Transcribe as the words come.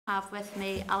have with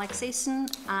me Alex Easton,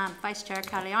 Vice Chair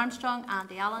Kelly Armstrong,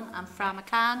 Andy Allen and Fra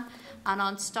McCann. And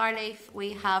on Starleaf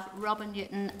we have Robin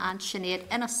Newton and Sinead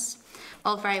Innes.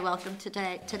 All very welcome to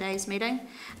today's meeting.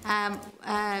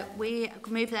 We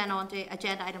move then on to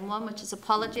agenda item 1, which is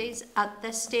apologies. At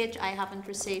this stage I haven't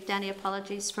received any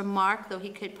apologies from Mark, though he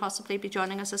could possibly be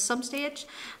joining us at some stage.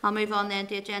 I'll move on then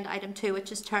to agenda item 2,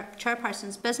 which is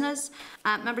Chairperson's business.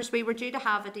 Members, we were due to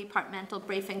have a departmental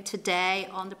briefing today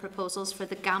on the proposals for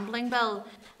the gambling bill.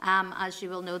 As you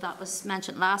will know, that was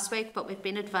mentioned last week, but we've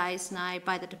been advised now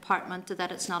by the department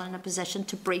that it's not in a position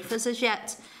to brief us as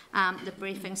yet. The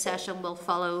briefing session will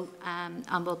follow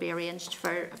and will be arranged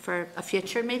for a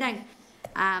future meeting.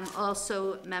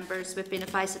 Also, members, we've been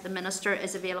advised that the Minister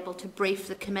is available to brief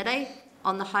the committee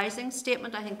on the housing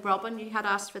statement. I think, Robin, you had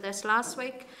asked for this last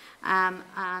week, and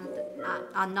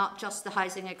not just the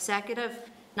housing executive.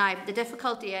 Now, the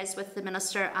difficulty is with the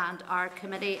Minister and our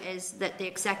committee is that the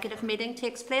executive meeting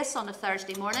takes place on a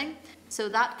Thursday morning. So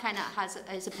that kind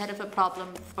of is a bit of a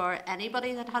problem for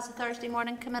anybody that has a Thursday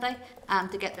morning committee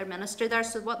to get their Minister there.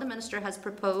 So what the Minister has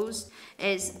proposed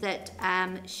is that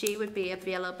she would be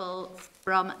available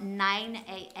from 9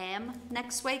 AM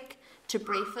next week to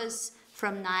brief us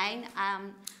from 9.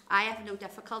 I have no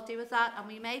difficulty with that, and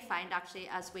we may find actually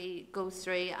as we go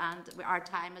through and our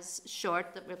time is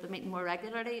short that we'll be meeting more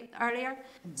regularly earlier.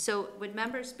 So would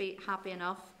members be happy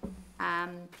enough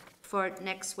for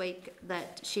next week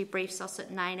that she briefs us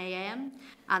at 9 AM,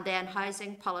 and then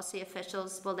housing policy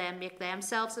officials will then make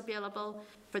themselves available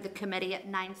for the committee at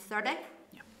 9:30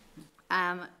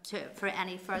 for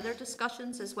any further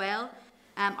discussions as well.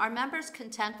 Are members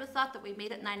content with that we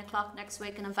meet at 9 o'clock next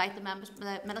week and invite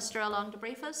the Minister along to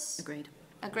brief us? Agreed.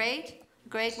 Agreed?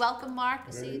 Agreed. Welcome, Mark.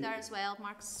 I see you there as well.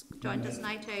 Mark's joined us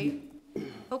now too.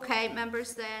 Okay,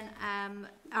 members then,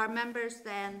 are members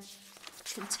then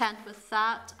content with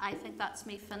that? I think that's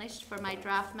me finished for my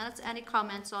draft minutes. Any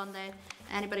comments on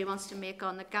anybody wants to make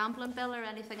on the gambling bill or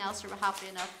anything else, or we're happy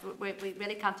enough? We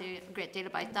really can't do a great deal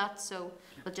about that, so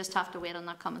we'll just have to wait on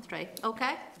that coming through.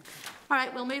 Okay? All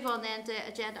right, we'll move on then to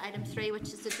agenda item 3,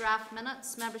 which is the draft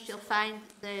minutes. Members, you'll find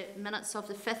the minutes of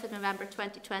the 5th of November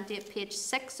 2020 at page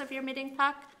 6 of your meeting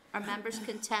pack. Are members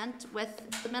content with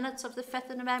the minutes of the 5th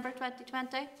of November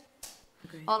 2020?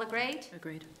 Agreed. All agreed?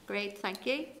 Agreed. Agreed, thank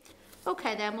you.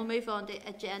 Okay, then we'll move on to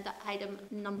agenda item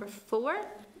number 4,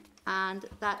 and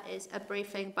that is a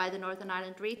briefing by the Northern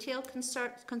Ireland Retail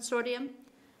Consortium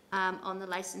on the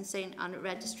licensing and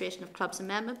registration of clubs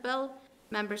amendment bill.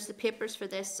 Members, the papers for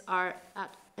this are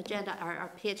at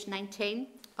page 19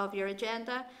 of your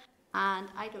agenda, and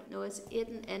I don't know, is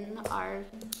Aidan in or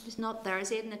he's not there?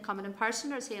 Is Aidan coming in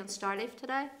person or is he on Starleaf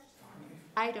today?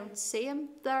 I don't see him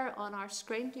there on our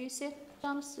screen. Do you see it,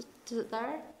 Janice? Is it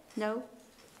there? No.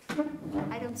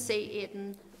 I don't see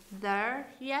Aidan there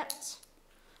yet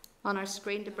on our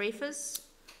screen to brief us.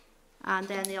 And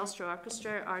then the Ulster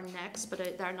Orchestra are next,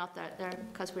 but they're not there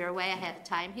because we are way ahead of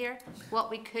time here. What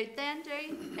we could then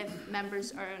do, if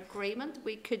members are in agreement,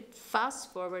 we could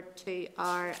fast forward to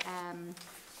our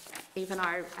even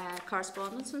our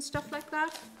correspondence and stuff like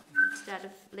that instead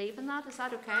of leaving that. Is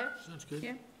that okay? Sounds good.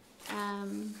 Yeah.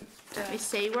 Let me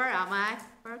see, where am I?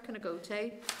 Where can I go to?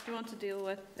 Do you want to deal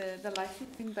with the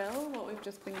licensing bill, what we've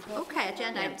just been talking Okay,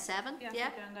 agenda item 7. Yeah. Yeah.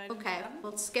 Okay,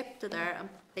 we'll skip to there and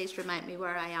please remind me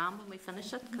where I am when we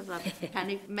finish it because I've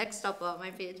kind of mixed up all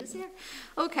my pages here.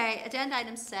 Okay, agenda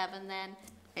item 7 then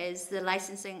is the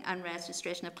licensing and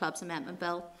registration of clubs amendment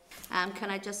bill. Can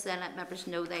I just then let members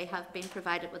know they have been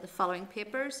provided with the following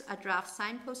papers: a draft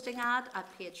signposting ad at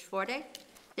page 40,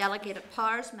 delegated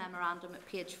powers memorandum at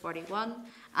page 41,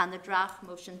 and the draft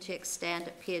motion to extend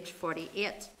at page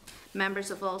 48. Members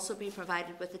have also been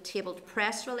provided with a tabled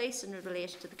press release in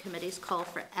relation to the committee's call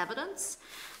for evidence.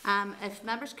 If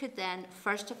members could then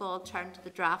first of all turn to the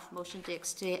draft motion to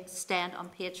extend on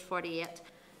page 48.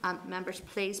 Members,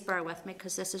 please bear with me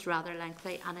because this is rather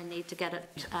lengthy and I need to get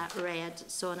it read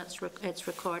so it's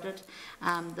recorded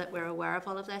that we're aware of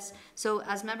all of this. So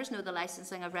as members know, the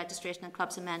licensing of registration and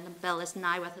clubs amendment bill is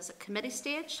now with us at committee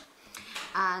stage.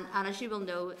 And as you will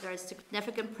know, there is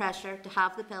significant pressure to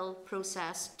have the bill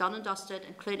processed, done and dusted,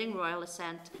 including royal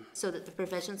assent, so that the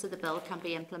provisions of the bill can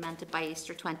be implemented by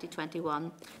Easter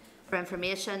 2021. For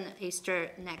information,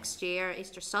 Easter next year,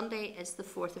 Easter Sunday, is the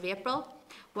 4th of April.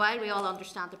 While we all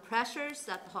understand the pressures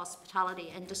that the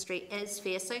hospitality industry is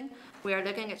facing, we are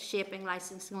looking at shaping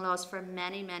licensing laws for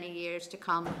many, many years to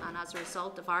come, and as a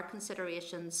result of our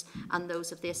considerations and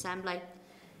those of the Assembly.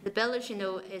 The bill, as you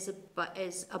know,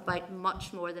 is about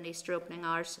much more than Easter opening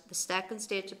hours. The second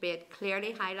stage debate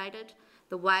clearly highlighted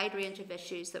the wide range of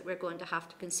issues that we're going to have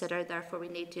to consider. Therefore, we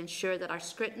need to ensure that our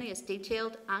scrutiny is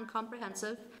detailed and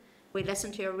comprehensive. We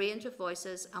listen to a range of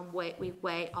voices and we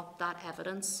weigh up that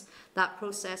evidence. That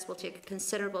process will take a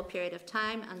considerable period of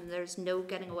time, and there's no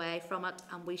getting away from it,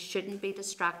 and we shouldn't be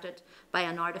distracted by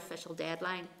an artificial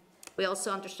deadline. We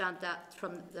also understand that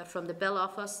from the Bill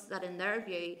Office that in their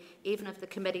view, even if the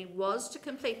committee was to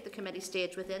complete the committee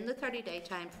stage within the 30-day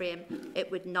time frame,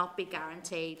 it would not be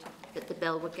guaranteed that the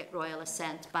bill would get royal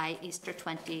assent by Easter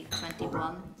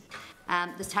 2021.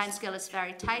 The timescale is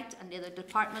very tight, and neither the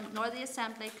Department nor the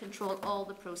Assembly control all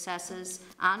the processes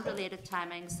and related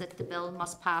timings that the bill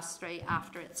must pass through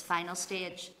after its final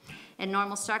stage. In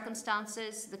normal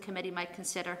circumstances, the committee might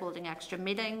consider holding extra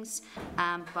meetings,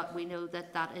 but we know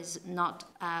that that is not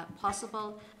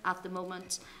possible at the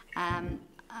moment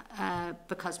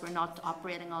because we're not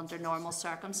operating under normal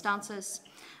circumstances.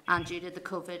 And due to the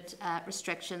COVID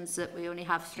restrictions, that we only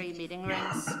have 3 meeting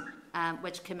rooms,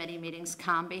 which committee meetings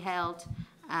can be held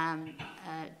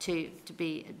to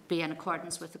be in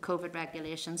accordance with the COVID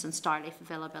regulations and staff leave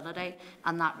availability,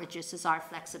 and that reduces our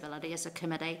flexibility as a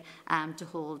committee to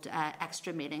hold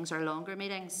extra meetings or longer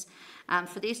meetings.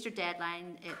 For the Easter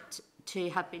deadline, to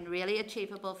have been really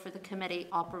achievable for the committee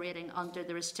operating under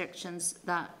the restrictions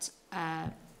that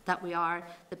we are,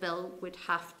 the bill would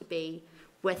have to be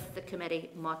with the committee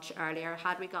much earlier.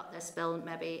 Had we got this bill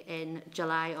maybe in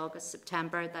July, August,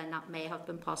 September, then that may have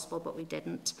been possible, but we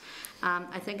didn't.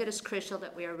 I think it is crucial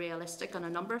that we are realistic on a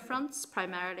number of fronts.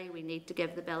 Primarily, we need to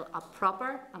give the bill a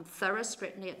proper and thorough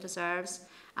scrutiny it deserves,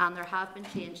 and there have been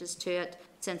changes to it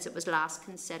since it was last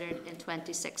considered in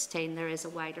 2016. There is a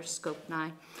wider scope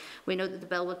now. We know that the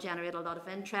bill will generate a lot of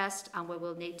interest, and we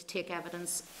will need to take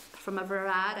evidence from a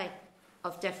variety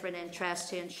of different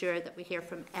interests to ensure that we hear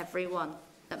from everyone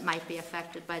that might be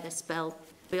affected by this bill.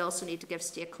 We also need to give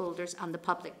stakeholders and the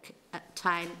public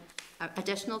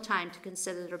additional time to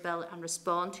consider the bill and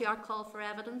respond to our call for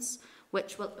evidence,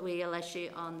 which we'll issue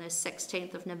on the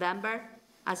 16th of November,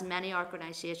 as many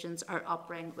organisations are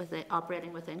operating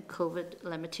within COVID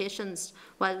limitations.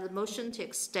 While the motion to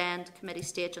extend committee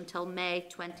stage until May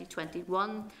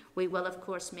 2021, we will of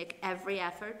course make every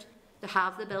effort to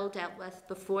have the bill dealt with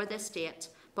before this date,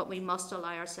 but we must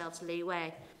allow ourselves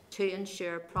leeway to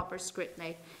ensure proper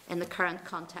scrutiny in the current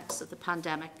context of the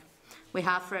pandemic. We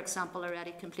have, for example,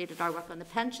 already completed our work on the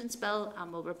pensions bill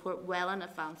and will report well in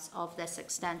advance of this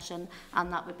extension,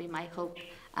 and that would be my hope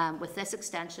with this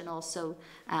extension also,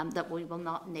 that we will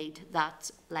not need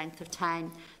that length of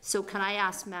time. So can I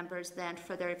ask members then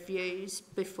for their views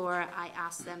before I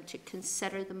ask them to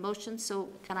consider the motion? So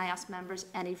can I ask members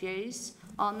any views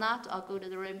on that? I'll go to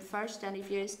the room first. Any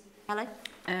views? Ellie?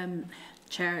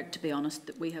 Chair, to be honest,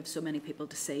 that we have so many people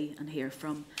to see and hear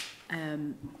from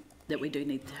that we do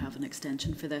need to have an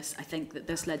extension for this. I think that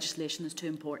this legislation is too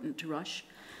important to rush.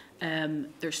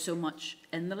 There's so much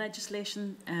in the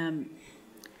legislation.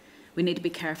 We need to be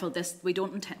careful.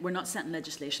 We're not setting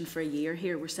legislation for a year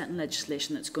here. We're setting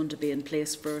legislation that's going to be in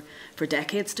place for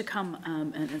decades to come,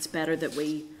 and it's better that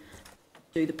we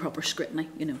do the proper scrutiny,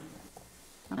 you know.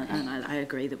 Okay. And I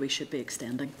agree that we should be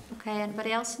extending. Okay,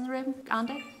 anybody else in the room?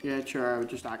 Andy? Yeah, Chair, I would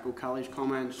just echo Kelly's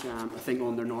comments. I think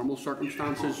under normal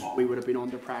circumstances we would have been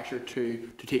under pressure to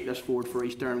take this forward for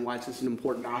Easter, and whilst it's an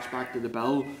important aspect of the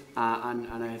bill,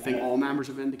 and I think all members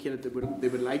have indicated that they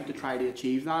would like to try to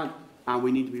achieve that, and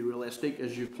we need to be realistic,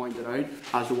 as you've pointed out,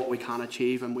 as to what we can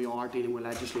achieve, and we are dealing with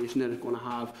legislation that is going to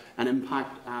have an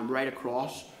impact right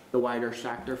across the wider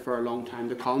sector for a long time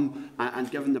to come, and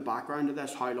given the background of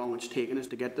this, how long it's taken us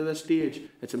to get to this stage,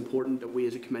 it's important that we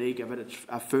as a committee give it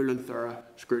a full and thorough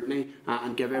scrutiny,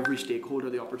 and give every stakeholder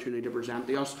the opportunity to present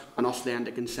to us, and us then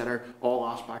to consider all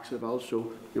aspects of the bill.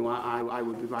 So, you know, I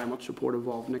would be very much supportive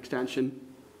of an extension.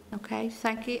 Okay,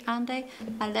 thank you, Andy.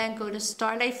 I'll then go to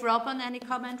Starleaf. Robin, any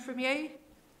comment from you?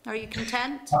 Are you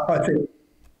content?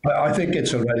 I think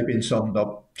it's already been summed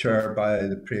up, Chair, by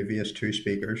the previous 2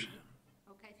 speakers.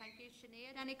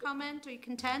 Any comment? Are you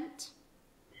content?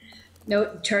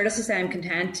 No, Chair, as I say, I'm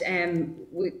content.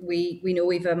 We know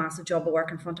we've a massive job of work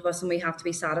in front of us, and we have to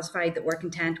be satisfied that we're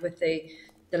content with the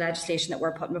legislation that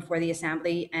we're putting before the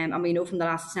Assembly. And we know from the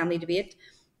last Assembly debate,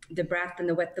 the breadth and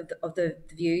the width of the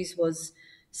views was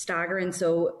staggering.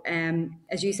 So,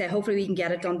 as you say, hopefully we can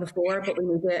get it done before, but we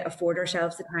need to afford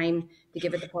ourselves the time to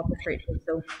give it the proper scrutiny.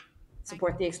 So,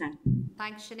 support the extension.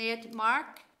 Thanks, Sinead.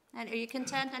 Mark? And are you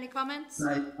content? Any comments?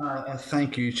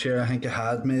 Thank you, Chair. I think I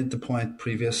had made the point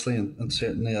previously, and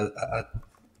certainly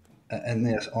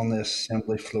on the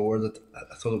Assembly floor, that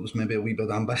I thought it was maybe a wee bit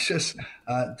ambitious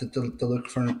to look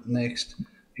for next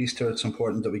Easter. It's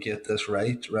important that we get this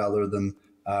right rather than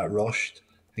rushed.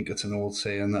 think it's an old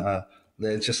saying,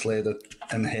 legislate it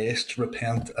in haste,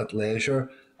 repent at leisure,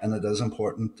 and it is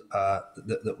important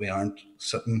that we aren't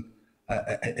sitting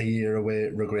a year away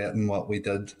regretting what we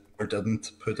did or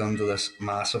didn't put into this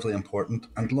massively important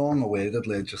and long-awaited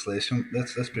legislation.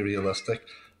 Let's be realistic.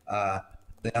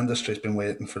 The industry's been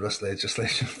waiting for this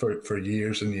legislation for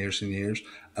years and years and years,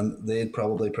 and they'd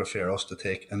probably prefer us to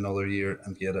take another year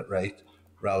and get it right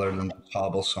rather than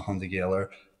cobble something together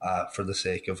for the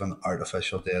sake of an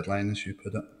artificial deadline, as you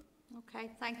put it.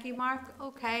 Okay, thank you, Mark.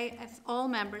 Okay, if all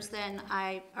members then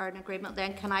are in agreement,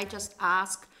 then can I just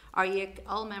ask, are you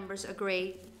all members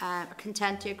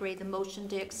content to agree the motion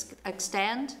to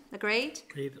extend? Agreed?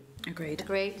 Agreed. Agreed.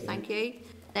 Agreed, thank you.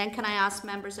 Then can I ask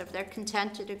members if they're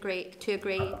content to agree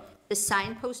the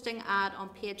signposting ad on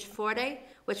page 40,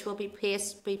 which will be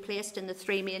placed in the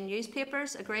 3 main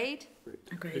newspapers? Agreed?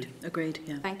 Agreed,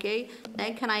 yeah. Thank you.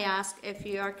 Then can I ask if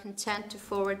you are content to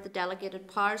forward the delegated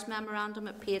powers memorandum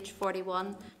at page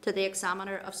 41 to the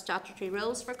examiner of statutory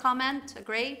rules for comment?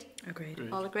 Agreed? Agreed.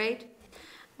 All agreed?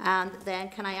 And then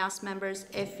can I ask members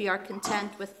if you are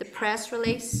content with the press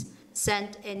release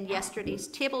sent in yesterday's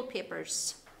table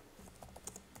papers?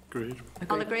 Agreed.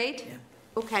 All agreed? Yeah.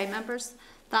 Okay, members,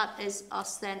 that is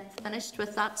us then finished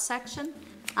with that section.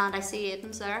 And I see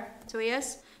Aidan's there, so he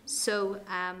is. So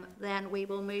then we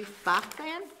will move back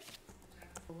then.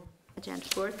 Agenda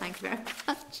 4, thank you very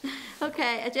much.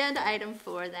 Okay, agenda item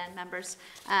 4 then, members.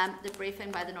 The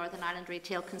briefing by the Northern Ireland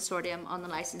Retail Consortium on the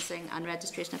Licensing and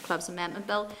Registration of Clubs Amendment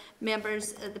Bill.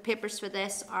 Members, the papers for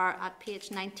this are at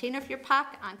page 19 of your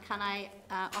pack, and can I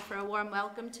offer a warm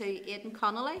welcome to Aidan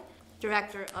Connolly,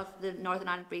 Director of the Northern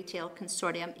Ireland Retail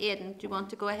Consortium. Aidan, do you want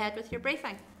to go ahead with your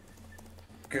briefing?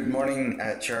 Good morning,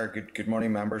 Chair. Good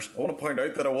morning, members. I want to point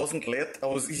out that I wasn't late.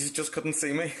 You just couldn't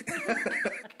see me.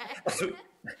 Okay.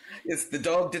 Yes, the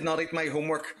dog did not eat my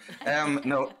homework.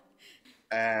 No.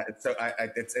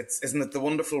 It's isn't it the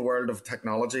wonderful world of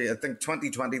technology? I think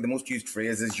 2020, the most used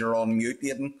phrase is "you're on mute,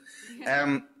 Aidan."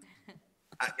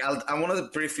 I want to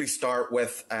briefly start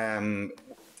with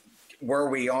where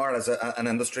we are as an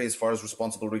industry as far as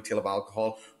responsible retail of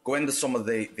alcohol, go into some of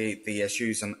the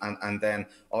issues and then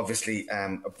obviously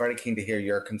I'm very keen to hear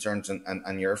your concerns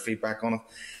and your feedback on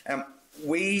it.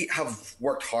 We have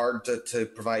worked hard to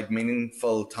provide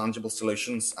meaningful, tangible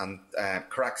solutions and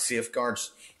correct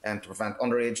safeguards to prevent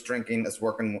underage drinking, as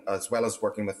well as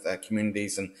working with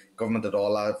communities and government at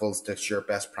all levels to ensure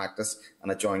best practice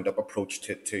and a joined-up approach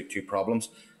to problems.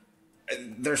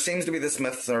 There seems to be this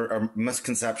myth or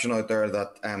misconception out there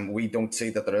that we don't see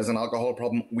that there is an alcohol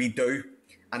problem. We do.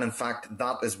 And in fact,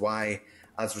 that is why,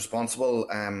 as responsible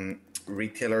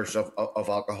retailers of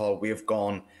alcohol, we have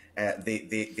gone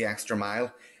the extra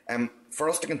mile. For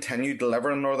us to continue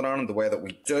delivering in Northern Ireland the way that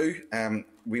we do,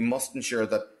 we must ensure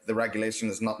that the regulation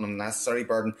is not an unnecessary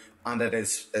burden and it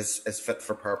is fit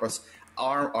for purpose.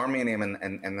 Our main aim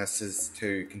in this is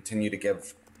to continue to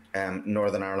give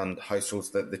Northern Ireland households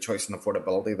the choice and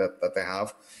affordability that they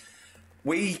have.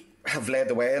 We have led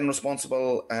the way in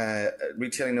responsible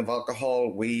retailing of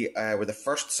alcohol. We were the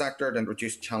first sector to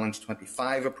introduce Challenge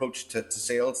 25 approach to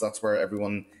sales. That's where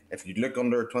everyone, if you look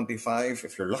under 25,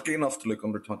 if you're lucky enough to look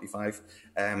under 25,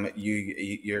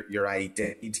 you're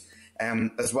ID'd.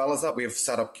 As well as that, we have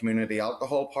set up community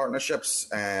alcohol partnerships,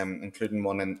 including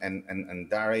one in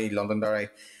Derry, London Derry,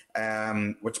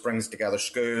 which brings together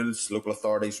schools, local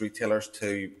authorities, retailers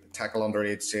to tackle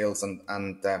underage sales and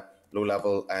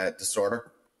low-level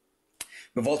disorder.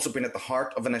 We've also been at the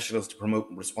heart of initiatives to promote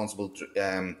responsible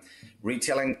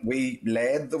retailing. We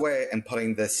led the way in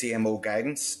putting the CMO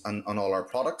guidance on all our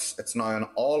products. It's now on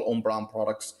all own-brand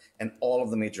products in all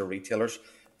of the major retailers.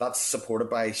 That's supported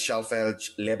by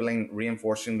shelf-edge labelling,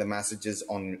 reinforcing the messages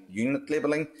on unit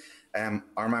labelling.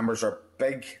 Our members are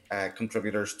big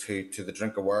contributors to the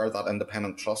Drink Aware, that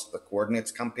independent trust that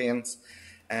coordinates campaigns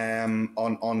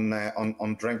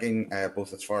on drinking,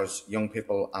 both as far as young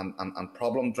people and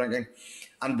problem drinking.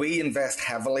 And we invest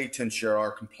heavily to ensure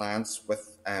our compliance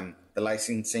with the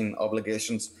licensing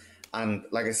obligations and,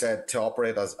 like I said, to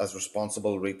operate as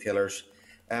responsible retailers.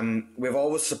 We've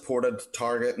always supported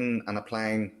targeting and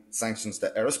applying sanctions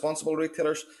to irresponsible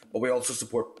retailers, but we also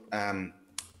support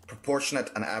proportionate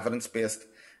and evidence-based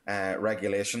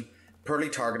regulation. Poorly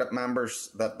targeted members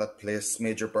that place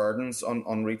major burdens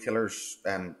on retailers,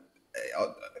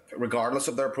 regardless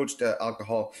of their approach to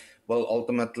alcohol, will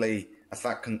ultimately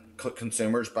affect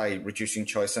consumers by reducing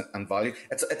choice and value.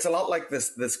 It's a lot like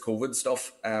this COVID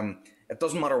stuff. It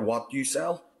doesn't matter what you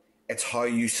sell, it's how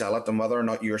you sell it and whether or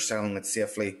not you're selling it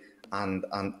safely and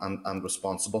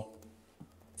responsible.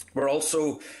 We're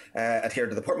also adhere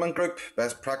to the Portman Group,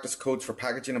 best practice codes for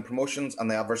packaging and promotions, and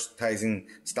the Advertising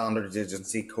Standards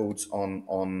Agency codes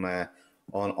on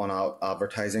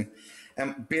advertising.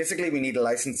 Basically, we need a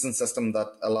licensing system that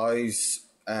allows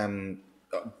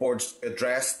boards to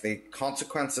address the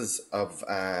consequences of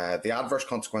the adverse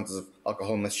consequences of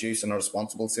alcohol misuse and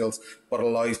irresponsible sales, but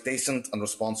allows decent and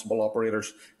responsible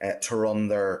operators to run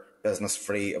their business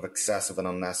free of excessive and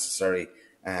unnecessary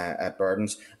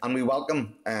burdens. And we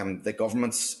welcome the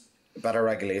government's better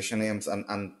regulation aims,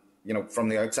 and from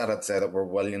the outset I'd say that we're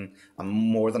willing and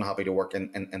more than happy to work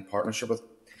in partnership with.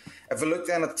 If we look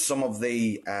then at some of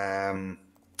the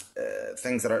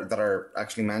things that are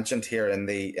actually mentioned here in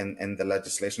the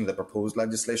legislation, the proposed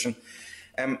legislation,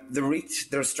 the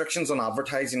restrictions on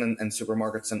advertising in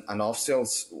supermarkets and off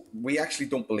sales, we actually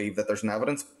don't believe that there's an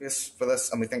evidence base for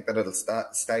this, and we think that it'll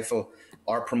stifle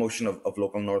our promotion of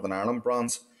local Northern Ireland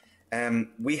brands.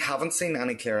 We haven't seen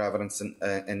any clear evidence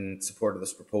in support of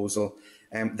this proposal.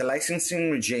 The licensing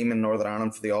regime in Northern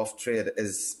Ireland for the off-trade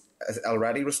is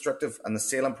already restrictive, and the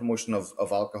sale and promotion of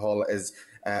alcohol is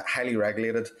highly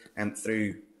regulated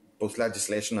through both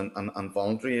legislation and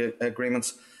voluntary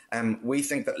agreements. We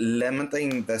think that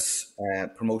limiting this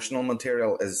promotional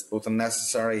material is both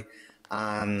unnecessary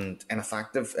and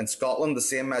ineffective. In Scotland, the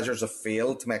same measures have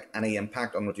failed to make any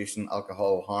impact on reducing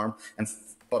alcohol harm,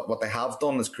 but what they have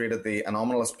done is created the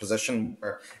anomalous position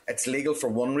where it's legal for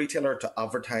one retailer to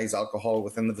advertise alcohol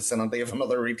within the vicinity of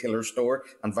another retailer's store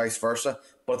and vice versa,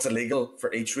 but it's illegal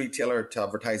for each retailer to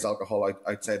advertise alcohol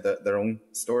outside their own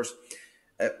stores.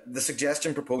 The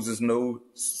suggestion proposes no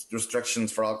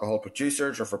restrictions for alcohol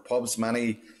producers or for pubs,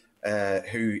 many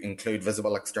who include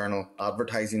visible external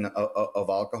advertising of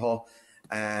alcohol.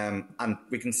 And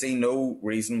we can see no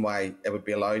reason why it would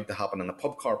be allowed to happen in a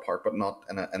pub car park, but not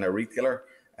in a retailer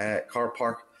car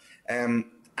park.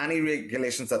 Any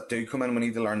regulations that do come in, we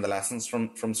need to learn the lessons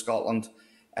from Scotland.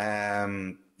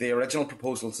 The original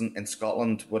proposals in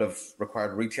Scotland would have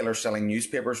required retailers selling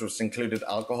newspapers, which included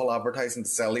alcohol advertising, to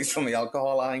sell these from the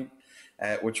alcohol line,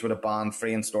 which would have banned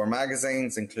free in-store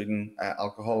magazines, including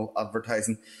alcohol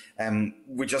advertising.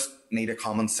 We just need a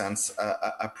common sense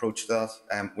approach to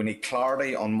that. We need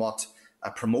clarity on what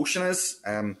a promotion is.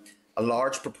 A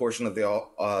large proportion of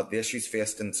the issues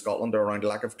faced in Scotland are around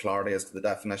lack of clarity as to the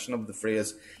definition of the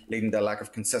phrase, leading to a lack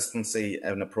of consistency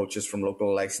in approaches from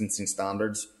local licensing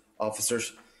standards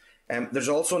officers. There's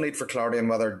also a need for clarity on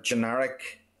whether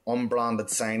generic unbranded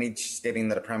signage stating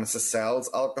that a premises sells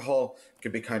alcohol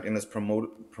could be counted as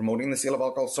promoting the sale of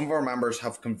alcohol. Some of our members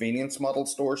have convenience model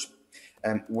stores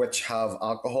which have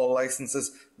alcohol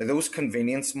licenses. Now, those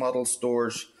convenience model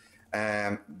stores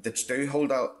that do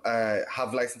hold out,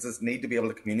 have licenses, need to be able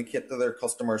to communicate to their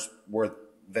customers where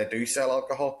they do sell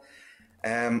alcohol.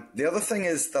 The other thing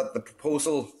is that the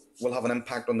proposal will have an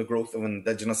impact on the growth of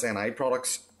Indigenous NI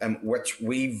products, which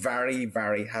we very,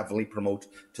 very heavily promote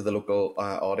to the local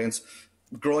audience.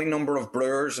 Growing number of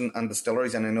brewers and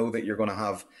distilleries, and I know that you're going to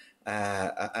have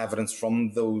evidence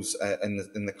from those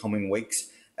in the coming weeks.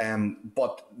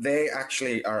 But they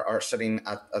actually are sitting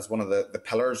as one of the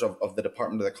pillars of the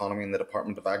Department of the Economy and the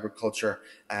Department of Agriculture,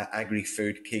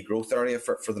 agri-food key growth area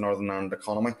for the Northern Ireland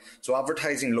economy. So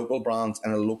advertising local brands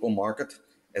in a local market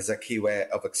is a key way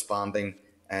of expanding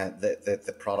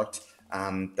the product.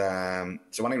 And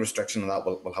so any restriction on that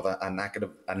will have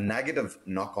a negative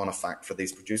knock-on effect for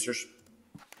these producers.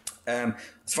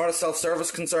 As far as self-service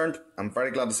is concerned, I'm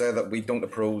very glad to say that we don't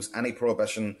oppose any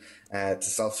prohibition to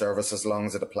self-service as long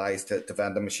as it applies to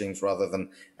vending machines rather than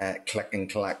click and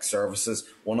collect services.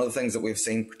 One of the things that we've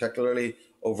seen, particularly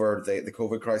over the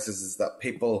COVID crisis, is that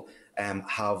people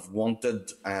have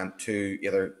wanted to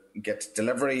either get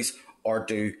deliveries or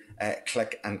do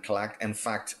click and collect. In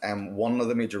fact, one of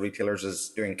the major retailers is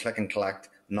doing click and collect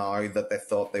now that they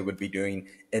thought they would be doing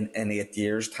in 8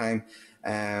 years' time.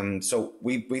 So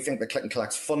we think that click and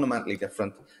collect is fundamentally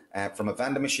different from a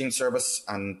vending machine service,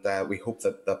 and we hope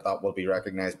that will be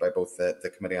recognised by both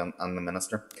the committee and the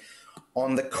Minister.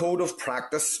 On the code of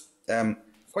practice,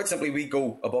 quite simply, we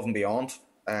go above and beyond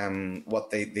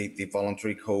what the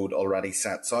voluntary code already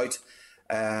sets out.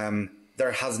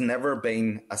 There has never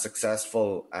been a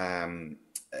successful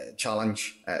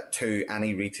challenge to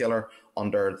any retailer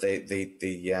under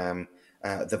the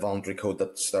voluntary code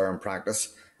that's there in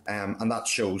practice. And that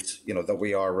shows, that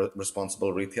we are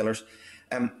responsible retailers.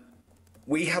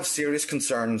 We have serious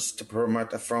concerns to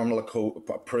permit a formal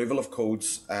approval of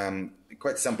codes,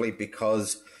 quite simply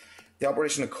because the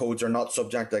operation of codes are not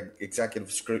subject to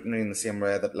executive scrutiny in the same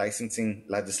way that licensing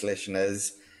legislation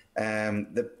is.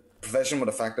 The provision would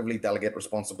effectively delegate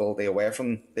responsibility away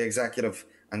from the executive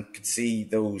and could see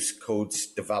those codes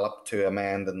develop to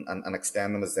amend and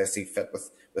extend them as they see fit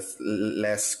with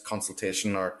less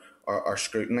consultation or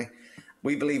scrutiny.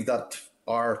 We believe that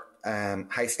our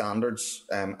high standards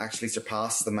actually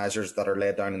surpass the measures that are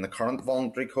laid down in the current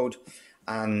voluntary code.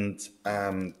 And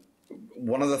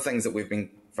one of the things that we've been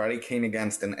very keen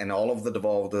against in all of the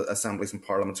devolved assemblies and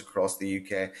parliaments across the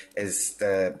UK is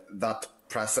that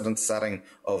precedent setting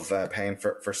of paying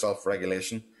for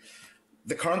self-regulation.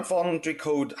 The current voluntary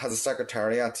code has a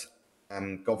secretariat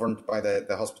governed by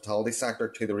the hospitality sector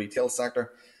to the retail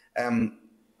sector.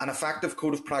 An effective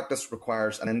code of practice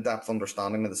requires an in-depth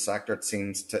understanding of the sector, it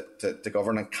seems, to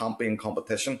govern, and can't be in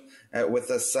competition with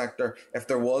this sector. If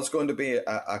there was going to be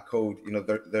a code,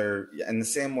 they're in the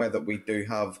same way that we do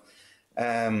have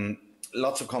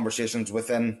lots of conversations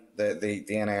within the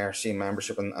NIRC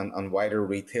membership and wider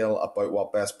retail about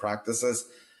what best practice is.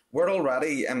 We're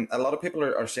already, a lot of people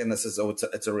are saying this as though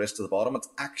it's a race to the bottom. It's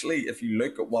actually, if you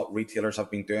look at what retailers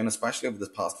have been doing, especially over the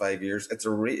past 5 years, it's a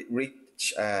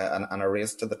reach and a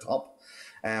race to the top.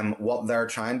 What they're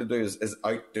trying to do is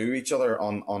outdo each other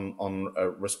on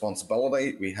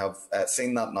responsibility. We have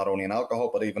seen that not only in alcohol,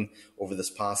 but even over this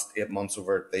past 8 months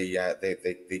over the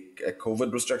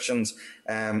COVID restrictions.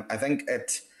 I think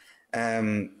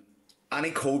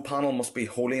any code panel must be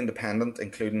wholly independent,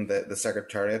 including the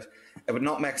Secretariat. It would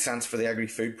not make sense for the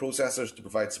agri-food processors to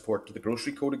provide support to the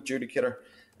grocery code adjudicator,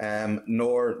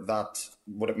 nor that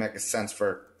would it make sense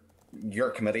for your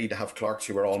committee to have clerks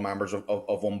who are all members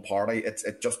of one party.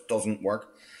 It just doesn't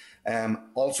work.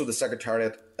 Also, the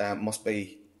Secretariat must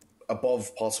be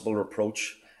above possible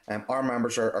reproach. Our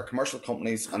members are commercial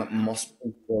companies, and it must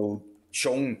be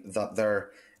shown that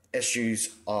their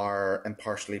issues are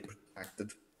impartially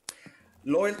protected.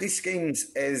 Loyalty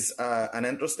schemes is an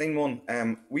interesting one.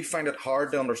 We find it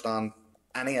hard to understand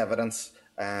any evidence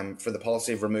for the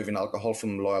policy of removing alcohol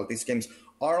from loyalty schemes.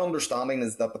 Our understanding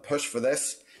is that the push for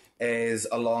this is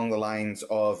along the lines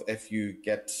of if you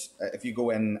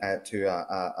go in to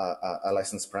a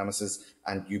licensed premises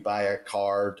and you buy a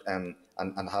card and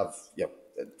have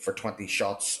for 20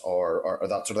 shots or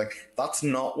that sort of thing. That's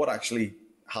not what actually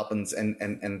happens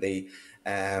in the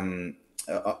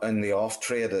off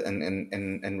trade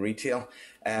in retail.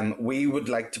 We would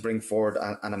like to bring forward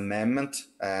an amendment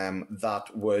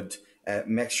that would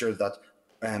make sure that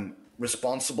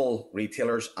responsible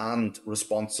retailers and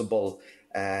responsible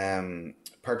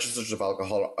purchasers of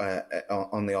alcohol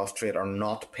on the off trade are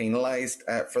not penalised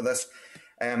for this.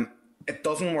 It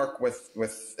doesn't work in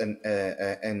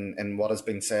what has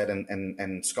been said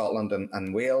in Scotland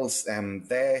and Wales.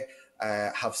 They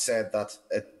have said that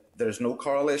there's no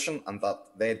correlation and that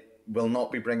they will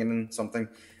not be bringing in something.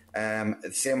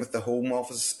 Same with the Home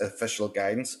Office official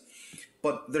guidance.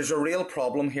 But there's a real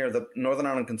problem here that Northern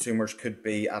Ireland consumers could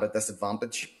be at a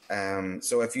disadvantage.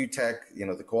 So if you take,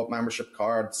 the Co-op membership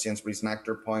card, Sainsbury's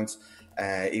Nectar points,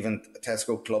 even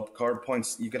Tesco Club card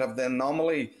points, you could have the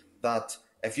anomaly that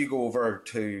if you go over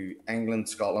to England,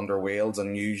 Scotland or Wales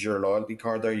and use your loyalty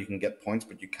card there, you can get points,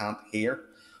 but you can't here.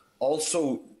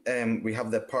 Also, we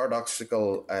have the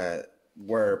paradoxical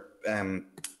where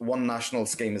one national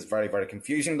scheme is very, very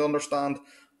confusing to understand.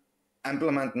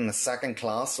 Implementing a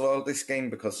second-class loyalty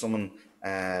scheme because someone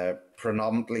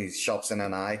predominantly shops in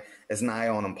NI is nigh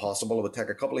on impossible. It would take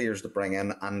a couple of years to bring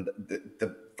in, and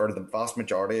for the vast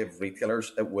majority of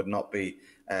retailers, it would not be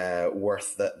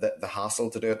worth the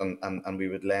hassle to do it, and we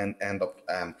would end up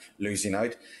losing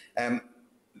out.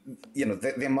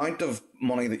 The amount of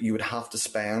money that you would have to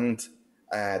spend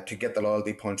to get the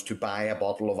loyalty points to buy a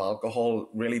bottle of alcohol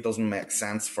really doesn't make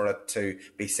sense for it to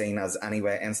be seen as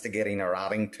anyway instigating or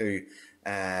adding to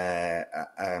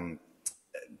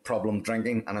problem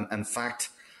drinking. And in fact,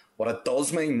 what it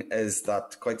does mean is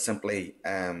that quite simply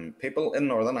people in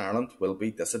Northern Ireland will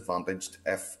be disadvantaged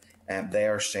if they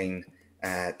are seen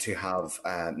to have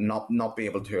not be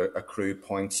able to accrue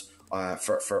points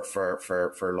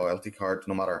for loyalty cards,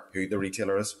 no matter who the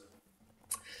retailer is.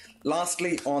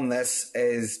 Lastly on this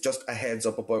is just a heads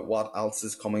up about what else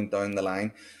is coming down the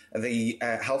line. The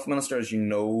Health Minister, as you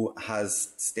know,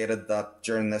 has stated that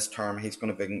during this term he's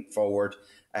going to bring forward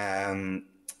a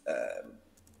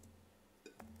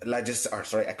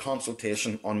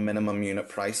consultation on minimum unit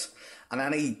price, and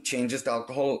any changes to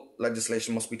alcohol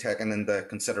legislation must be taken into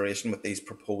consideration with these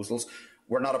proposals.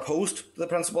 we're not opposed to the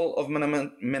principle of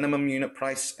minimum unit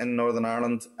price in Northern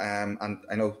Ireland, and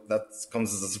I know that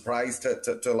comes as a surprise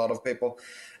to a lot of people.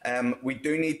 We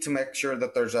do need to make sure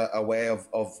that there's a way of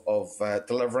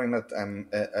delivering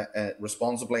it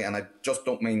responsibly, and I just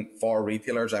don't mean for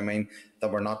retailers. I mean that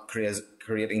we're not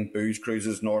creating booze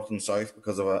cruises north and south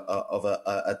because of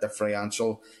a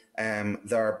differential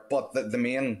there. But the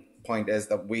main point is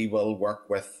that we will work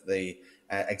with the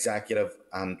executive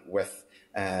and with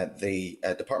the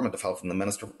Department of Health and the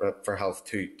Minister for Health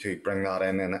to bring that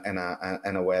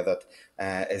in a way that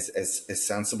is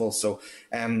sensible. So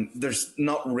there's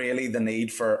not really the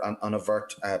need for an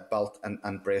overt belt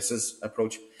and braces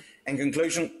approach. In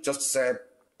conclusion, just to say,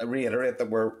 reiterate that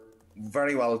we're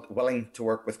very willing to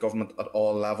work with government at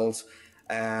all levels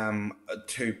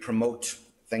to promote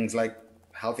things like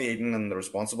healthy eating and the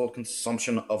responsible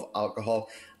consumption of alcohol.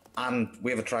 And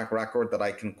we have a track record that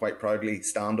I can quite proudly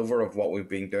stand over of what we've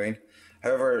been doing.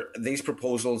 However, these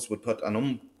proposals would put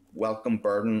an unwelcome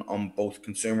burden on both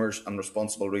consumers and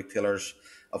responsible retailers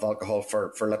of alcohol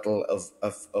for little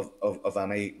of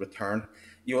any return.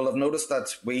 You will have noticed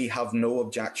that we have no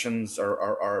objections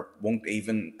or won't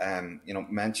even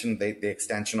mention the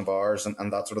extension of hours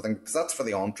and that sort of thing, because that's for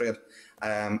the on-trade,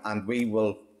 and we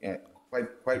will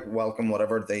quite welcome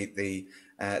whatever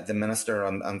the Minister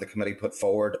and the committee put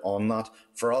forward on that.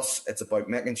 For us, it's about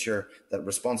making sure that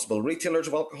responsible retailers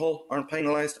of alcohol aren't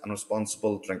penalised and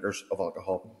responsible drinkers of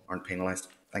alcohol aren't penalised.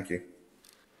 Thank you.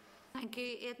 Thank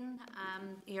you, Aidan.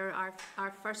 You're our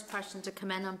first person to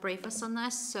come in and brief us on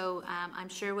this, so I'm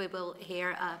sure we will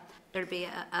hear there'll be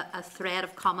a thread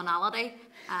of commonality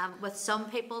with some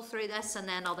people through this, and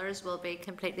then others will be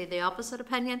completely the opposite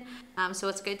opinion. So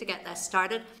it's good to get this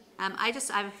started. I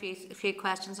have a few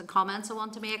questions and comments I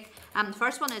want to make. The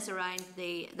first one is around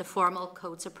the formal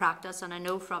codes of practice, and I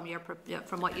know from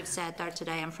what you've said there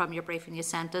today and from your briefing you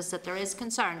sent us that there is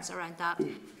concerns around that,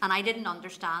 and I didn't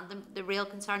understand the real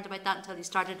concerns about that until you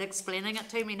started explaining it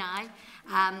to me now.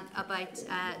 About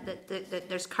that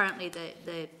there's currently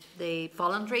the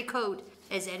voluntary code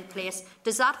is in place.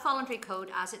 Does that voluntary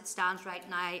code, as it stands right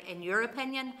now, in your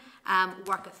opinion,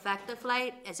 work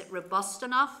effectively? Is it robust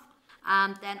enough?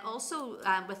 Then also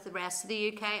with the rest of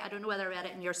the UK, I don't know whether I read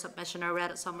it in your submission or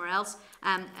read it somewhere else,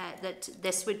 that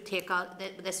this would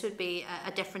be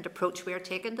a different approach we're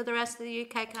taking to the rest of the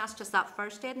UK. Can I ask just that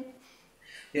first, Aidan?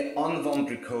 Yeah, on the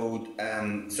voluntary code,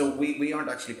 so we aren't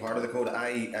actually part of the code.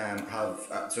 I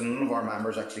have, so none of our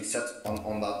members actually sit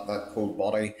on that code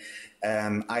body.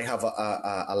 I have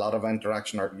a lot of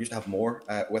interaction, or used to have more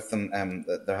with them.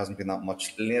 There hasn't been that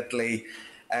much lately.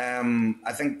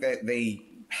 I think that the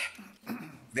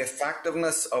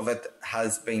effectiveness of it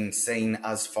has been seen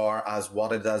as far as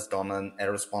what it has done in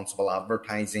irresponsible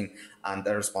advertising and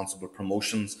irresponsible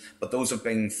promotions, but those have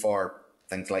been for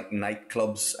things like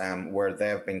nightclubs, where they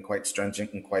have been quite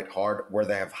stringent and quite hard, where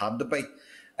they have had to be.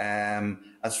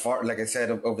 As far, like I said,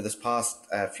 over this past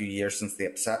few years since the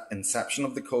inception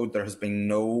of the code, there has been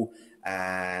no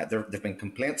there have been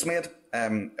complaints made,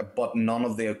 but none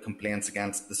of the complaints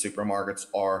against the supermarkets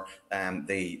or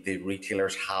the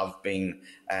retailers have been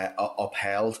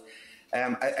upheld.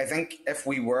 I think if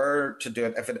we were to do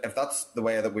it, if that's the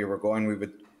way that we were going, we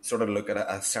would sort of look at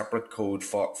a separate code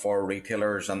for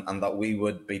retailers, and that we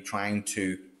would be trying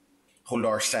to hold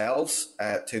ourselves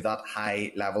to that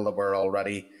high level that we're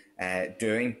already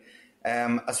doing.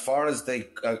 As far as the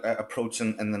approach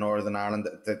in the Northern Ireland,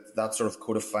 that sort of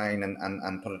codifying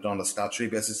and put it on a statutory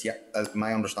basis, yeah,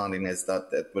 my understanding is that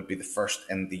it would be the first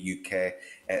in the UK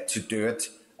to do it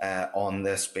on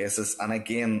this basis. And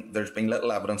again, there's been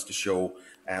little evidence to show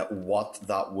what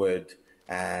that would,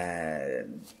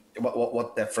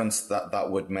 what difference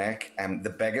that would make.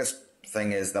 The biggest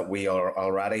thing is that we are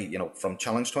already, from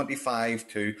Challenge 25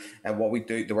 to what we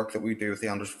do, the work that we do with the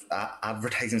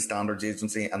Advertising Standards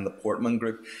Agency and the Portman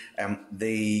Group,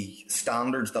 the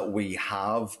standards that we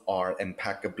have are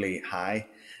impeccably high.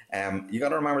 You got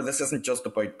to remember, this isn't just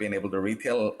about being able to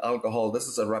retail alcohol. This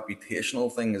is a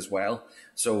reputational thing as well.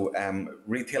 So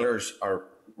retailers are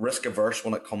risk averse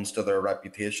when it comes to their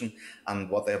reputation, and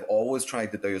what they've always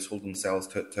tried to do is hold themselves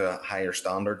to a higher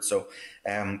standard. So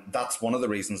that's one of the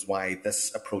reasons why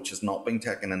this approach has not been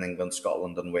taken in England,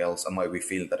 Scotland and Wales, and why we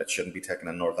feel that it shouldn't be taken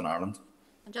in Northern Ireland.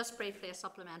 And just briefly, a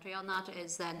supplementary on that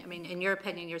is then, I mean, in your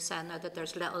opinion, you're saying now that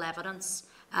there's little evidence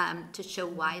to show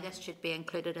why this should be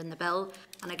included in the bill.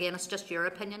 And again, it's just your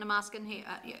opinion I'm asking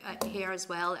here as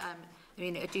well. I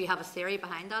mean, do you have a theory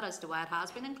behind that as to why it has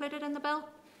been included in the bill?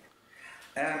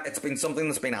 It's been something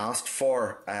that's been asked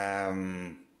for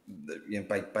by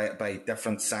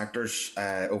different sectors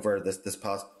over this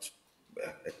past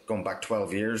going back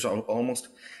 12 years almost.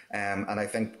 And I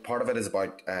think part of it is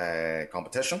about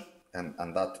competition.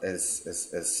 And that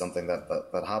is something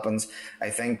that happens. I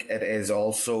think it is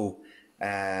also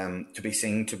to be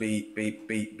seen to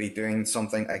be doing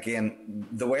something. Again,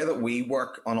 the way that we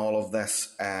work on all of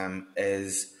this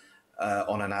is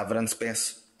on an evidence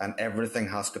base, and everything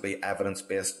has to be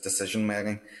evidence-based decision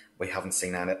making. We haven't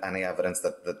seen any evidence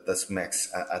that this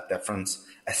makes a difference,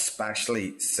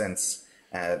 especially since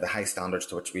the high standards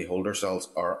to which we hold ourselves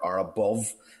are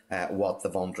above what the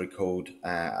voluntary code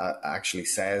actually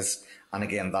says. And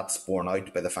again, that's borne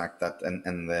out by the fact that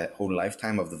in the whole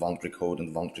lifetime of the voluntary code and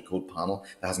the voluntary code panel,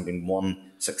 there hasn't been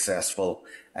one successful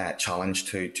challenge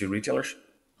to retailers.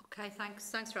 Okay,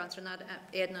 thanks for answering that,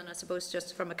 Aidan. And I suppose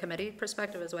just from a committee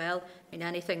perspective as well, I mean,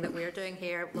 anything that we're doing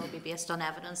here will be based on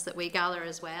evidence that we gather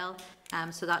as well.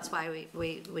 So that's why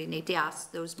we need to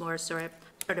ask those more sort of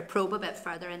probe a bit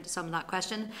further into some of that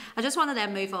question. I just want to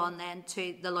then move on then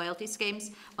to the loyalty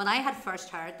schemes. When I had first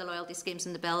heard the loyalty schemes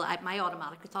in the bill, my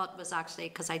automatic thought was actually,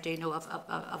 because I do know of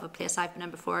a place I've been in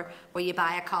before where you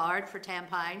buy a card for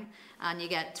 £10 and you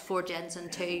get 4 gins and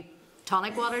 2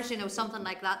 tonic waters, you know, something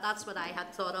like that. That's what I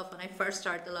had thought of when I first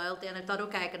started the loyalty, and I thought,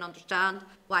 okay, I can understand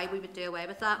why we would do away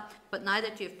with that. But now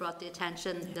that you've brought the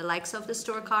attention, the likes of the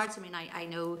store cards, I mean, I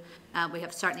know we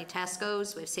have certainly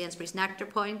Tesco's, we have Sainsbury's Nectar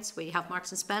points, we have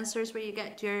Marks and Spencer's where you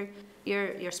get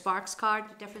your Sparks card,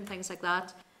 different things like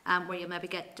that, where you maybe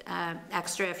get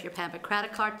extra if you're paying by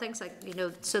credit card, things like, you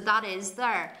know, so that is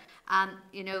there. And,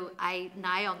 you know, I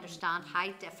now understand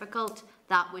how difficult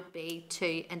that would be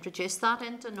to introduce that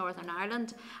into Northern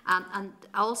Ireland. And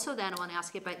also then I want to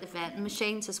ask you about the vending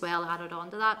machines as well, added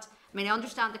on to that. I mean, I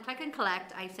understand the click and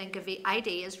collect, I think if the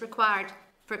ID is required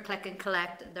for click and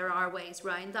collect, there are ways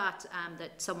around that,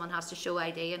 that someone has to show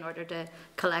ID in order to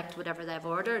collect whatever they've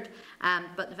ordered.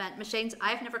 But the vending machines,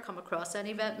 I've never come across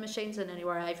any vending machines in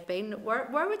anywhere I've been.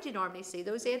 Where would you normally see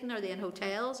those, Aidan? Are they in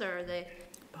hotels or are they...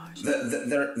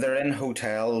 They're in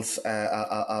hotels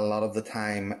a lot of the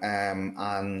time,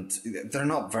 and they're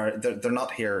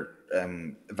not here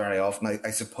very often.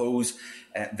 I suppose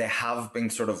they have been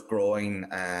sort of growing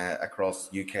across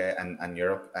UK and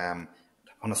Europe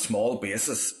on a small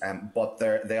basis, but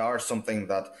they are something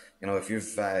that, you know, if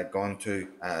you've gone to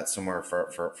somewhere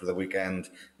for the weekend,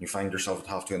 you find yourself at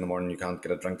 2:30 in the morning, you can't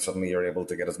get a drink, suddenly you're able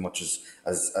to get as much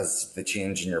as the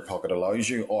change in your pocket allows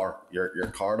you, or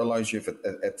your card allows you, if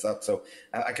it's that. So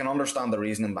I can understand the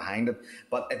reasoning behind it,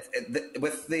 but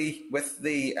with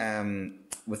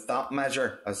that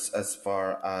measure, as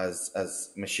far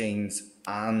as machines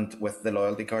and with the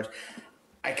loyalty cards,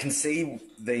 I can see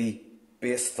the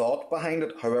base thought behind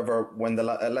it. However, when the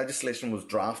legislation was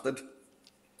drafted,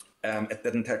 it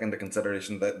didn't take into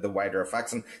consideration the wider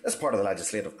effects, and that's part of the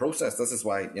legislative process. This is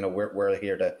why, you know, we're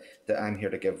here I'm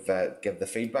here to give the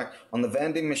feedback on the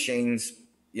vending machines.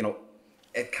 You know,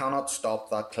 it cannot stop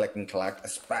that click and collect,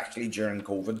 especially during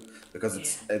COVID, because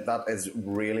that is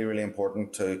really, really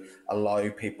important to allow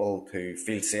people to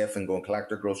feel safe and go and collect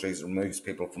their groceries. It removes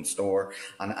people from store,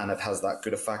 and it has that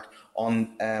good effect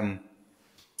on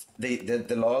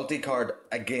the loyalty card.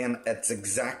 Again, it's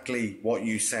exactly what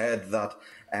you said, that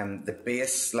the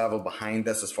base level behind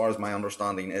this, as far as my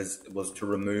understanding was to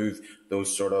remove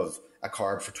those sort of a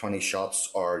card for 20 shots,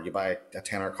 or you buy a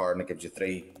tenner card and it gives you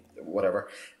 3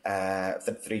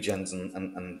 gins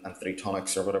and 3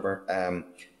 tonics or whatever.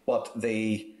 But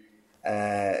the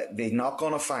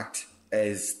knock-on effect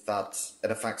is that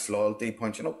it affects loyalty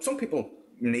points. You know, some people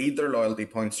need their loyalty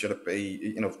points, should it be,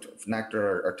 you know,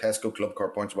 Nectar or Tesco club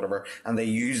card points, whatever, and they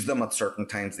use them at certain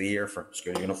times of the year for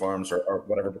school uniforms or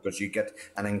whatever, because you get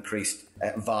an increased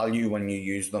value when you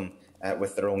use them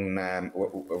with their own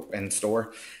in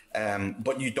store.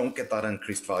 But you don't get that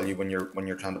increased value when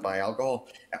you're trying to buy alcohol.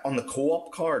 On the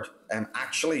co-op card,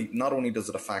 actually, not only does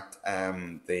it affect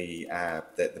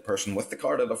the person with the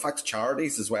card, it affects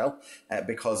charities as well,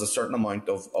 because a certain amount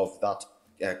of that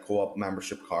co-op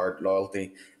membership card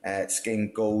loyalty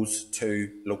scheme goes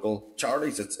to local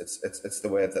charities. It's the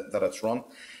way that it's run.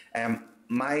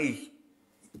 My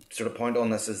sort of point on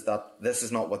this is that this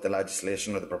is not what the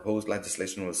legislation or the proposed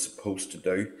legislation was supposed to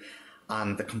do,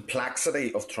 and the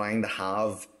complexity of trying to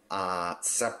have a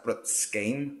separate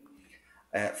scheme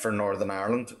for Northern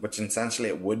Ireland, which essentially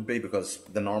it would be, because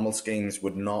the normal schemes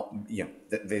would not, you know,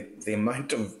 the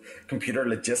amount of computer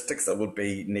logistics that would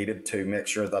be needed to make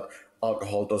sure that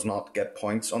alcohol does not get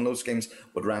points on those schemes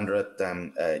would render it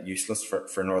useless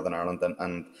for Northern Ireland,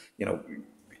 and you know,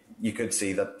 you could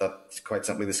see that quite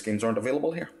simply the schemes aren't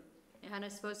available here. Yeah. And I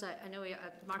suppose I know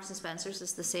Marks and Spencer's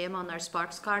is the same on their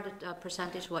Sparks card. A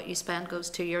percentage of what you spend goes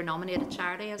to your nominated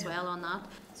charity as well on that.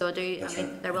 So I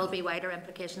mean, there will be wider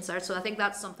implications there. So I think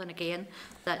that's something again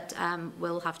that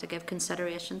we'll have to give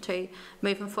consideration to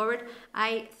moving forward.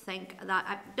 I think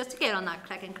that just to get on that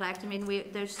click and collect. I mean,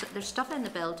 there's stuff in the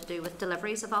bill to do with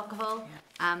deliveries of alcohol,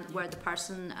 where the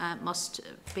person must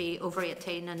be over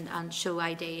 18 and show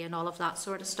ID and all of that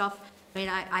sort of stuff. I mean,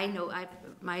 I know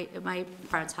my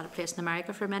parents had a place in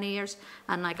America for many years,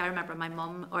 and like I remember my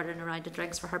mum ordering a round of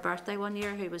drinks for her birthday one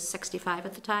year, who was 65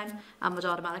 at the time, and would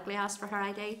automatically ask for her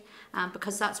ID,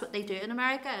 because that's what they do in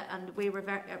America, and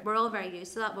we're all very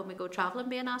used to that when we go travelling,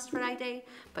 being asked for ID,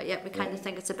 but yet we kind of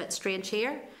think it's a bit strange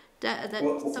here that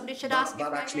somebody should ask you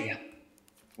for ID.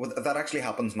 Well, that actually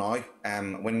happens now.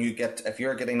 If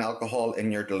you're getting alcohol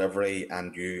in your delivery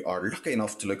and you are lucky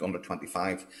enough to look under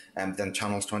 25, then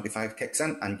Channels 25 kicks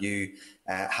in, and you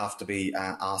have to be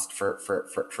asked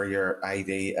for your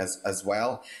ID as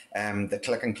well. The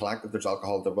click and collect, if there's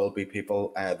alcohol, there will be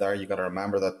people there. You've got to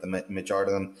remember that the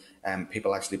majority of them,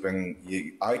 people actually bring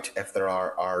you out. If there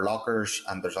are lockers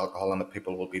and there's alcohol in it,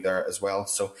 people will be there as well.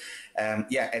 So,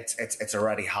 it's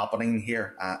already happening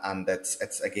here, and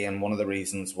it's again one of the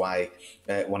reasons why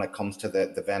when it comes to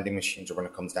the vending machines, or when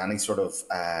it comes to any sort of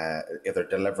either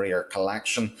delivery or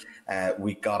collection,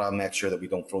 we gotta make sure that we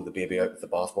don't throw the baby out with the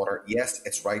bathwater. Yes,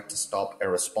 it's right to stop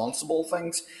irresponsible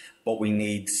things, but we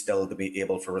need still to be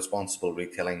able for responsible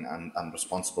retailing and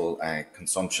responsible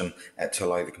consumption to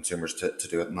allow the consumers to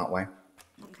do it in that way.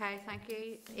 Okay, thank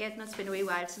you, Aidan. It's been a wee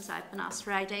while since I've been asked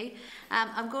for ID.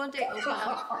 I'm going to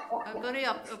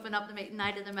open up the meeting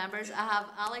now to the members. I have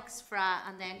Alex, Fra,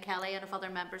 and then Kelly, and if other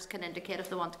members can indicate if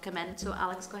they want to come in. So,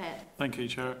 Alex, go ahead. Thank you,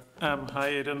 Chair. Hi,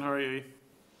 Aidan. How are you?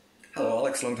 Hello,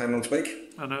 Alex. Long time no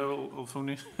speak. I know. I'll phone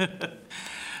you.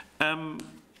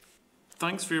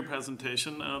 Thanks for your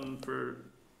presentation and for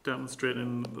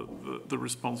demonstrating the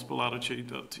responsible attitude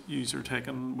that you are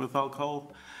taking with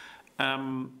alcohol.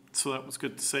 So that was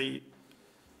good to see.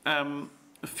 A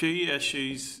few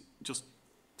issues, just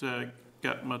to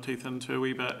get my teeth into a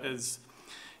wee bit, is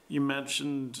you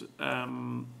mentioned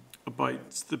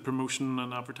about the promotion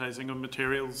and advertising of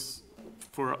materials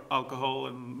for alcohol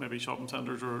in maybe shopping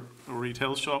centres or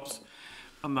retail shops,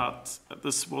 and that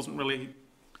this wasn't really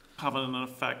having an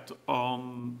effect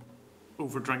on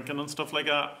over drinking and stuff like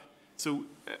that. So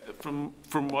from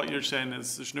what you're saying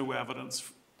is there's no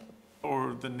evidence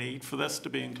or the need for this to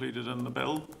be included in the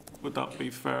bill. Would that be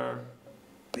fair?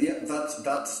 Yeah,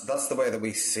 that's the way that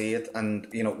we see it, and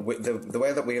you know, the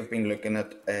way that we have been looking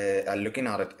at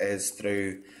it is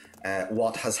through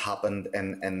what has happened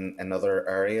in other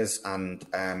areas, and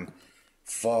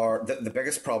for the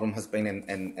biggest problem has been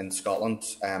in Scotland,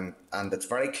 and it's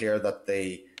very clear that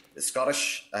the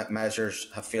Scottish measures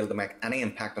have failed to make any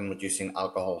impact on reducing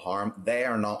alcohol harm. They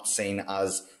are not seen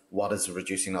as what is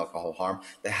reducing alcohol harm.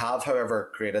 They have, however,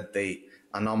 created the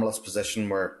anomalous position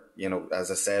where, you know,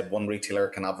 as I said, one retailer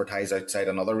can advertise outside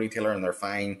another retailer and they're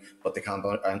fine, but they can't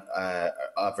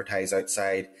advertise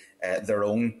outside their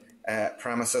own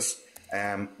premises.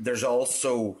 There's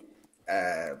also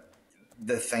the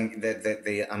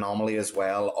anomaly as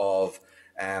well of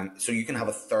so you can have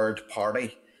a third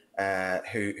party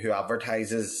who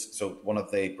advertises. So one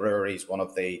of the breweries, one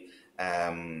of the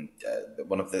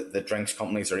drinks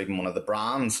companies, or even one of the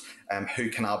brands who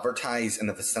can advertise in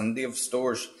the vicinity of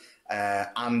stores,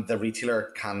 and the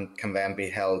retailer can then be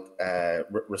held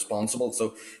responsible.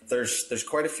 So there's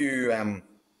quite a few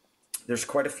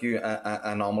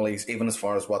anomalies, even as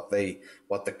far as what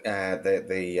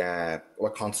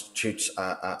constitutes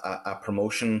a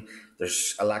promotion.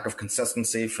 There's a lack of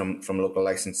consistency from local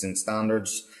licensing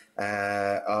standards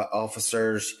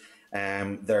officers.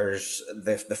 There's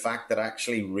the fact that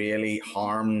actually really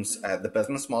harms the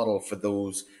business model for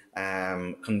those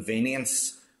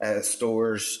convenience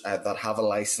stores that have a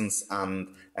license, and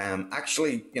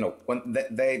actually, you know, when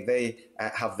they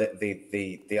have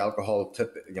the alcohol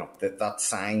tip, you know, that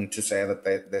sign to say that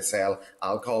they sell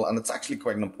alcohol, and it's actually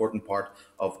quite an important part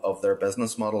of their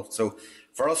business model. So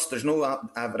for us, there's no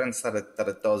evidence that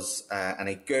it does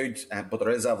any good, but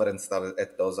there is evidence that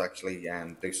it does actually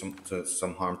do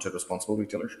some harm to responsible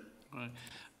retailers. Right.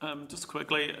 Just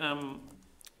quickly,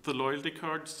 the loyalty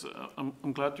cards,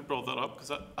 I'm glad you brought that up,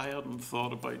 because I hadn't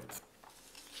thought about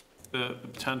the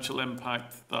potential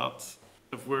impact that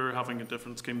if we're having a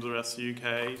different scheme to the rest of the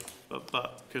UK,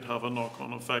 that could have a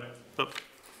knock-on effect. But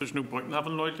there's no point in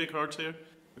having loyalty cards here,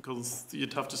 because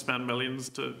you'd have to spend millions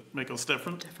to make us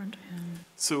different.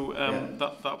 So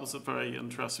that was a very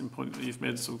interesting point that you've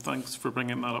made, so thanks for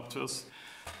bringing that up to us.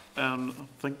 And I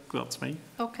think that's me.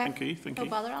 Okay. Thank you. Thank No you.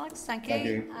 bother, Alex. Thank you. Thank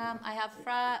you. I have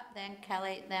Fra, then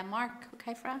Kelly, then Mark.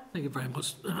 Okay, Fra. Thank you very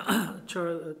much.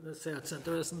 Chair, it's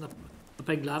interesting. A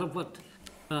big lot of what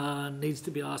needs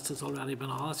to be asked has already been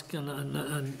asked,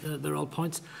 and they're all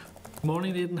points.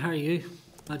 Morning, Aidan. How are you?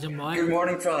 Good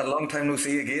morning, Fred. Long time no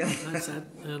see again. That's it.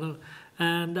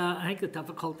 And I think the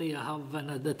difficulty you have,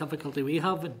 and the difficulty we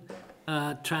have in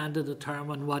trying to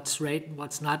determine what's right and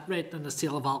what's not right in the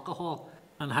sale of alcohol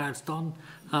and how it's done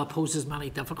poses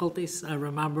many difficulties. I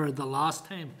remember the last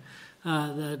time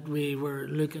that we were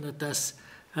looking at this,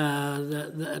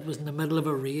 it was in the middle of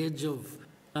a rage of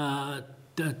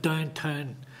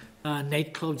downtown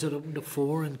nightclubs that opened at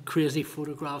 4 and crazy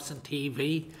photographs on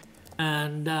TV.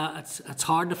 And it's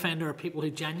hard to find there are people who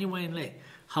genuinely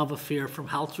have a fear for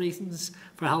health reasons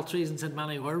and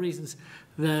many other reasons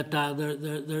that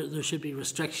there should be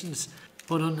restrictions.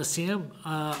 But on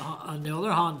the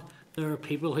other hand, there are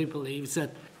people who believe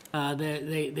that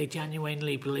they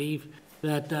genuinely believe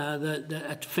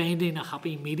that finding a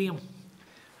happy medium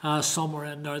somewhere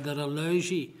in there that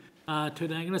allows you to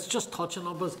do. And it's just touching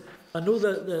on, but I know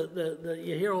that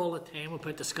you hear all the time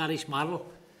about the Scottish model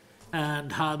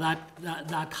and how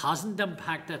that hasn't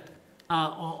impacted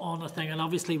on a thing. And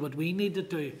obviously what we need to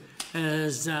do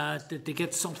is to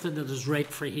get something that is right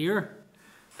for here.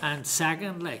 And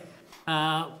secondly,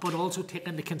 but also take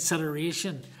into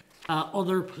consideration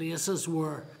other places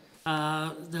where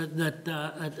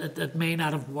that may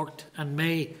not have worked and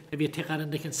may, if you take that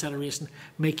into consideration,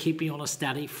 may keep you on a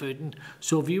steady footing.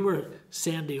 So if you were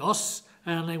saying to us,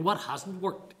 like, what hasn't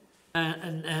worked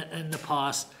in the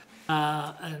past,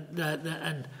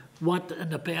 and what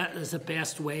is the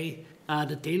best way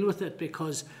to deal with it,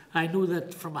 because I know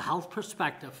that from a health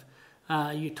perspective,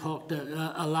 you talk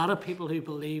to a lot of people who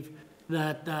believe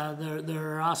that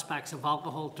there are aspects of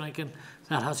alcohol drinking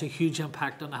that has a huge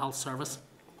impact on the health service.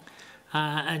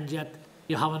 And yet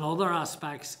you have in other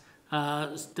aspects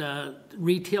the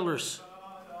retailers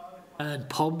and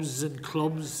pubs and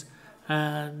clubs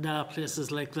and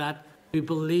places like that who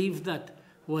believe that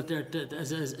what they're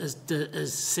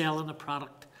is selling a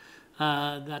product,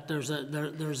 that there's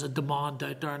a demand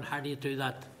out there, and how do you do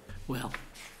that well?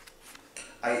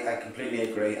 I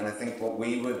completely agree, and I think what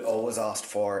we would always ask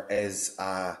for is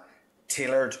a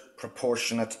tailored,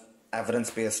 proportionate,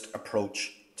 evidence-based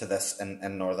approach to this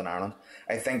in Northern Ireland.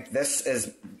 I think this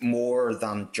is more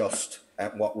than just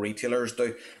what retailers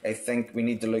do. I think we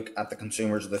need to look at the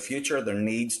consumers of the future. There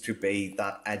needs to be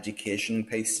that education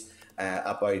piece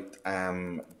about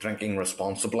drinking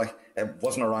responsibly. It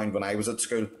wasn't around when I was at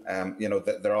school.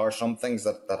 There are some things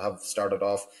that have started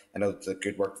off. I know the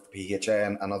good work the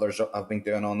PHA and others have been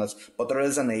doing on this, but there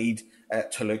is a need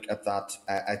to look at that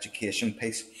education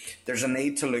piece. There's a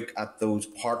need to look at those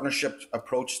partnership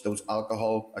approach, those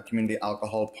community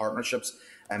alcohol partnerships,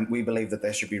 and we believe that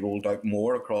they should be rolled out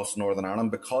more across Northern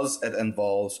Ireland because it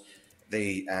involves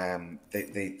the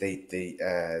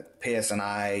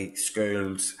PSNI,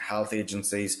 schools, health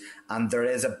agencies, and there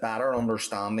is a better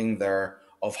understanding there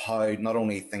of how not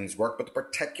only things work, but the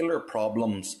particular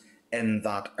problems in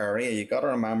that area. You got to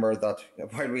remember that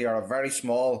while we are a very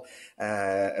small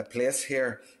place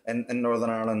here in Northern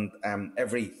Ireland,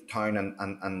 every town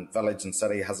and village and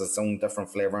city has its own different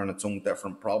flavour and its own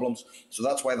different problems. So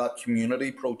that's why that community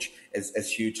approach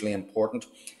is hugely important.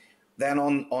 Then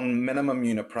on minimum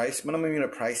unit price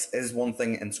is one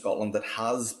thing in Scotland that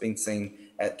has been seen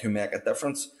to make a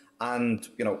difference. And,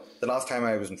 the last time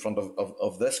I was in front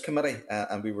of this committee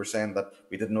and we were saying that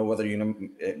we didn't know whether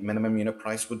minimum unit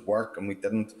price would work, and we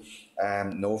didn't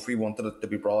know if we wanted it to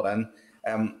be brought in.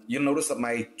 You'll notice that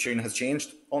my tune has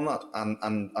changed on that.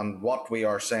 And what we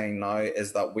are saying now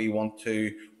is that we want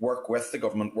to work with the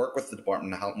government, work with the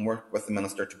Department of Health and work with the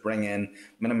Minister to bring in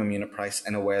minimum unit price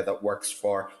in a way that works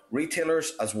for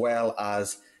retailers as well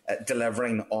as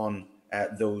delivering on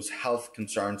those health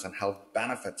concerns and health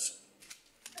benefits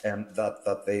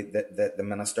that the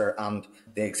Minister and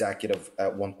the Executive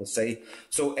want to see.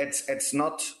 So it's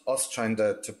not us trying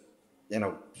to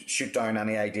shoot down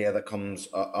any idea that comes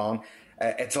on.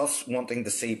 It's us wanting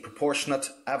to see proportionate,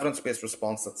 evidence-based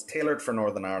response that's tailored for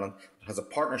Northern Ireland, that has a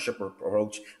partnership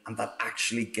approach, and that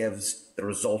actually gives the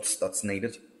results that's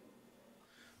needed.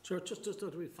 Sure, just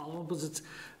that we follow, because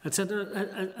it's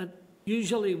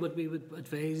usually what we would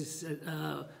advise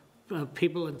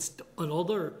people in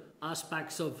other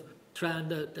aspects of trying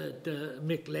to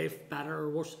make life better or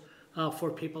worse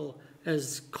for people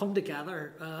is come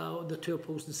together, the two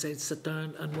opposing sides sit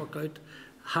down and work out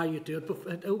how you do it.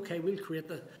 But, okay, we'll create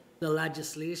the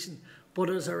legislation, but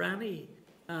is there any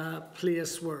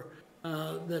place where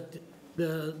that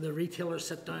the retailers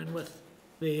sit down with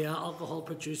the alcohol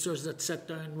producers that sit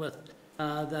down with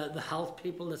the health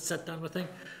people that sit down with things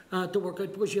to work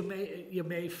out, because you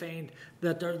may find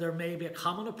that there may be a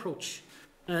common approach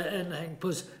in the thing,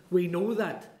 because we know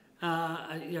that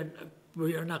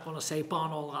you're not going to say ban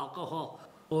all alcohol,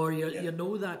 or you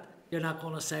know that you're not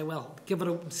going to say, well, give it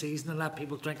open season and let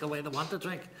people drink the way they want to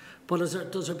drink. But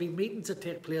does there be meetings that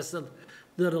take place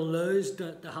that allows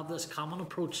to have this common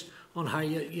approach on how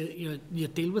you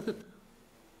deal with it?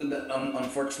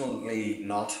 Unfortunately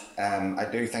not. I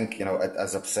do think,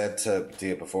 as I've said to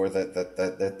you before, that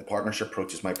the partnership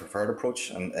approach is my preferred approach,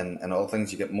 and in all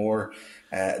things you get more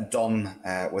done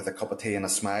with a cup of tea and a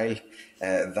smile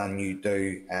than you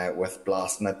do with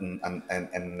blasting it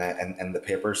in the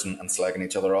papers and slagging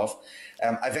each other off.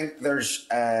 I think there is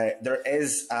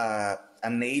a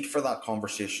need for that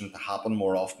conversation to happen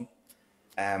more often.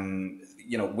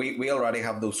 We already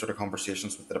have those sort of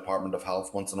conversations with the Department of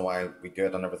Health. Once in a while, we do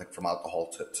it on everything from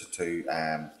alcohol to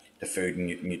food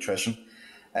and nutrition.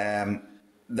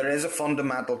 There is a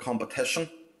fundamental competition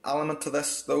element to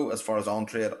this, though, as far as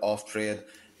on-trade, off-trade,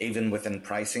 even within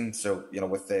pricing. So,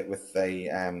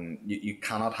 you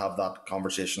cannot have that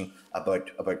conversation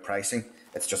about pricing.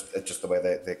 It's just the way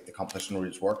the competition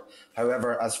rules work.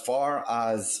 However, as far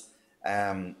as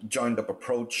joined-up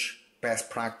approach,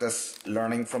 best practice,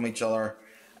 learning from each other,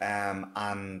 and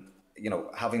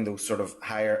having those sort of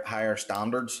higher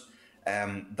standards,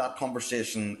 that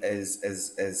conversation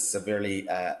is severely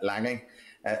lagging.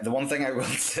 The one thing I will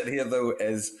say to you, though,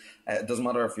 is it doesn't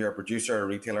matter if you're a producer, a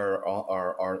retailer,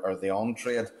 or the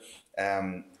on-trade.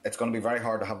 It's going to be very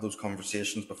hard to have those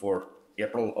conversations before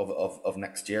April of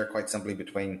next year, quite simply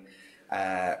between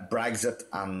Brexit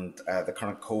and the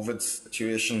current COVID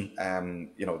situation.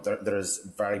 There is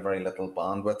very, very little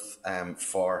bandwidth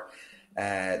for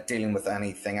dealing with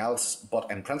anything else. But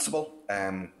in principle,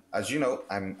 as you know,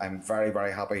 I'm very,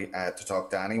 very happy to talk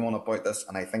to anyone about this,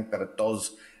 and I think that it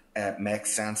does make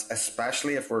sense,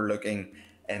 especially if we're looking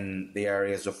in the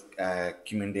areas of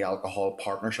community alcohol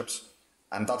partnerships.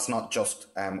 And that's not just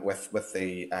with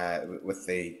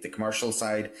the commercial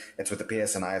side. It's with the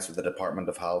PSNI, it's with the Department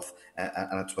of Health,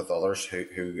 and it's with others who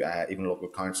even local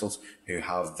councils who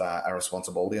have a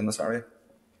responsibility in this area.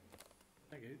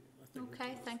 Thank you.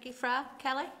 Okay, thank you, Fra.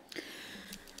 Kelly?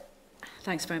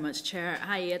 Thanks very much, Chair.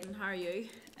 Hi, Aidan, how are you?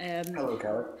 Hello,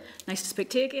 Kelly. Nice to speak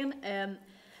to you again.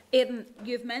 Aidan,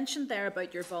 you've mentioned there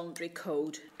about your voluntary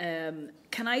code.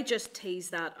 Can I just tease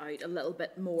that out a little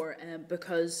bit more?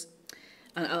 Because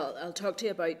and I'll talk to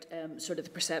you about sort of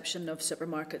the perception of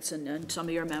supermarkets and some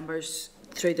of your members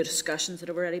through the discussions that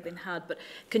have already been had. But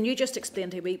can you just explain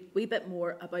to me a wee bit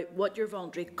more about what your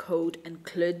voluntary code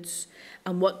includes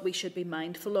and what we should be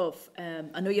mindful of?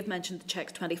 I know you've mentioned the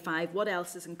Checks 25. What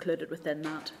else is included within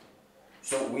that?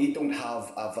 So we don't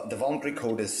have the voluntary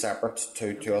code is separate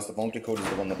to us. The voluntary code is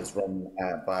the one that is run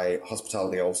by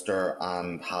Hospitality Ulster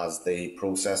and has the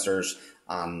processors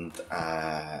and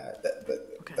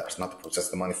that's not the process,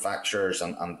 the manufacturers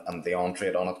and the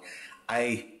on-trade on it.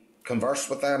 I converse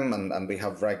with them and we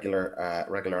have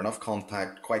regular enough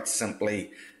contact, quite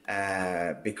simply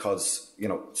because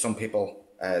some people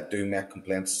do make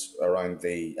complaints around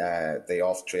the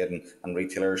off-trade and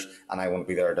retailers, and I want to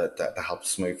be there to help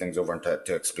smooth things over and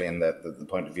to explain the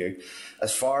point of view.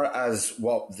 As far as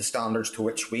what the standards to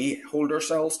which we hold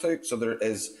ourselves to, so there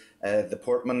is the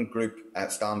Portman Group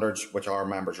standards, which our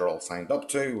members are all signed up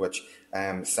to, which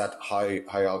set how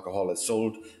alcohol is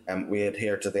sold. We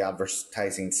adhere to the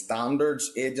Advertising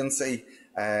Standards Agency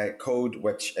code,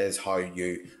 which is how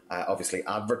you obviously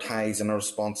advertise in a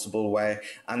responsible way.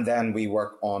 And then we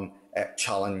work on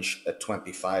Challenge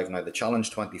 25. Now, the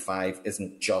Challenge 25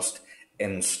 isn't just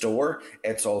in store,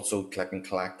 it's also click and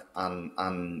collect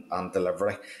and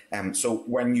delivery. So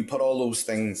when you put all those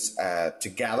things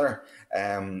together,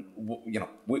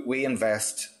 we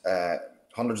invest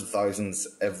hundreds of thousands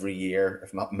every year,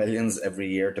 if not millions every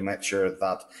year, to make sure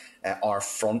that our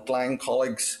frontline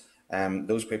colleagues,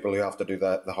 those people who have to do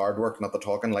the hard work, not the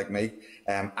talking like me,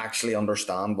 actually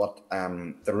understand what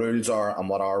the rules are and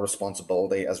what our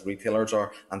responsibility as retailers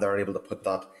are, and they're able to put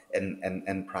that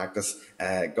in practice.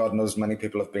 God knows many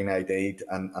people have been ID'd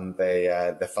and they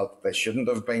felt that they shouldn't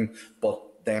have been, but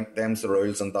them's the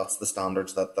rules and that's the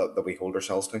standards that we hold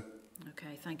ourselves to.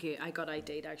 Okay, thank you. I got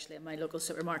ID'd actually in my local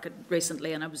supermarket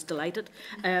recently and I was delighted.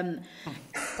 I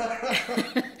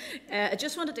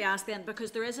just wanted to ask then,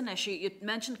 because there is an issue, you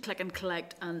mentioned click and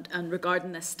collect and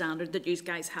regarding this standard that you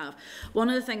guys have. One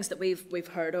of the things that we've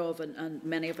heard of and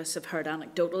many of us have heard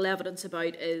anecdotal evidence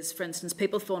about is, for instance,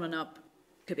 people phoning up,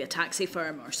 could be a taxi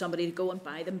firm or somebody to go and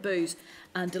buy them booze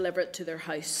and deliver it to their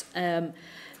house.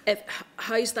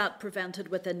 How's that prevented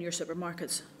within your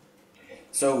supermarkets?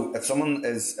 So if someone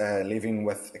is leaving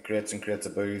with crates and crates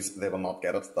of booze, they will not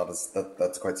get it.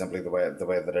 That's quite simply the way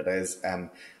that it is.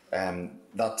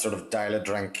 That sort of dial a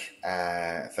drink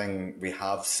thing we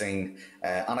have seen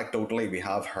anecdotally. We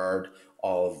have heard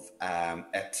of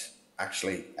it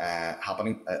actually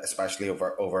happening, especially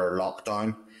over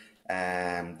lockdown,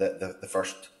 the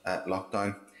first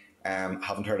lockdown.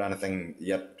 Haven't heard anything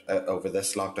yet over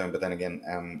this lockdown, but then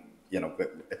again,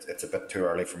 it's a bit too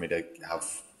early for me to have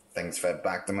things fed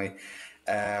back to me.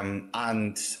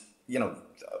 And,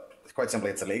 quite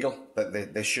simply, it's illegal.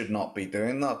 They should not be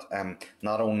doing that.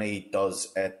 Not only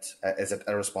is it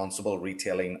irresponsible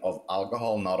retailing of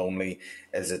alcohol, not only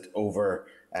is it over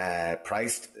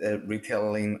priced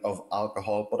retailing of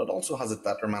alcohol, but it also has a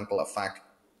detrimental effect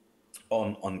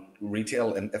on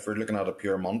retail, and if we're looking at it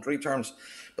pure monetary terms.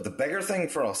 But the bigger thing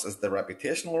for us is the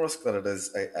reputational risk that it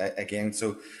is again.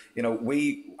 So,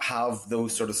 we have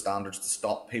those sort of standards to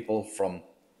stop people from,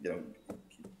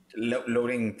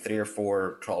 loading 3 or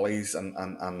 4 trolleys and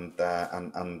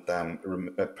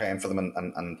paying for them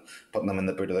and putting them in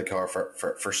the boot of the car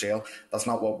for sale. That's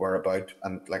not what we're about.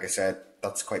 And like I said,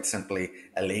 that's quite simply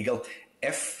illegal.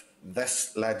 If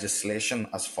this legislation,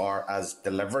 as far as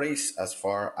deliveries, as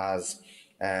far as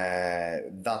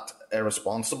that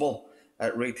irresponsible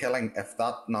retailing, if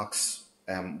that knocks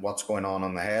what's going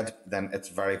on the head, then it's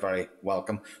very, very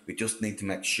welcome. We just need to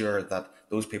make sure that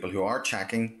those people who are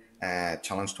checking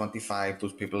Challenge 25,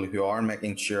 those people who are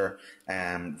making sure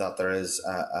that there is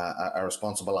a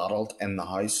responsible adult in the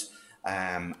house.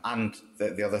 And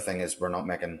the other thing is we're not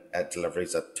making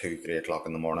deliveries at 2, 3 o'clock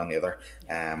in the morning either.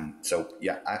 So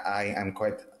yeah, I am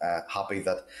quite happy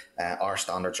that our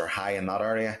standards are high in that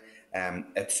area.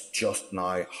 It's just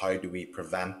now, how do we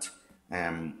prevent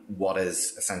what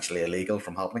is essentially illegal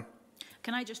from happening?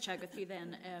 Can I just check with you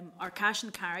then, are cash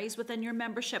and carries within your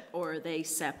membership, or are they a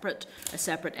separate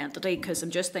entity? Because I'm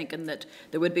just thinking that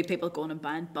there would be people going and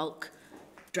buying bulk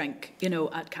drink,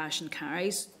 at cash and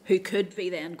carries, who could be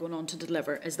then going on to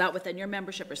deliver. Is that within your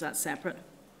membership, or is that separate?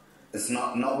 It's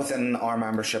not within our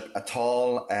membership at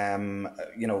all. The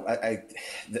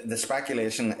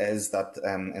speculation is that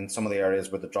in some of the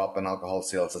areas where the drop in alcohol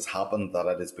sales has happened, that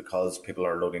it is because people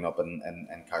are loading up in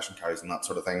cash and carries and that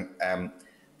sort of thing.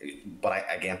 But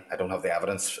I don't have the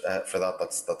evidence for that.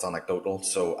 That's anecdotal,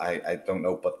 so I don't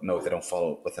know. But no, they don't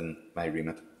fall within my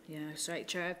remit. Yeah, sorry,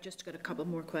 Chair, I've just got a couple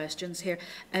more questions here.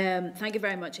 Thank you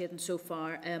very much, Aidan, so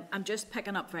far. I'm just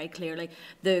picking up very clearly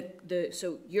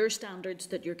so your standards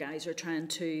that your guys are trying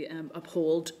to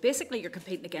uphold, basically you're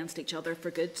competing against each other for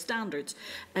good standards.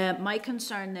 My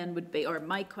concern then would be, or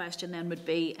my question then would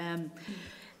be,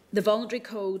 the voluntary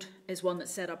code is one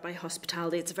that's set up by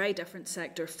hospitality. It's a very different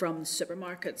sector from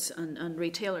supermarkets and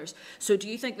retailers. So do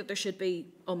you think that there should be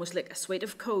almost like a suite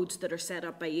of codes that are set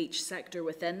up by each sector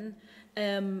within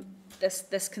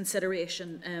this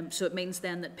consideration? So it means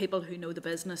then that people who know the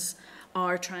business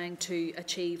are trying to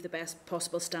achieve the best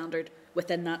possible standard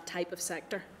within that type of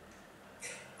sector?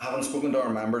 Having spoken to our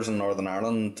members in Northern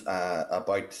Ireland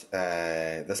about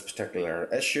this particular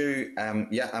issue,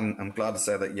 I'm glad to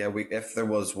say that if there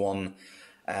was one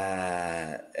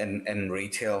in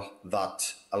retail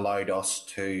that allowed us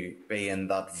to be in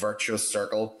that virtuous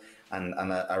circle and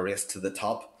a race to the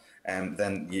top,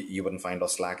 then you wouldn't find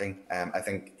us lacking. I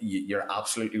think you're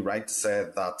absolutely right to say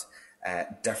that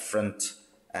different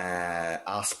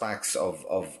aspects of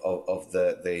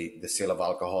the sale of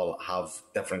alcohol have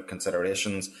different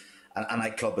considerations. A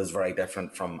nightclub is very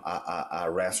different from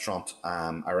a restaurant.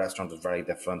 A restaurant is very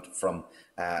different from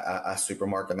a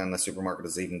supermarket, and a supermarket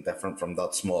is even different from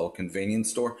that small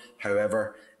convenience store.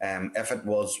 However, if it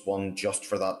was one just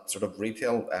for that sort of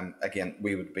retail, again,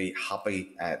 we would be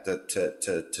happy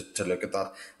to look at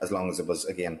that, as long as it was,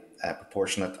 again,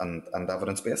 proportionate and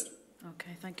evidence-based.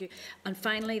 Okay, thank you. And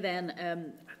finally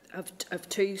then, I've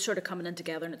two sort of coming in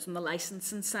together, and it's on the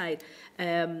licensing side.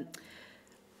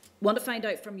 Want to find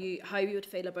out from you how you would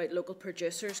feel about local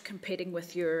producers competing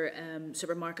with your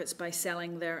supermarkets by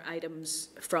selling their items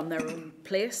from their own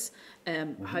place,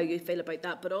 how you feel about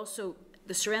that. But also,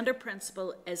 the surrender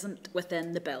principle isn't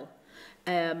within the bill.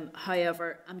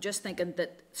 However, I'm just thinking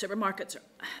that supermarkets,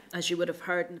 as you would have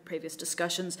heard in the previous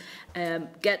discussions,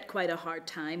 get quite a hard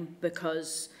time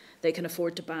because they can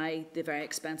afford to buy the very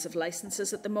expensive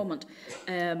licences at the moment.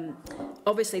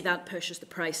 Obviously, that pushes the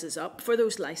prices up for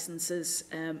those licences.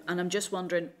 And I'm just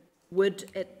wondering,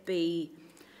 would it be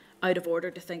out of order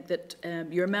to think that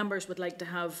your members would like to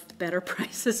have better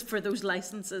prices for those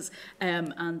licences?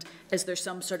 And is there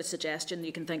some sort of suggestion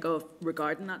you can think of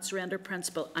regarding that surrender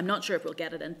principle? I'm not sure if we'll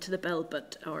get it into the bill,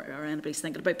 but or anybody's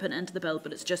thinking about putting it into the bill,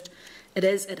 but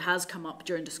it has come up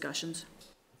during discussions.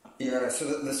 Yeah,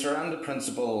 so the surrender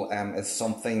principle is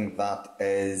something that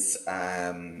is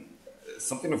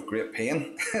something of great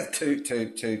pain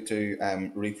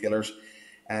to retailers,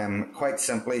 quite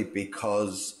simply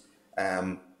because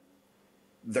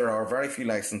there are very few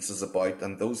licences about,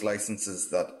 and those licences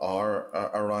that are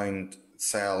around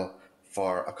sell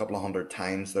for a couple of hundred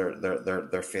times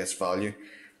their face value.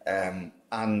 And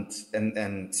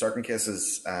in certain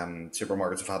cases,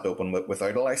 supermarkets have had to open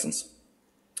without a licence.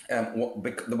 What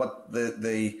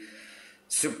the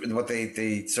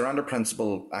surrender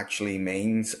principle actually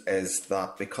means is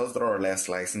that because there are less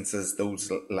licences, those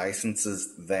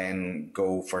licences then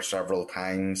go for several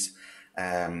times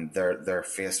their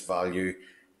face value,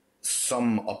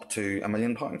 some up to £1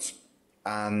 million.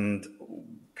 And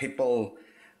people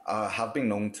have been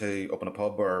known to open a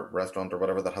pub or restaurant or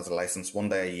whatever that has a licence one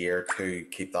day a year to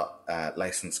keep that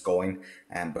licence going,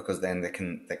 because then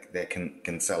they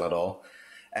can sell it all.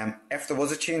 If there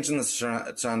was a change in the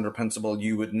surrender principle,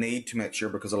 you would need to make sure,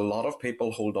 because a lot of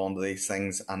people hold on to these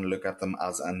things and look at them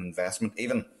as an investment.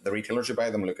 Even the retailers who buy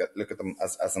them look at them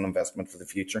as an investment for the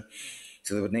future.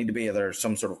 So there would need to be either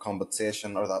some sort of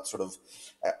compensation or that sort of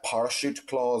parachute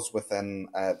clause within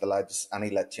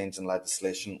any change in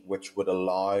legislation, which would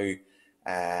allow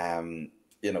a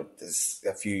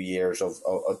few years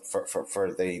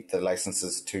for the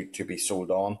licenses to be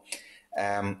sold on.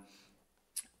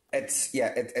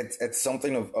 It's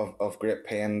something of great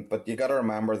pain, but you got to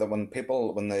remember that when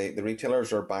the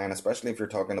retailers are buying, especially if you're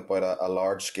talking about a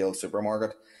large scale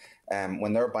supermarket,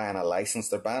 when they're buying a license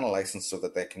so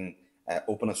that they can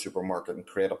open a supermarket and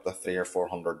create up to 300 or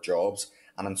 400 jobs.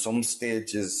 And in some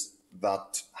stages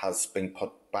that has been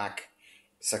put back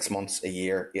 6 months, a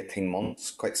year, 18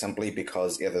 months, quite simply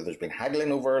because either there's been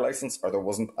haggling over a license or there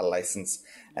wasn't a license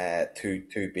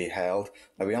to be held.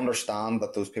 Now, we understand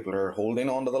that those people who are holding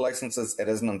on to the licenses, it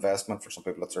is an investment. For some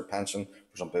people, it's their pension.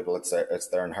 For some people, it's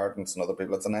their inheritance. And other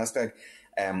people, it's a nest egg.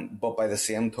 But by the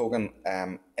same token,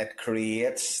 it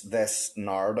creates this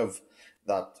narrative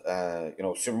that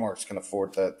supermarkets can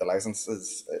afford the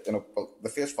licenses. Well, the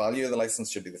face value of the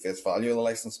license should be the face value of the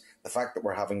license. The fact that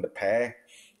we're having to pay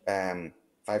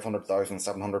 500,000,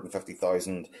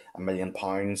 750,000, £1 million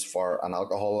for an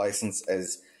alcohol licence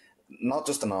is not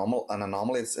just an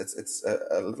anomaly. It's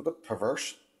a little bit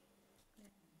perverse.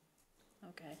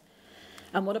 Okay.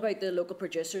 And what about the local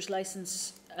producers'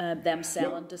 licence? Them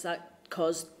selling, does that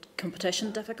cause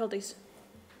competition difficulties?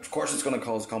 Of course, it's going to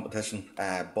cause competition.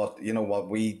 But you know what?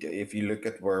 If you look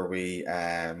at where we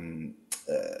at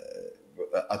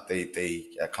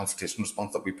the consultation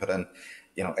response that we put in.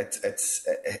 It's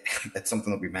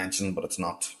something that we mentioned, but it's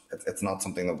not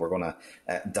something that we're going to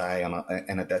die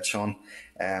in a ditch on.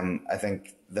 I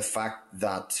think the fact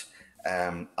that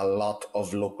a lot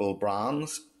of local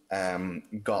brands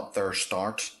got their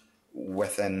start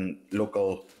within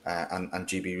local and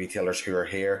GB retailers who are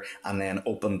here, and then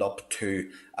opened up to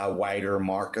a wider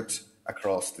market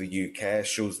across the UK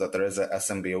shows that there is a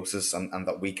symbiosis and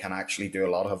that we can actually do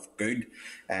a lot of good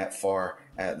for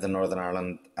the Northern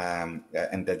Ireland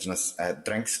Indigenous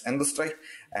drinks industry.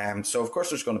 So of course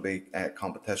there's going to be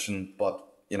competition, but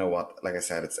you know what, like I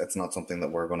said, it's not something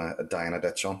that we're going to die in a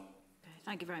ditch on.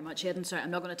 Thank you very much, Aidan. Sorry,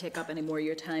 I'm not going to take up any more of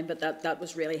your time, but that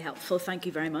was really helpful. Thank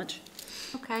you very much.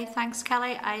 Okay, thanks,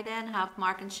 Kelly. I then have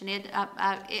Mark and Sinead.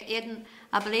 Aidan,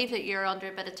 I believe that you're under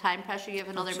a bit of time pressure. You have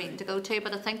another meeting to go to,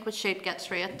 but I think we should get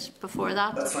through it before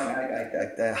that. That's fine.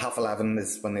 I 11:30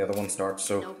 is when the other one starts.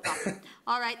 So. No problem.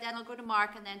 All right, then I'll go to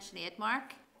Mark and then Sinead.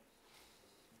 Mark?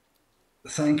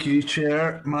 Thank you,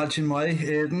 Chair. Imagine why,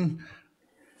 Aidan.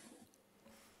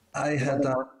 I had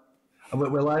that.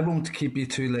 Well, I won't keep you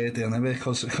too late anyway,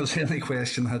 because any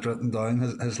question I had written down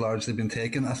has largely been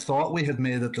taken. I thought we had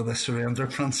made it to the surrender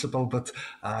principle, but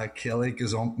Kelly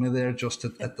gazumped me there just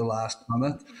at the last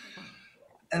minute.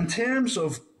 In terms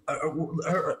of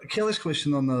Kelly's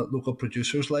question on the local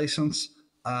producer's licence,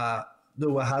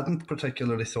 though I hadn't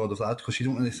particularly thought of that, because you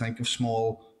don't really think of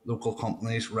small local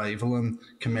companies rivaling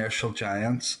commercial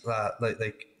giants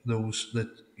like those that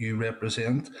you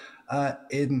represent,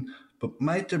 Aidan. But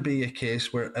might there be a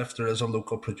case where if there is a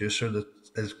local producer that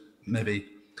is maybe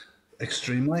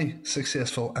extremely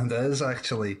successful and is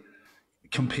actually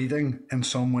competing in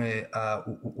some way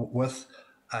with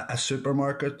a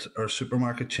supermarket or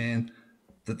supermarket chain,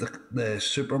 that the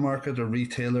supermarket or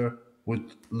retailer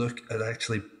would look at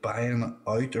actually buying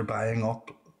out or buying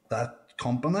up that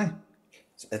company?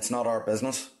 It's not our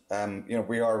business.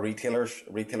 We are retailers.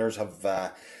 Retailers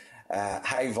have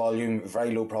high volume,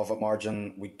 very low profit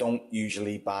margin. We don't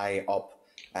usually buy up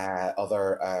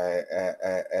other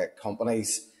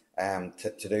companies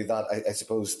to do that. I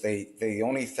suppose the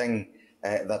only thing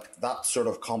that sort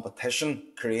of competition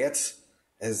creates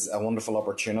is a wonderful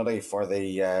opportunity for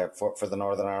the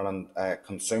Northern Ireland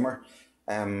consumer,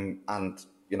 and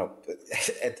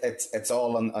it's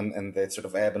all in the sort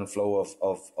of ebb and flow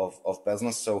of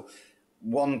business. So,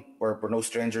 one, we're no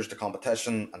strangers to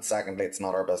competition, and secondly, it's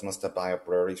not our business to buy up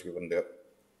breweries. We wouldn't do it.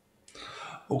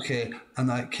 Okay,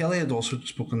 and Kelly had also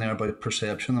spoken there about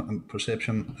perception, and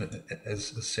perception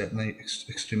is certainly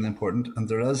extremely important. And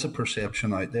there is a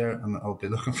perception out there, and I'll be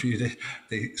looking for you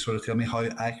to sort of tell me how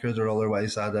accurate or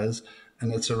otherwise that is,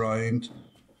 and it's around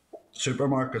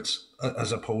supermarkets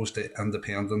as opposed to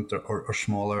independent or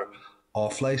smaller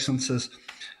off licenses.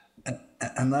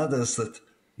 And that is that,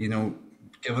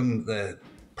 given the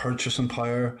purchasing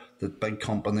power that big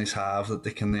companies have, that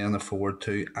they can then afford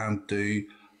to and do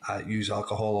use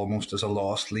alcohol almost as a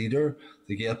loss leader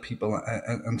to get people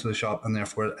into the shop, and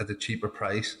therefore at a cheaper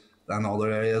price than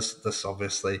other areas. This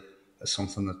obviously is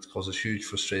something that causes huge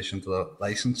frustration to the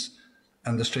licence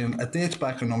industry. And it dates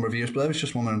back a number of years, but I was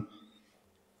just wondering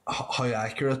how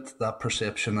accurate that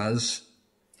perception is.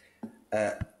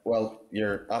 Well,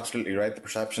 you're absolutely right. The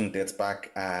perception dates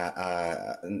back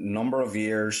a number of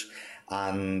years,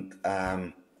 and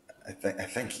I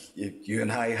think you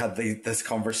and I had this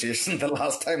conversation the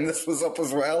last time this was up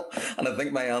as well, and I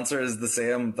think my answer is the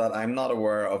same, that I'm not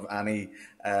aware of any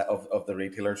of the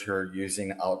retailers who are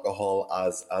using alcohol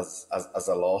as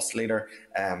a loss leader.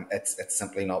 It's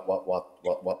simply not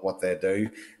what they do.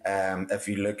 If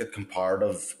you look at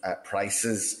comparative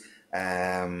prices,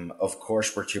 of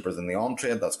course, we're cheaper than the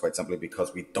on-trade. That's quite simply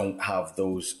because we don't have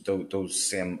those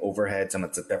same overheads, and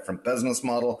it's a different business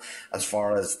model. As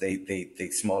far as the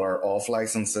smaller off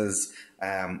licenses,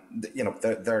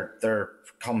 they're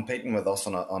competing with us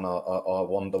on a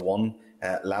one-to-one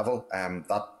level.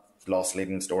 That loss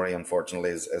leading story,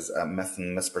 unfortunately, is a myth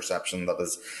and misperception that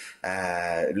is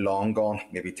long gone,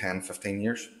 maybe 10, 15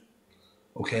 years.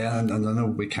 Okay, and I know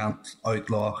we can't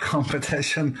outlaw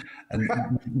competition, and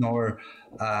nor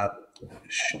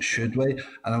should we.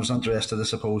 And I was interested, I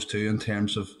suppose, too, in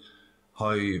terms of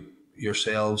how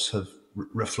yourselves have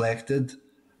reflected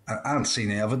and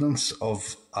seen evidence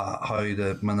of how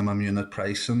the minimum unit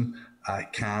pricing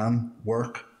can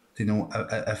work,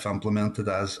 if implemented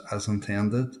as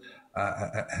intended.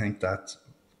 I think that,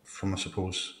 from, I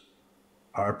suppose,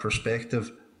 our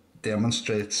perspective,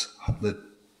 demonstrates that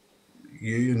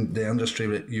you and the industry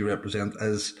that you represent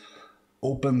is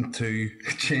open to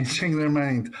changing their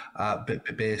mind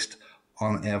based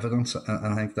on evidence, and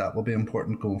I think that will be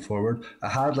important going forward. I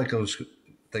had, like I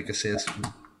said,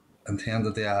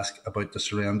 intended to ask about the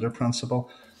surrender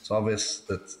principle. It's obvious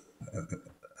that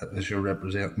as you're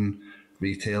representing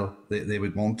retail, they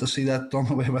would want to see that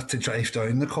done away with to drive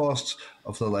down the costs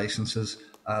of the licences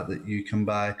that you can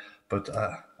buy. But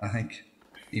I think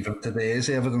even today's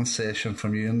evidence session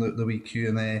from you and the wee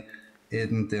Q&A,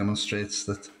 Aidan, demonstrates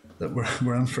that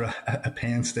we're in for a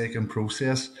painstaking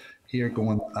process here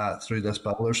going through this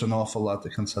bill. There's an awful lot to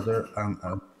consider,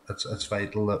 and it's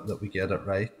vital that we get it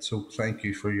right. So thank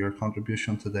you for your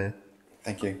contribution today.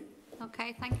 Thank you.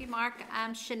 Okay, thank you, Mark.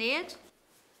 Sinead?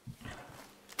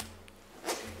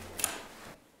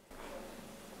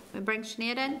 We bring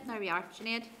Sinead in. There we are,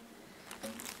 Sinead.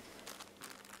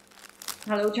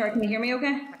 Hello, Chair, can you hear me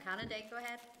okay? I can indeed, go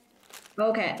ahead.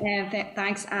 Okay,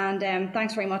 thanks, and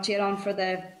thanks very much, Aidan, for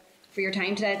your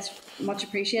time today. It's much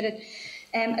appreciated.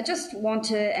 I just want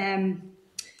to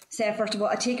say, first of all,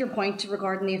 I take your point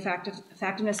regarding the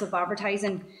effectiveness of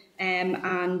advertising, and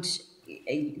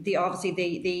obviously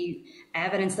the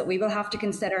evidence that we will have to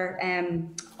consider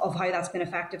of how that's been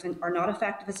effective or not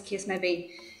effective, as the case may be,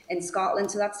 in Scotland.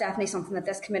 So that's definitely something that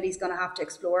this committee is going to have to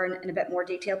explore in a bit more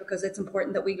detail, because it's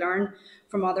important that we learn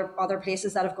from other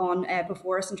places that have gone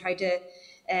before us and try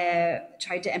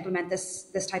to implement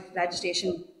this type of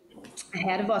legislation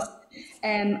ahead of us.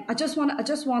 I just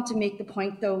want to make the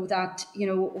point, though, that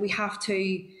we have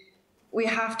to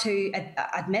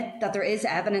admit that there is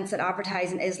evidence that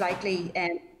advertising is likely.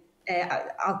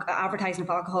 Advertising of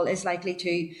alcohol is likely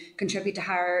to contribute to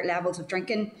higher levels of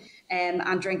drinking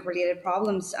and drink-related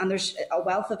problems, and there's a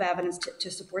wealth of evidence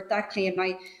to support that claim.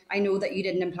 Now, I know that you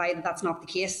didn't imply that that's not the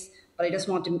case, but I just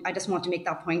want to make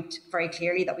that point very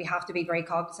clearly, that we have to be very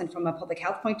cognizant from a public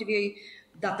health point of view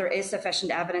that there is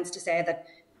sufficient evidence to say that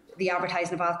the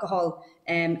advertising of alcohol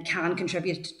can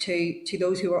contribute to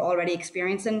those who are already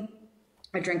experiencing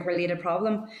drink-related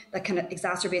problem that can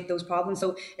exacerbate those problems.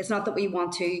 So it's not that we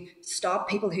want to stop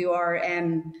people who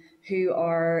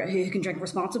can drink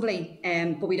responsibly,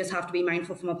 but we just have to be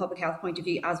mindful from a public health point of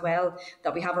view as well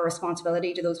that we have a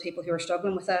responsibility to those people who are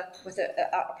struggling with a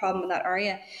problem in that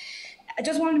area. I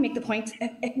just wanted to make the point: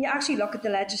 if you actually look at the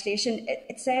legislation,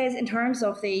 it says in terms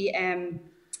of the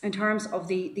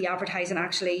advertising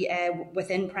actually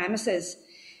within premises.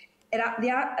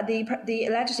 The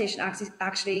legislation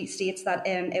actually states that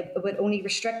it would only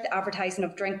restrict the advertising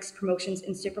of drinks promotions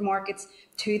in supermarkets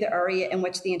to the area in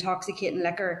which the intoxicating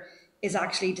liquor is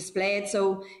actually displayed.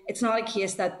 So it's not a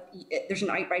case that there's an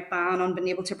outright ban on being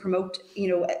able to promote,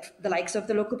 the likes of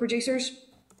the local producers,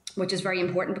 which is very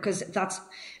important, because that's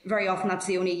very often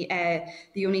the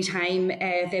only time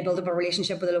they build up a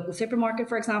relationship with a local supermarket,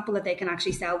 for example, that they can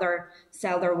actually sell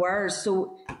their wares.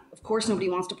 So of course nobody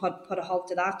wants to put a halt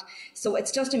to that. So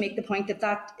it's just to make the point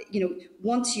that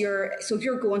if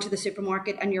you're going to the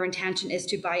supermarket and your intention is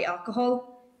to buy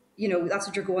alcohol, that's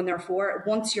what you're going there for.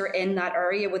 Once you're in that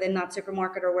area within that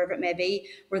supermarket or wherever it may be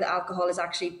where the alcohol has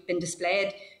actually been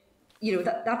displayed,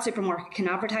 that supermarket can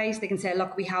advertise. They can say,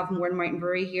 look, we have Mourne Mountain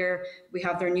Brewery here, we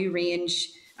have their new range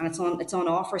and it's on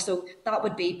offer. So that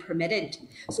would be permitted.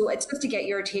 So it's just to get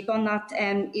your take on that,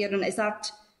 Aidan. Is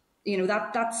that is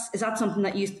that something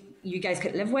that you guys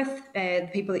could live with, the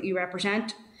people that you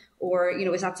represent, or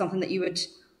is that something that you would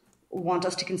want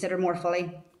us to consider more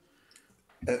fully?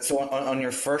 So on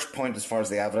your first point, as far as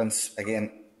the evidence,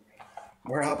 again,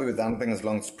 we're happy with anything as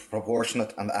long as it's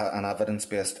proportionate and an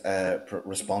evidence-based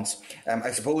response.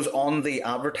 I suppose on the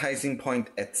advertising point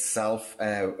itself,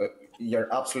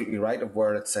 you're absolutely right of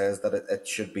where it says that it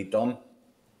should be done.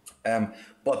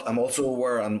 But I'm also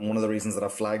aware, and one of the reasons that I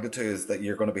flagged it to is that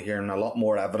you're going to be hearing a lot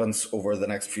more evidence over the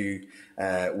next few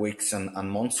weeks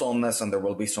and months on this, and there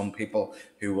will be some people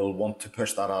who will want to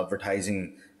push that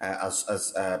advertising ban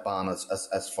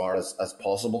as far as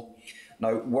possible.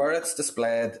 Now, where it's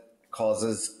displayed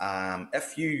causes,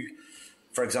 if you,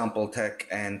 for example, take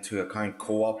into account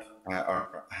Co-op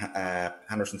or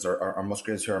Henderson's or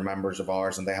Musgraves, who are members of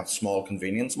ours, and they have small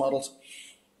convenience models.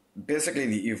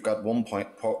 Basically, you've got one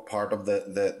part of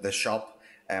the shop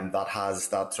that has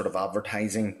that sort of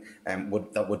advertising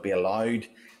that would be allowed,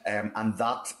 and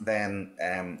that then,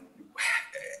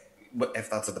 if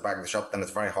that's at the back of the shop, then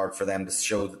it's very hard for them to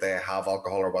show that they have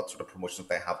alcohol or what sort of promotions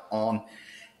they have on.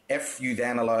 If you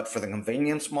then allow it for the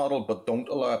convenience model but don't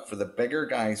allow it for the bigger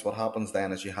guys, what happens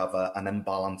then is you have an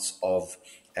imbalance of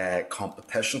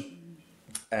competition,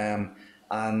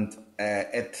 and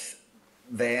it.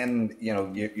 Then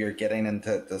you're getting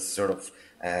into the sort of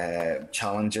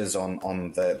challenges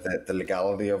on the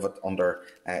legality of it under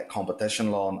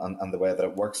competition law and the way that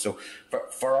it works. So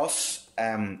for us,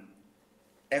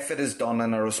 if it is done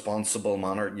in a responsible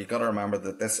manner, you've got to remember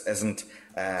that this isn't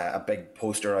a big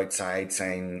poster outside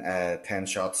saying 10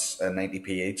 shots, 90p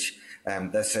each.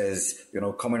 This is,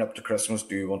 coming up to Christmas,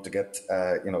 do you want to get,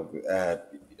 a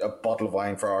bottle of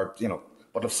wine for our,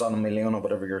 bottle of San Emilion or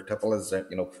whatever your tipple is,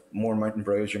 Mourne Mountain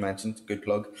Brew, as you mentioned, good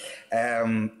plug.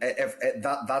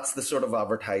 That's the sort of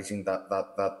advertising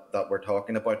that we're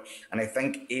talking about. And I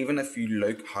think even if you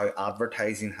look how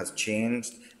advertising has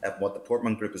changed, what the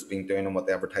Portman Group has been doing and what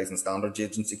the Advertising Standards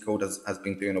Agency Code has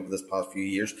been doing over this past few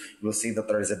years, you will see that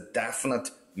there is a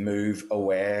definite move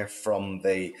away from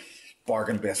the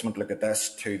bargain basement look at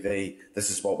this to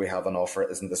this is what we have on offer,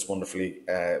 isn't this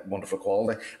wonderful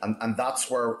quality, and that's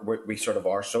where we sort of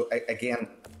are. So again,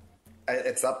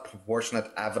 it's that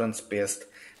proportionate evidence-based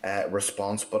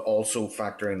response, but also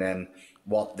factoring in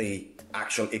what the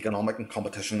actual economic and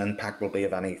competition impact will be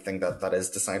of anything that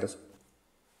is decided.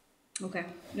 Okay,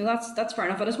 no, that's fair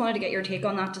enough. I just wanted to get your take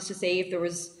on that, just to see if it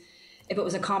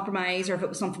was a compromise or if it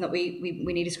was something that we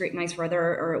need to scrutinise further,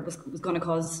 or it was going to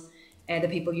cause the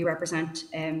people you represent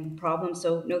problems.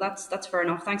 So no, that's fair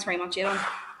enough. Thanks very much, Aidan.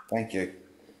 Thank you.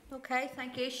 Okay,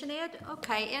 thank you, Sinead.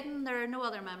 Okay, Aidan, there are no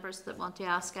other members that want to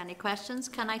ask any questions.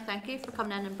 Can I thank you for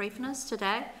coming in and briefing us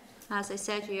today? As I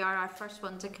said, you are our first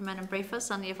one to come in and brief us,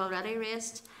 and you've already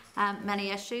raised many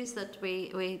issues that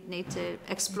we need to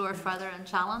explore further and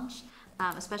challenge,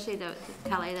 especially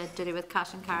Kelly, to do with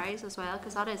cash and carries as well,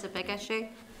 because that is a big issue.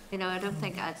 I don't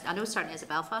think, I know certainly as a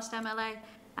Belfast MLA,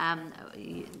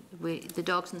 the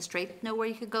dogs in the street know where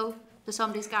you could go to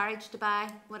somebody's garage to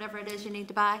buy whatever it is you need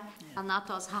to buy, and that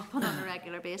does happen on a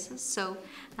regular basis. So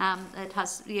it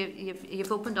has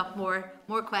you've opened up more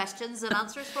questions than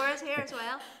answers for us here as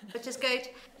well, which is good.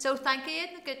 So thank you,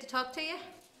 Aidan. Good to talk to you.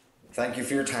 Thank you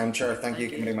for your time, Chair. Thank you,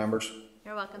 committee members. You're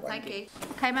You're welcome. Thank you.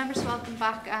 Okay, members, welcome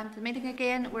back to the meeting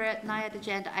again. We're now at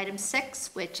agenda item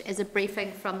 6, which is a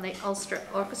briefing from the Ulster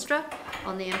Orchestra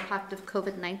on the impact of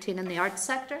COVID-19 in the arts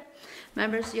sector.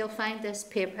 Members, you'll find this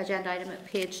agenda item at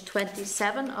page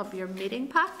 27 of your meeting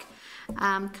pack.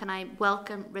 Can I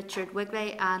welcome Richard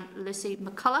Wigley and Lucy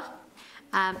McCullough?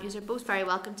 You are both very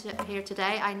welcome here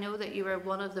today. I know that you were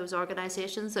one of those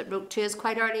organisations that wrote to us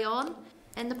quite early on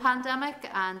in the pandemic,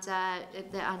 and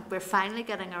we're finally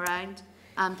getting around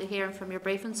to hearing from your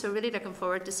briefing. So really looking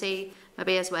forward to see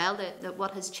maybe as well that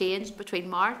what has changed between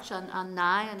March and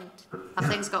now, and have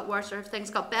things got worse or have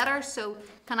things got better. So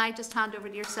can I just hand over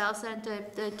to yourselves then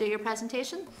to do your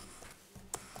presentation?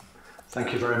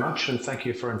 Thank you very much, and thank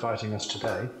you for inviting us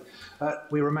today.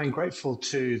 We remain grateful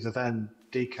to the then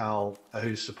Decal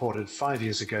who supported 5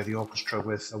 years ago the orchestra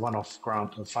with a one-off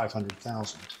grant of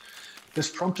 500,000. This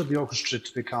prompted the orchestra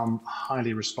to become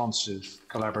highly responsive,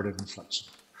 collaborative and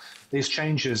flexible. These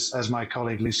changes, as my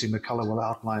colleague Lucy McCullough will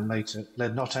outline later,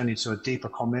 led not only to a deeper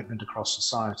commitment across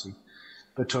society,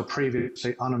 but to a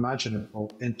previously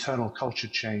unimaginable internal culture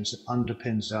change that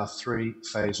underpins our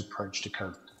three-phase approach to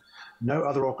COVID. No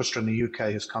other orchestra in the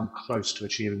UK has come close to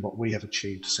achieving what we have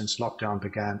achieved since lockdown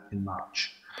began in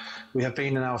March. We have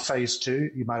been in our phase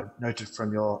 2, you might have noted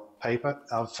from your paper,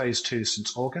 our phase 2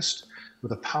 since August,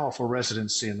 with a powerful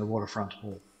residency in the Waterfront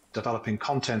Hall, developing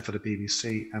content for the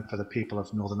BBC and for the people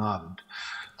of Northern Ireland.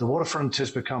 The Waterfront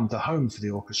has become the home for the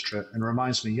orchestra and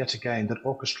reminds me yet again that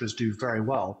orchestras do very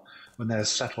well when they are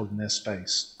settled in their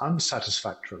space.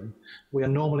 Unsatisfactorily, we are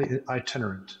normally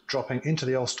itinerant, dropping into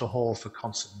the Ulster Hall for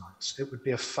concert nights. It would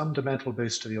be a fundamental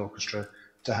boost to the orchestra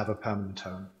to have a permanent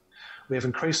home. We have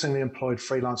increasingly employed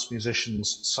freelance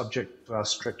musicians subject to our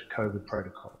strict COVID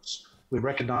protocols. We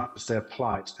recognise their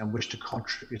plight and wish to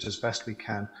contribute as best we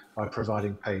can by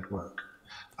providing paid work.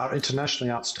 Our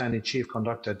internationally outstanding Chief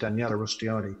Conductor, Daniela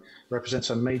Rustioli, represents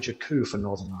a major coup for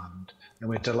Northern Ireland, and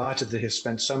we're delighted that he has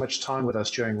spent so much time with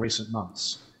us during recent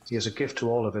months. He is a gift to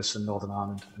all of us in Northern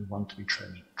Ireland and one to be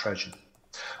treasured.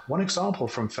 One example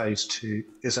from Phase 2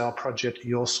 is our project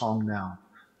Your Song Now,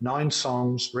 9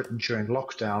 songs written during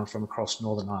lockdown from across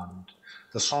Northern Ireland.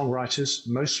 The songwriters,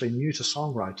 mostly new to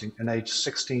songwriting and aged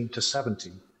 16 to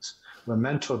 17, were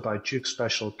mentored by Duke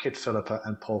Special, Kit Philippa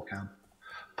and Paul Camp.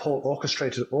 Paul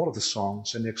orchestrated all of the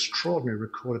songs, and the extraordinary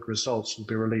recorded results will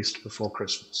be released before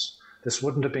Christmas. This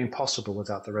wouldn't have been possible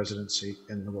without the residency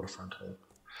in the Waterfront Hall.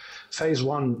 Phase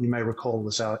 1, you may recall,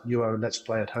 was our UO Let's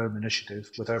Play at Home initiative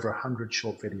with over 100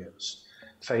 short videos.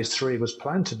 Phase 3 was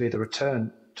planned to be the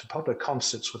return to public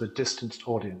concerts with a distanced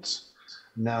audience,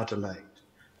 now delayed.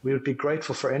 We would be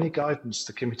grateful for any guidance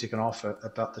the committee can offer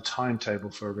about the timetable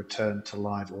for a return to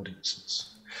live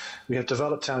audiences. We have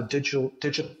developed our digital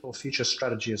future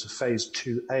strategy as a phase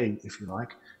 2A, if you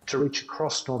like, to reach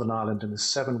across Northern Ireland in the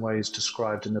 7 ways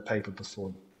described in the paper before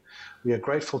you. We are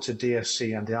grateful to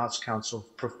DFC and the Arts Council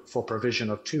for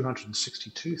provision of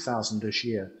 262,000 this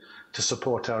year to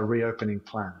support our reopening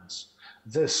plans.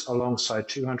 This, alongside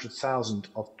 200,000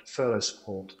 of furlough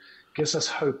support, gives us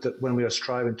hope that when we are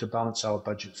striving to balance our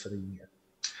budget for the year.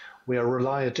 We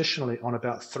rely additionally on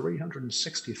about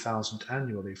 360,000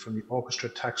 annually from the orchestra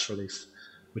tax relief,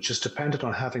 which is dependent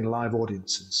on having live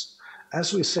audiences.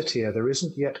 As we sit here, there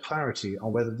isn't yet clarity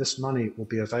on whether this money will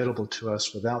be available to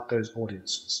us without those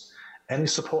audiences. Any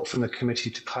support from the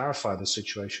committee to clarify the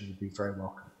situation would be very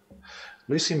welcome.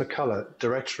 Lucy McCullough,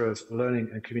 Director of Learning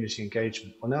and Community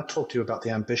Engagement, will now talk to you about the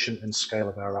ambition and scale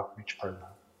of our outreach programme.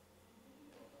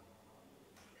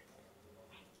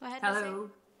 Go ahead, Hello.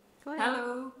 Go ahead.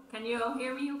 Hello. Can you all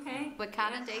hear me okay? We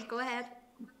can indeed. Go ahead.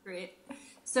 Great.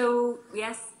 So,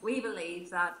 yes, we believe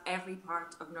that every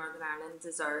part of Northern Ireland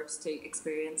deserves to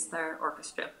experience their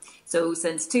orchestra. So,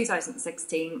 since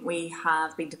 2016, we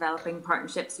have been developing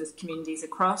partnerships with communities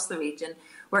across the region,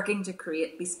 working to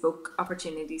create bespoke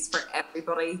opportunities for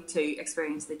everybody to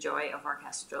experience the joy of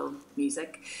orchestral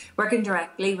music. Working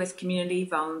directly with community,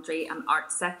 voluntary and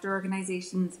arts sector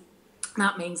organisations,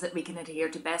 that means that we can adhere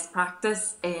to best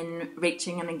practice in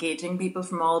reaching and engaging people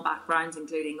from all backgrounds,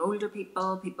 including older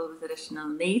people, people with additional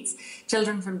needs,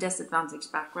 children from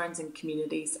disadvantaged backgrounds and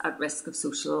communities at risk of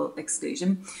social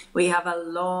exclusion. We have a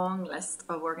long list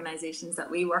of organisations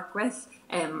that we work with,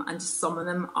 and just some of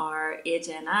them are Age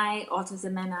NI,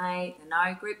 Autism NI, the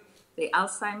NOW Group, the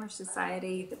Alzheimer's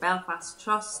Society, the Belfast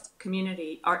Trust,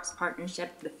 Community Arts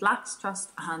Partnership, the Flax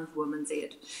Trust and Women's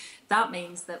Aid. That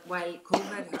means that while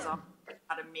COVID has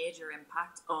had a major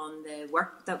impact on the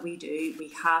work that we do, we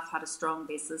have had a strong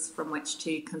basis from which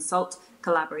to consult,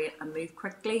 collaborate and move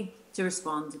quickly to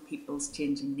respond to people's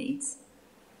changing needs.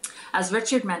 As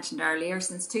Richard mentioned earlier,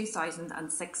 since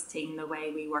 2016 the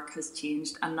way we work has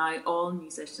changed, and now all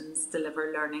musicians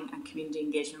deliver learning and community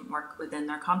engagement work within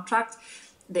their contract,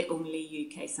 the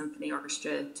only UK symphony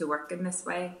orchestra to work in this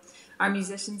way. Our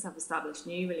musicians have established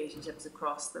new relationships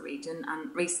across the region,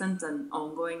 and recent and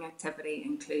ongoing activity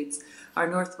includes our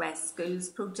North West Schools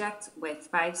project with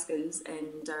 5 schools in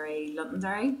Derry,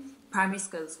 Londonderry, primary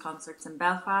schools concerts in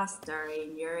Belfast, Derry,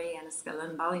 Newry,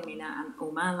 Enniskillen, Ballymena and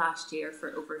Omagh last year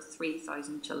for over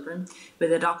 3,000 children,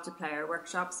 with adopt-a-player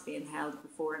workshops being held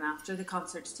before and after the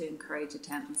concerts to encourage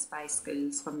attendance by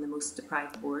schools from the most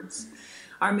deprived wards.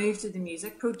 Our Move to the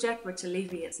Music project, which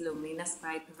alleviates loneliness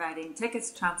by providing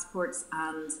tickets, transports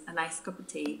and a nice cup of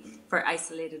tea for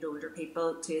isolated older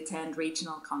people to attend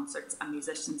regional concerts and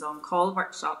musicians on call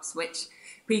workshops, which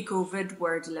pre-COVID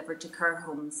were delivered to care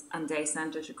homes and day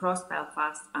centres across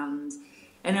Belfast and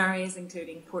in areas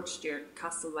including Portstewart,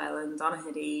 Castlewellan,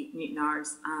 Donaghadee,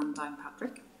 Newtonards and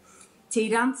Downpatrick. Tea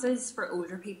dances for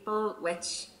older people,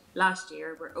 which last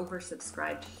year were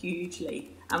oversubscribed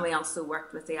hugely, and we also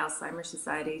worked with the Alzheimer's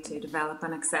Society to develop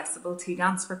an accessible tea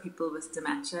dance for people with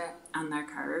dementia and their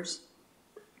carers.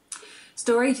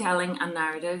 Storytelling and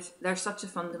narrative, they're such a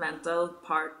fundamental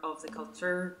part of the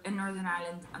culture in Northern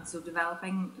Ireland, and so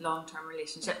developing long-term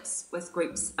relationships with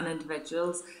groups and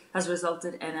individuals has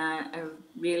resulted in a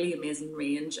really amazing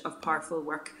range of powerful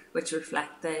work which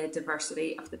reflect the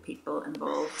diversity of the people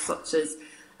involved, such as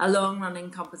a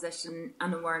long-running composition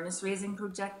and awareness-raising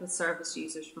project with service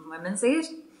users from Women's Aid,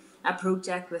 a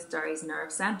project with Derry's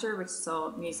Nerve Centre which saw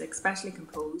music specially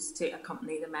composed to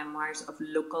accompany the memoirs of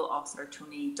local author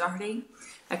Tony Doherty,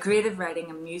 a creative writing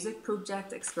and music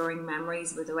project exploring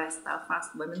memories with the West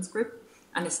Belfast Women's Group,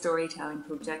 and a storytelling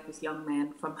project with young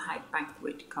men from Highbank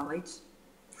Wood College.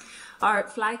 Our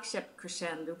flagship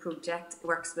Crescendo project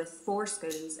works with 4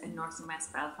 schools in North and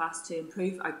West Belfast to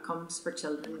improve outcomes for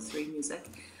children through music,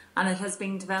 and it has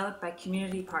been developed by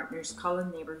community partners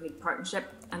Colin Neighbourhood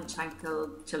Partnership and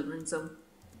Chankle Children's Zone.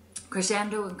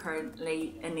 Crescendo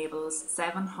currently enables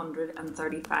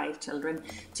 735 children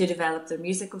to develop their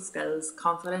musical skills,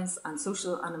 confidence and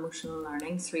social and emotional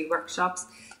learning through workshops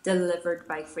delivered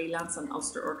by freelance and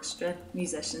Ulster orchestra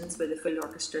musicians with a full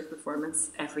orchestra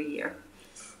performance every year.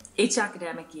 Each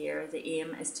academic year, the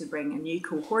aim is to bring a new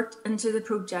cohort into the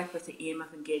project with the aim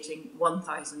of engaging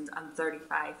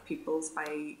 1,035 pupils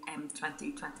by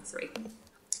 2023.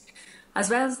 As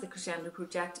well as the Crescendo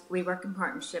project, we work in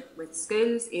partnership with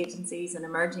schools, agencies and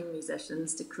emerging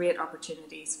musicians to create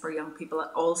opportunities for young people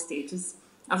at all stages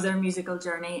of their musical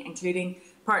journey, including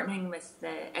partnering with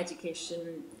the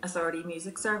Education Authority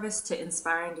Music Service to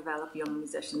inspire and develop young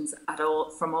musicians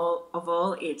from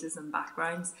all ages and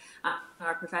backgrounds, and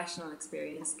our Professional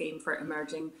Experience Scheme for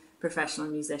emerging professional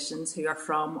musicians who are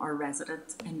from or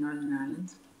resident in Northern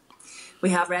Ireland.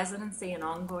 We have residency and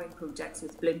ongoing projects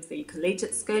with Bloomfield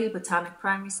Collegiate School, Botanic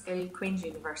Primary School, Queen's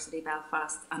University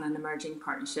Belfast and an emerging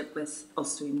partnership with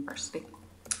Ulster University.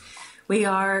 We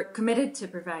are committed to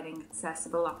providing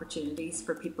accessible opportunities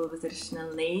for people with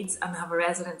additional needs and have a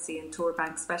residency in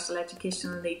Torbank Special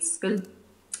Educational Needs School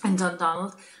in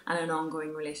Dundonald and an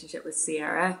ongoing relationship with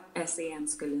Sierra SEN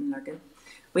School in Lurgan.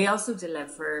 We also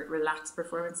deliver relaxed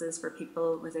performances for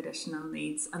people with additional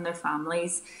needs and their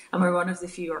families, and we're one of the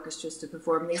few orchestras to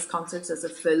perform these concerts as a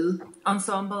full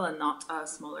ensemble and not a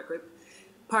smaller group.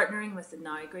 Partnering with the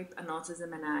NI Group and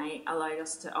Autism NI allowed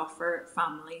us to offer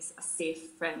families a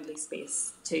safe, friendly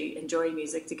space to enjoy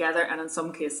music together, and in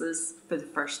some cases for the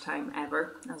first time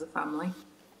ever as a family.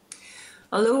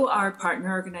 Although our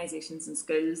partner organisations and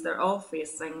schools, they're all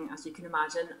facing, as you can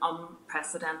imagine,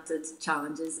 unprecedented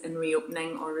challenges in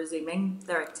reopening or resuming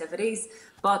their activities,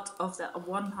 but of the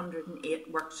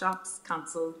 108 workshops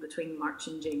cancelled between March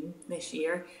and June this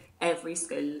year, every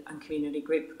school and community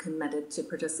group committed to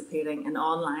participating in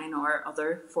online or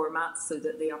other formats so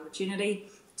that the opportunity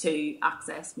to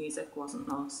access music wasn't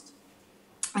lost.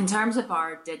 In terms of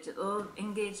our digital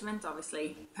engagement,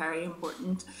 obviously very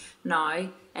important now,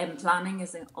 planning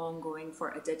is ongoing for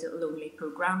a digital-only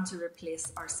programme to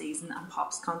replace our season and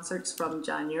pops concerts from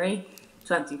January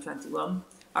 2021.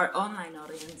 Our online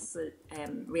audience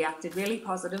reacted really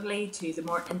positively to the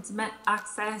more intimate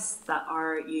access that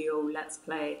our UO Let's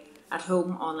Play at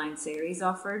Home online series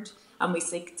offered, and we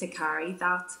seek to carry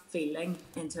that feeling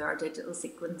into our digital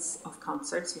sequence of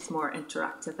concerts with more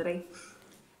interactivity.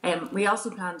 We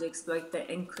also plan to exploit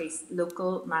the increased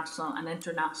local, national and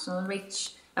international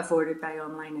reach afforded by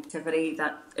online activity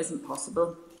that isn't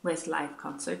possible with live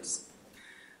concerts.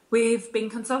 We've been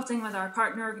consulting with our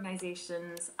partner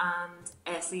organisations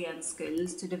and SEN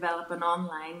schools to develop an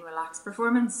online relaxed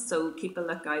performance, so keep a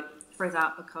lookout for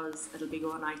that because it'll be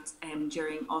going out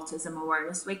during Autism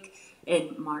Awareness Week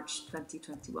in March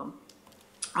 2021.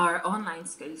 Our online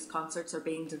schools concerts are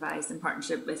being devised in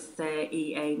partnership with the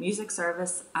EA Music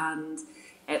Service, and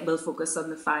it will focus on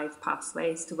the 5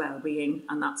 pathways to wellbeing,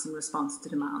 and that's in response to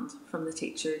demand from the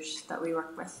teachers that we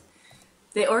work with.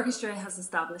 The orchestra has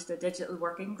established a digital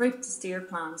working group to steer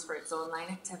plans for its online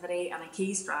activity, and a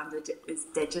key strand is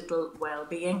digital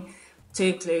wellbeing,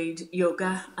 to include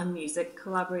yoga and music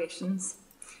collaborations.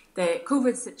 The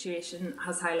COVID situation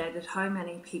has highlighted how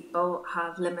many people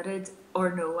have limited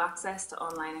or no access to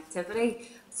online activity,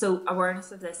 so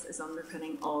awareness of this is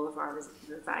underpinning all of our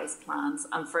revised plans.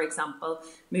 And for example,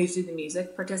 Move to the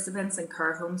Music participants in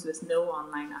care homes with no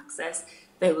online access,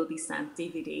 they will be sent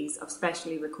DVDs of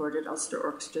specially recorded Ulster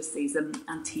Orchestra season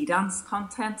and tea dance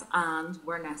content, and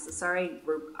where necessary,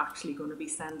 we're actually going to be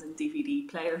sending DVD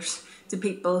players to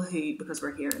people who, because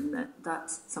we're hearing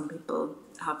that some people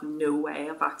have no way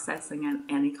of accessing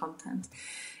any content.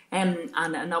 And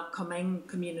an upcoming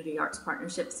community arts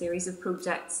partnership series of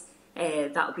projects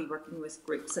that will be working with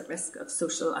groups at risk of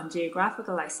social and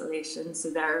geographical isolation.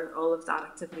 So all of that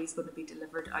activity is going to be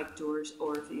delivered outdoors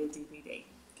or via DVD,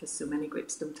 because so many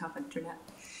groups don't have internet.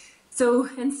 So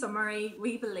in summary,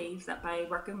 we believe that by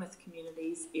working with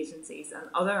communities, agencies and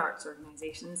other arts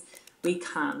organisations, we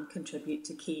can contribute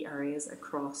to key areas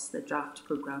across the draft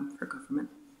programme for government.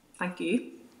 Thank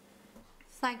you.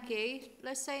 Thank you,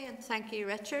 Lucy, and thank you,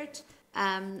 Richard.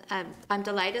 I'm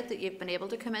delighted that you've been able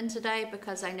to come in today,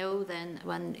 because I know then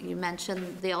when you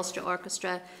mention the Ulster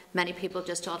Orchestra, many people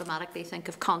just automatically think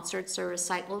of concerts or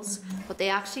recitals, but they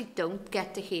actually don't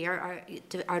get to hear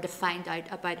or to find out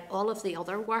about all of the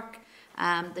other work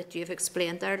that you've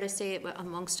explained there, Lucy,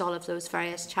 amongst all of those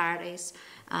various charities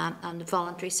and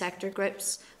voluntary sector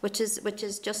groups, which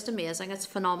is just amazing. It's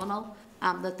phenomenal.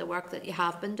 That the work that you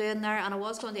have been doing there, and I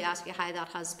was going to ask you how that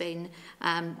has been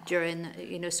during,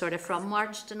 sort of from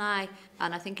March to now,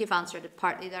 and I think you've answered it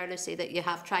partly there, Lucy, that you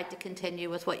have tried to continue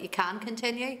with what you can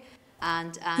continue,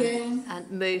 and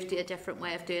move to a different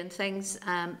way of doing things.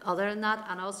 Other than that,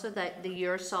 and also the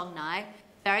Your Song Now,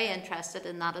 very interested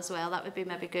in that as well. That would be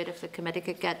maybe good if the committee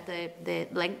could get the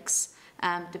links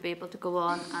to be able to go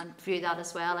on and view that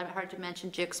as well. I heard you mention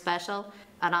Duke Special,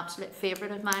 an absolute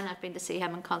favourite of mine. I've been to see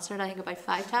him in concert, I think, about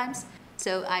 5 times.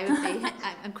 So I would be,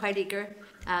 I'm quite eager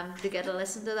to get a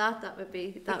listen to that. That would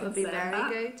be very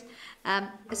good. I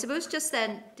suppose just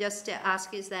to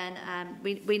ask you then,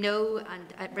 we know,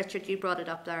 and Richard, you brought it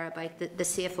up there about the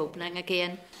safe opening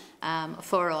again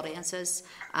for audiences,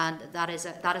 and that is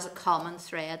a common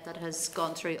thread that has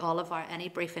gone through all of any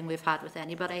briefing we've had with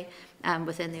anybody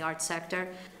within the arts sector.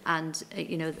 And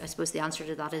I suppose the answer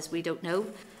to that is we don't know.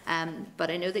 But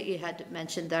I know that you had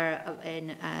mentioned there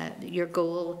in your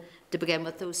goal to begin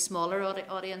with those smaller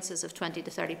audiences of 20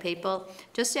 to 30 people.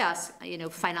 Just to ask,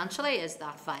 financially, is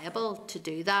that viable to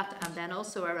do that? And then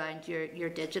also around your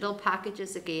digital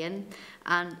packages again,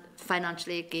 and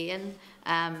financially again,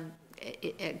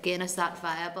 is that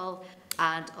viable?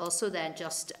 And also then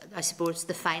just, I suppose,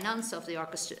 the finance of the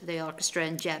orchestra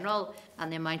in general,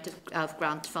 and the amount of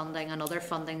grant funding and other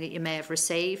funding that you may have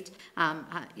received.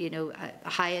 What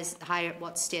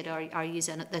state are you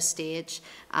in at this stage?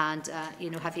 And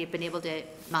have you been able to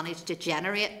manage to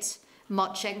generate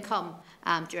much income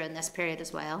during this period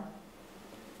as well?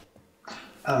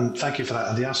 Thank you for that.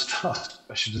 And the answer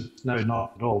I should no,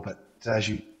 not at all, but as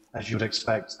you would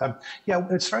expect. Yeah,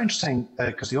 it's very interesting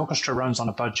because the orchestra runs on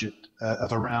a budget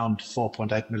of around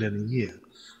 4.8 million a year.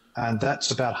 And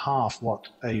that's about half what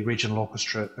a regional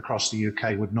orchestra across the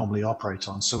UK would normally operate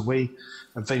on. So we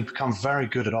have become very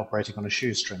good at operating on a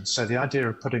shoestring. So the idea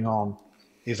of putting on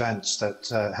events that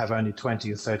have only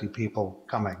 20 or 30 people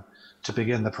coming to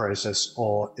begin the process,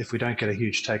 or if we don't get a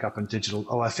huge take up in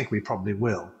digital, I think we probably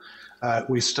will,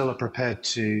 we still are prepared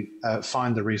to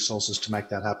find the resources to make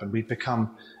that happen. We've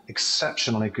become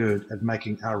exceptionally good at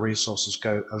making our resources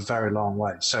go a very long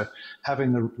way. So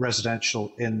having the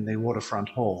residential in the waterfront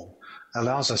hall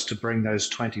allows us to bring those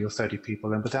 20 or 30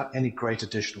 people in without any great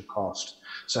additional cost.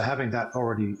 So having that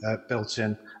already built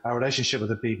in, our relationship with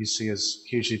the BBC is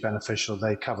hugely beneficial.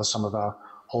 They cover some of our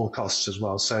hall costs as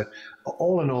well. So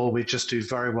all in all, we just do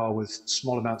very well with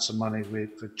small amounts of money. We're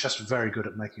just very good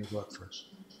at making it work for us.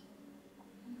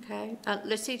 Okay.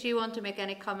 Lucy, do you want to make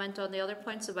any comment on the other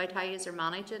points about how you are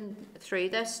managing through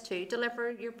this to deliver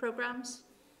your programmes?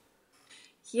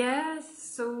 Yes,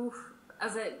 so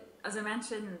as I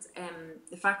mentioned,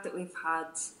 the fact that we've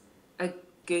had a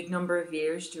good number of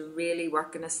years to really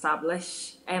work and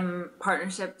establish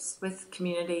partnerships with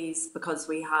communities, because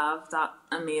we have that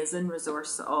amazing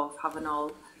resource of having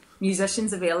all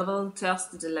musicians available to us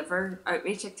to deliver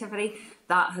outreach activity.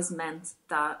 That has meant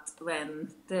that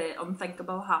when the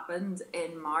unthinkable happened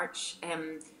in March,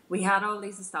 we had all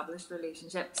these established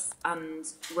relationships and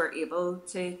were able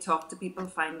to talk to people,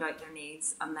 find out their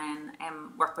needs, and then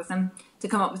work with them to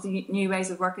come up with new ways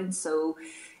of working. So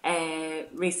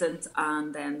recent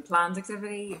and then planned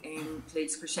activity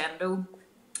includes Crescendo.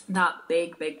 That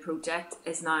big project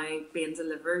is now being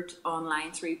delivered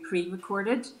online through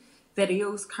pre-recorded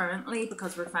videos currently,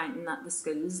 because we're finding that the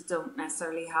schools don't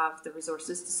necessarily have the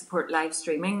resources to support live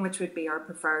streaming, which would be our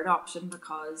preferred option,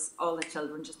 because all the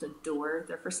children just adore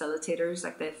their facilitators.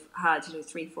 Like, they've had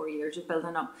 3-4 years of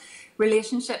building up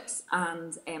relationships,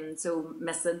 and so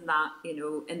missing that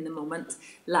in the moment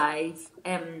live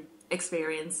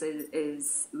experience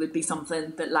would be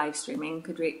something that live streaming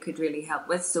could really help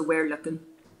with. So we're looking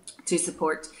to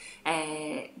support,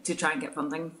 to try and get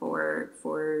funding for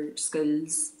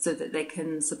schools so that they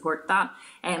can support that.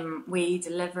 We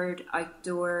delivered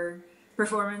outdoor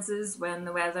performances when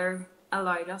the weather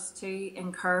allowed us to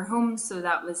in care homes, so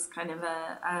that was kind of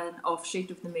an offshoot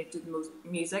of the Move to the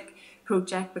Music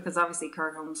project, because obviously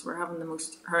care homes were having the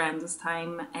most horrendous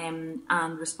time, and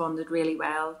responded really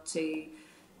well to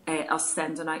us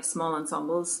sending out small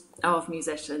ensembles of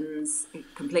musicians,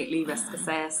 completely risk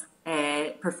assessed,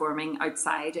 performing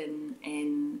outside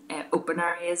in open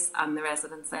areas, and the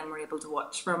residents then were able to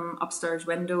watch from upstairs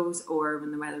windows, or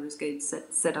when the weather was good,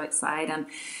 sit outside. And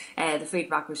the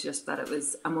feedback was just that it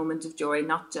was a moment of joy,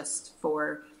 not just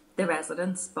for the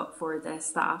residents but for the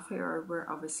staff, who were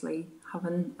obviously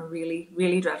having a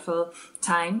really dreadful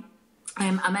time.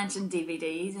 I mentioned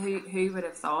DVDs. Who would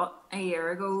have thought a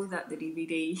year ago that the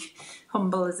DVD,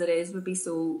 humble as it is, would be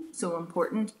so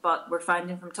important? But we're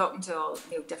finding from talking to all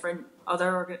different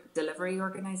other delivery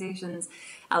organisations,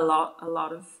 a lot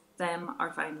of them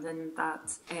are finding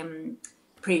that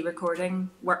pre-recording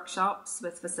workshops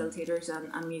with facilitators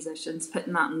and musicians,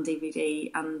 putting that on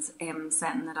DVD and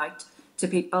sending it out to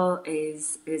people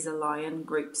is allowing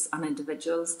groups and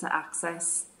individuals to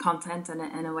access content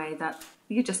in a way that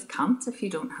you just can't if you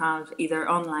don't have either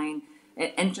online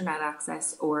internet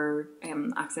access or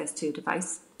access to a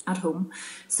device at home.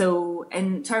 So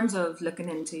in terms of looking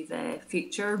into the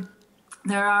future,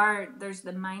 there's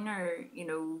the minor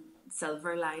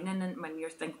silver lining, and when you're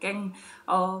thinking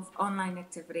of online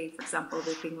activity. For example,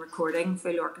 we've been recording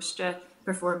full orchestra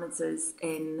performances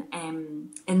in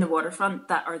the waterfront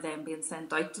that are then being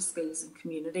sent out to schools and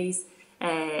communities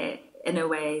in a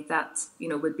way that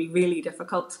would be really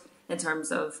difficult in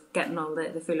terms of getting all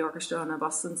the full orchestra on a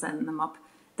bus and sending them up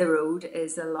the road.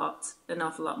 Is an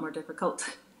awful lot more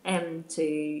difficult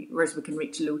whereas we can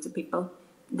reach loads of people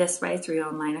this way through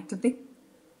online activity.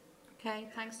 Okay,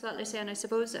 thanks for that, Lucy. And I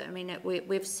suppose,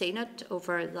 we've seen it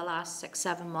over the last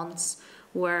 6-7 months,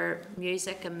 where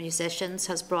music and musicians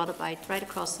has brought about, right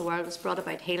across the world, has brought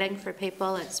about healing for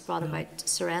people. It's brought about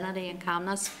serenity and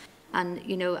calmness. And,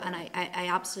 and I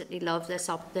absolutely love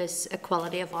this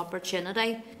equality of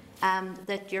opportunity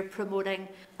that you're promoting.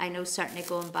 I know, certainly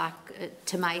going back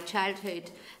to my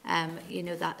childhood,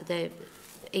 that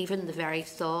even the very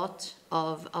thought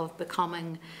of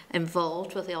becoming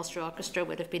involved with the Ulster Orchestra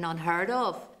would have been unheard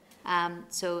of.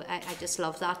 So I just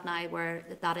love that now, where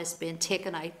that is being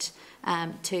taken out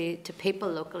to people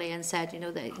locally and said,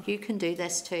 that you can do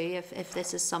this too if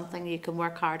this is something you can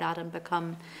work hard at and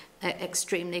become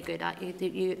extremely good at.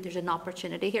 There's an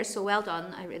opportunity here. So well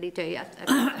done, I really do.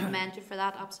 I commend you for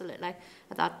that, absolutely.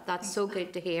 That's so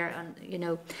good to hear. And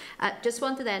just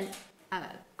want to then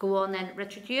go on then.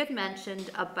 Richard, you had mentioned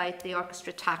about the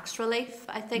orchestra tax relief,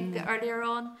 I think, earlier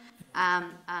on, and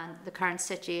the current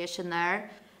situation there.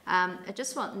 I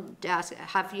just want to ask,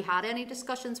 have you had any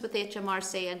discussions with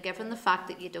HMRC, and given the fact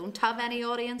that you don't have any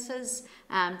audiences,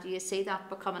 do you see that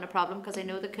becoming a problem? Because I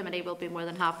know the committee will be more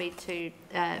than happy to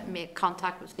make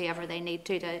contact with whoever they need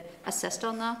to assist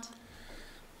on that.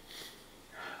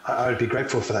 I would be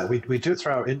grateful for that. We do it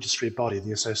through our industry body,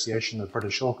 the Association of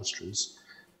British Orchestras.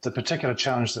 The particular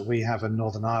challenge that we have in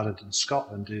Northern Ireland and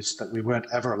Scotland is that we weren't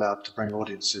ever allowed to bring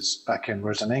audiences back in,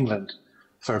 whereas in England,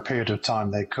 for a period of time,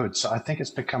 they could. So I think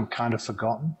it's become kind of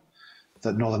forgotten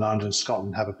that Northern Ireland and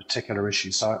Scotland have a particular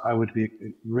issue. So I would be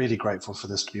really grateful for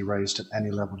this to be raised at any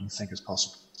level you think is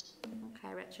possible.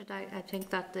 Okay, Richard, I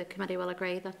think that the committee will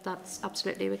agree that that's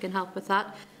absolutely, we can help with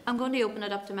that. I'm going to open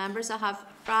it up to members. I have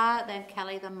Fra, then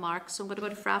Kelly, then Mark. So I'm going to go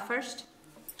to Fra first.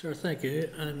 Sure, thank you.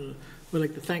 And we'd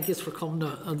like to thank you for coming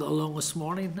along this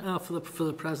morning for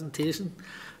the presentation.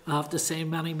 I have to say,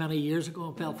 many years ago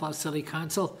in Belfast City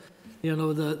Council,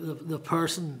 the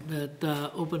person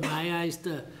that opened my eyes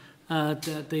to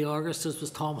the orchestras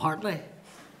was Tom Hartley,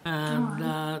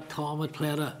 and Tom had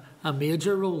played a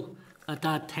major role at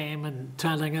that time in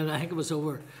trying. I think it was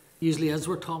over. Usually, as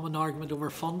we're Tom, an argument over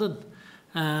funding,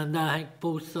 and I think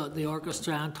both the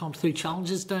orchestra and Tom threw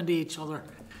challenges down to each other,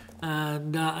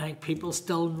 and I think people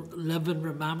still live and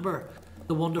remember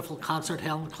the wonderful concert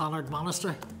held in Clonard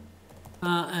Monastery.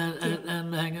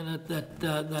 And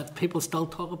that people still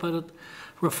talk about it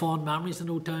with fond memories. I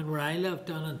know down where I live,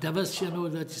 down in Divis,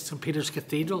 that's St Peter's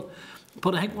Cathedral.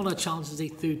 But I think one of the challenges he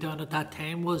threw down at that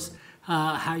time was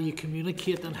how you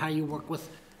communicate and how you work with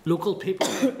local people.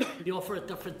 They offer a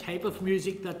different type of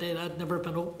music that they had never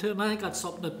been open to, and I think that's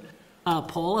something that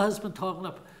Paula has been talking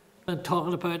about,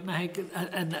 and I think,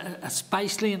 and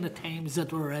especially in the times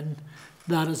that we're in,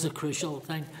 that is a crucial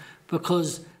thing,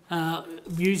 because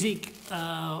music,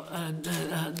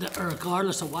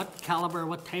 regardless of what calibre,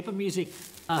 what type of music,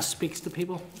 speaks to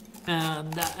people.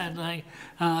 And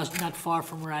not far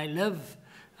from where I live,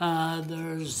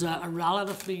 there's a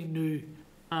relatively new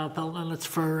building. It's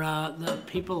for the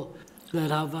people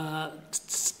that have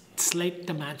sleep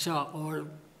dementia or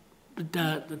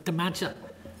dementia.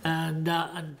 And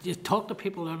you talk to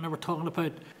people, and they were talking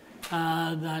about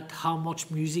that how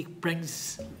much music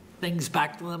brings things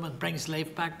back to them and brings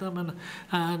life back to them,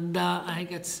 and I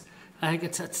think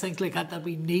it's things like that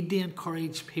we need to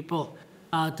encourage people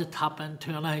to tap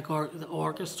into, and I think the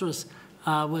orchestras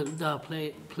would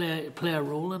play a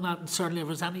role in that. And certainly, if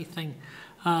there's anything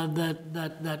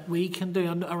that we can do,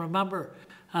 and I remember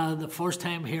the first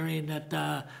time hearing that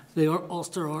the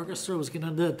Ulster Orchestra was going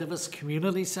into the Divis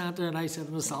Community Centre, and I said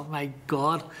to myself, my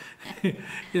God,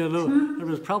 there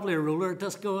was probably a roller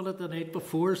disco on it the night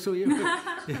before, so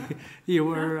you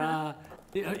were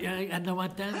and I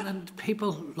went down and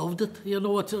people loved it.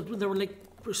 There were like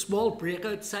small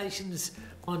breakout sessions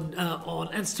on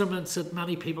instruments that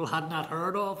many people had not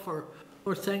heard of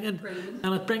or singing,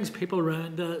 and it brings people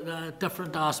around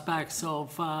different aspects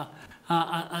of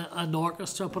an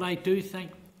orchestra. But I do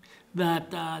think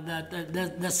that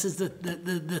this is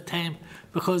the time,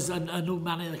 because I know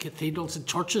many of the cathedrals and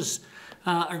churches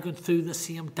are going through the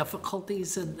same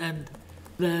difficulties, and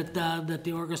that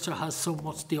the orchestra has so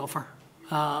much to offer,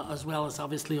 as well as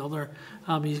obviously other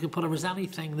music. But if there's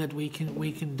anything that we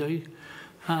can do,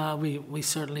 we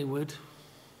certainly would.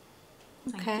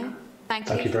 Okay, thank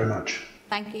you. Thank you very much.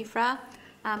 Thank you, Fra.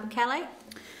 Kelly?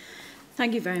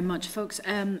 Thank you very much, folks.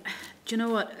 Do you know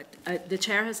what? The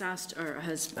chair has asked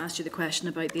you the question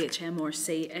about the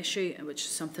HMRC issue, which is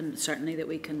something certainly that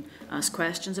we can ask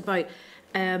questions about.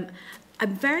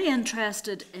 I'm very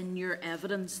interested in your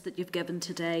evidence that you've given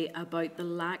today about the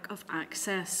lack of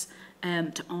access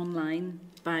to online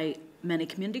by many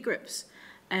community groups.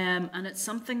 And it's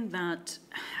something that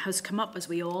has come up, as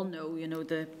we all know,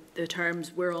 the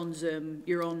terms, we're on Zoom,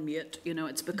 you're on mute,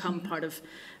 it's become part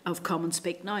of common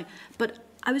speak now. But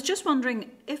I was just wondering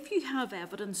if you have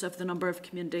evidence of the number of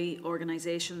community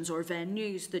organisations or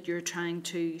venues that you're trying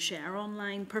to share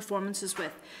online performances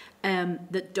with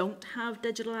that don't have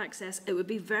digital access. It would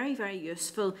be very, very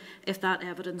useful if that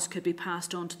evidence could be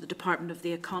passed on to the Department of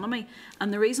the Economy.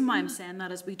 And the reason why I'm saying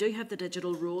that is we do have the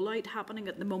digital rollout happening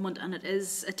at the moment, and it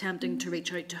is attempting to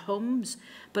reach out to homes.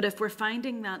 But if we're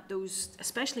finding that those,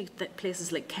 especially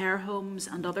places like care homes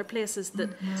and other places that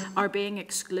are being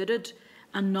excluded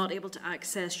and not able to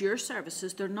access your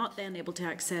services, they're not then able to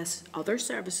access other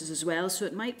services as well. So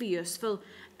it might be useful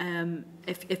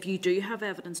if you do have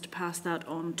evidence to pass that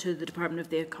on to the Department of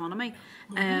the Economy.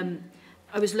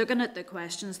 I was looking at the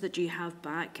questions that you have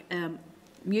back.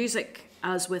 Music,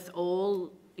 as with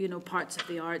all parts of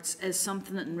the arts, is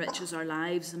something that enriches our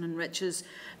lives and enriches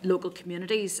local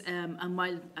communities. And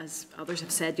while, as others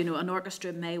have said, an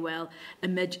orchestra may well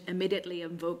immediately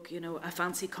invoke, a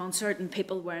fancy concert and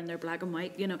people wearing their black and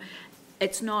white,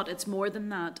 it's not, it's more than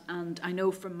that. And I know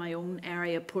from my own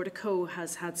area, Portico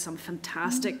has had some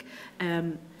fantastic,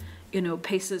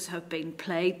 pieces have been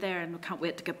played there, and we can't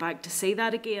wait to get back to see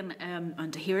that again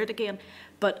and to hear it again.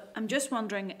 But I'm just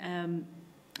wondering,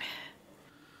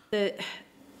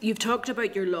 you've talked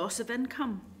about your loss of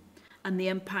income and the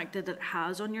impact that it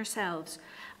has on yourselves.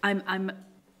 I'm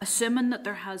assuming that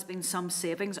there has been some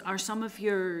savings. Are some of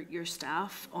your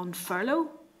staff on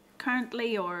furlough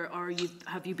currently, or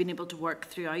have you been able to work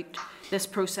throughout this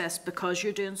process because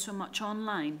you're doing so much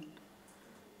online?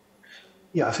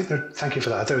 Yeah, thank you for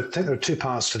that. I think there are two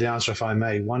parts to the answer, if I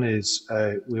may. One is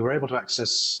we were able to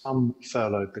access some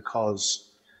furlough because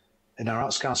in our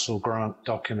Arts Council grant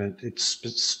document, it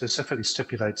specifically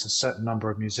stipulates a certain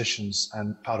number of musicians,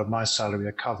 and part of my salary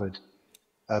are covered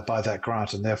by that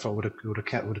grant, and therefore would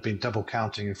have been double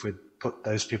counting if we'd put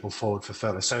those people forward for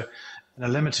furlough. So in a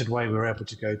limited way, we were able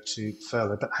to go to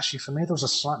further. But actually, for me, there was a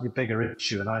slightly bigger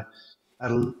issue, and I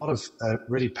had a lot of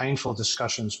really painful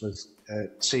discussions with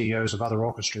CEOs of other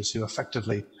orchestras who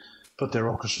effectively put their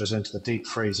orchestras into the deep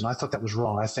freeze. And I thought that was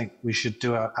wrong. I think we should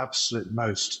do our absolute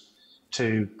most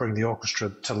to bring the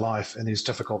orchestra to life in these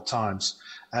difficult times.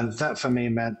 And that for me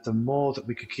meant the more that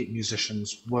we could keep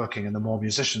musicians working and the more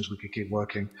musicians we could keep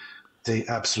working, the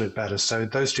absolute better. So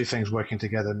those two things working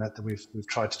together meant that we've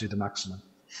tried to do the maximum.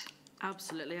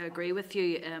 Absolutely, I agree with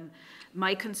you.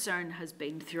 My concern has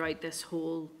been throughout this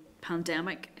whole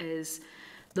pandemic is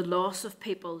the loss of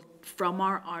people from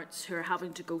our arts who are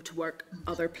having to go to work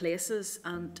other places,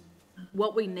 and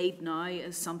what we need now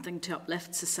is something to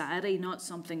uplift society, not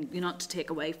something not to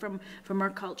take away from our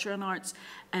culture and arts.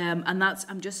 And that's,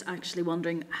 I'm just actually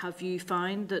wondering, have you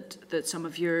found that some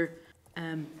of your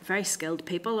very skilled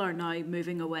people are now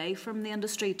moving away from the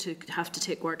industry to have to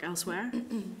take work elsewhere?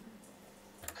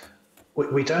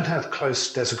 We don't have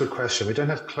close, that's a good question. We don't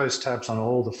have close tabs on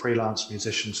all the freelance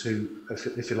musicians who,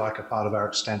 if you like, are part of our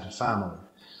extended family.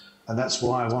 And that's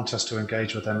why I want us to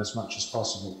engage with them as much as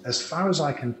possible. As far as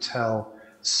I can tell,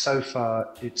 so far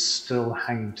it's still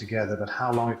hanging together, but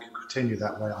how long it can continue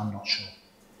that way, I'm not sure.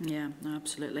 Yeah, no,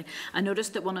 absolutely. I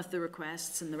noticed that one of the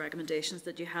requests and the recommendations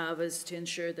that you have is to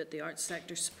ensure that the arts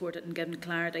sector is supported and given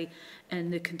clarity in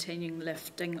the continuing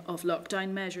lifting of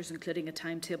lockdown measures, including a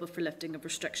timetable for lifting of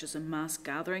restrictions and mass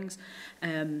gatherings.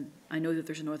 I know that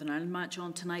there's a Northern Ireland match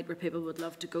on tonight where people would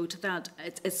love to go to that.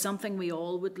 It's something we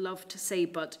all would love to see,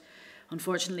 but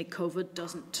unfortunately COVID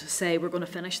doesn't say we're going to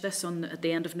finish this at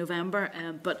the end of November.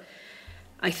 But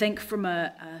I think from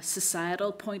a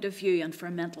societal point of view and for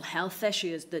a mental health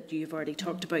issues that you've already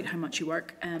talked about how much you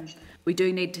work, we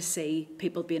do need to see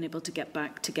people being able to get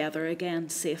back together again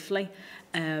safely.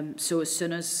 So as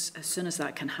soon as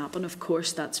that can happen, of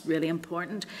course, that's really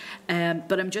important.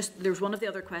 But there's one of the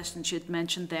other questions you'd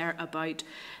mentioned there about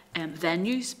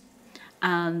venues.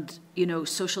 And,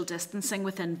 social distancing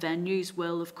within venues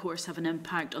will, of course, have an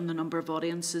impact on the number of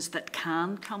audiences that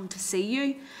can come to see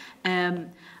you.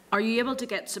 Are you able to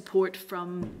get support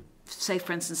from, say,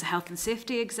 for instance, a health and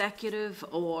safety executive,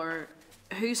 or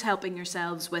who's helping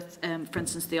yourselves with, for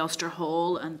instance, the Ulster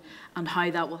Hall and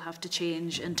how that will have to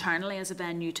change internally as a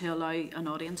venue to allow an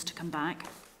audience to come back?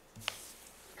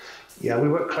 Yeah, we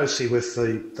work closely with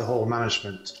the hall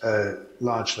management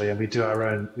largely, and we do our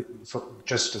own.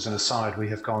 Just as an aside, we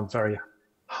have gone very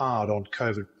hard on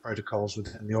COVID protocols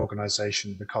within the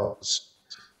organisation because,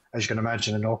 as you can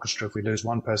imagine, in an orchestra, if we lose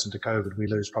one person to COVID, we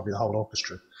lose probably the whole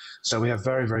orchestra. So we have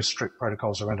very, very strict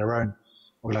protocols around our own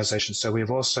organisation. So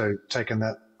we've also taken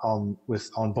that on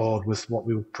board with what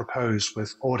we would propose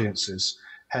with audiences,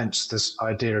 hence this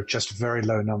idea of just very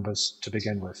low numbers to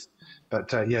begin with.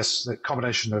 But yes, the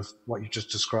combination of what you just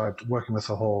described, working with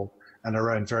the hall and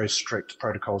our own very strict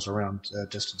protocols around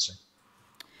distancing.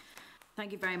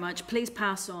 Thank you very much. Please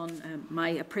pass on my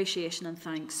appreciation and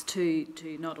thanks to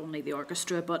not only the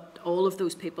orchestra but all of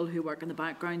those people who work in the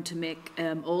background to make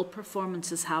all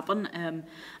performances happen.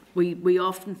 We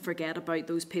often forget about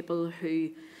those people who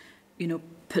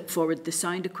put forward the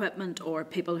sound equipment, or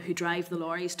people who drive the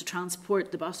lorries to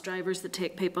transport, the bus drivers that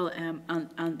take people,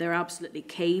 and they're absolutely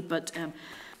key. But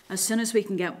as soon as we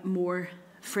can get more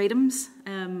freedoms,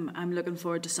 I'm looking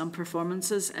forward to some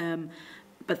performances.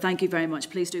 But thank you very much.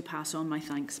 Please do pass on my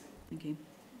thanks. Thank you.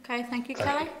 Okay, thank you,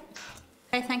 Kelly.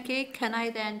 Okay, thank you. Can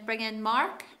I then bring in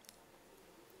Mark?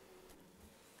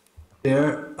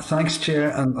 Chair, thanks,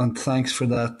 Chair, and thanks for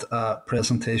that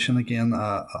presentation again.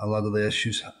 A lot of the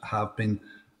issues have been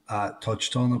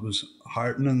touched on. It was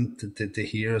heartening to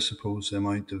hear, I suppose, the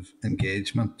amount of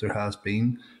engagement there has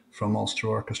been from Ulster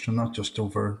Orchestra, not just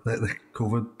over the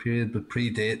COVID period, but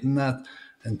predating that,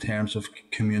 in terms of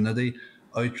community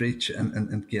outreach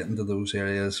and getting to those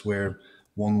areas where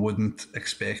one wouldn't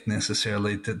expect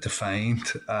necessarily to find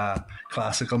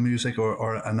classical music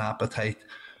or an appetite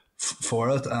for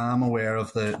it. I'm aware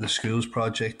of the schools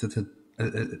project that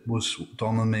it was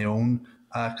done in my own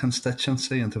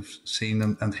constituency, and have seen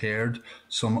and heard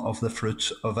some of the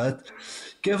fruits of it.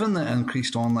 Given the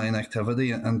increased online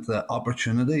activity and the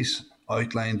opportunities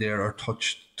outlined there, or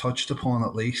touched upon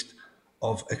at least,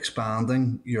 of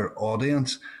expanding your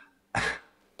audience,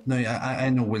 now I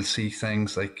know we'll see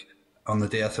things like on the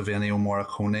death of Ennio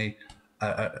Morricone,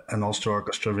 an Ulster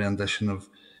Orchestra rendition of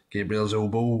Gabriel's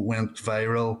Oboe went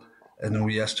viral. I know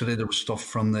yesterday there was stuff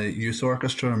from the youth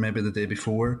orchestra, or maybe the day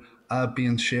before,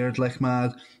 being shared like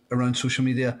mad around social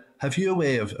media. Have you a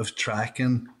way of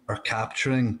tracking or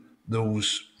capturing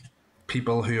those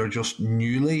people who are just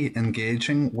newly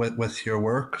engaging with your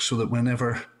work, so that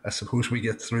whenever, I suppose, we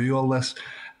get through all this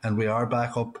and we are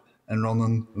back up and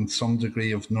running in some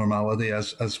degree of normality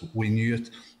as we knew it,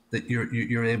 that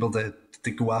you're able to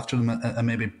go after them and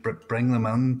maybe bring them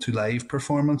in to live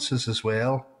performances as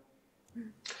well?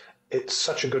 It's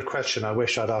such a good question. I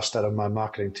wish I'd asked that of my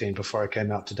marketing team before I came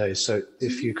out today. So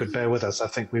if you could bear with us, I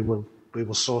think we will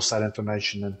source that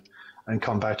information and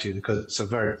come back to you, because it's a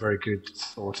very, very good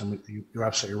thought, and you're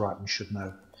absolutely right. We should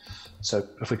know. So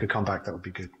if we could come back, that would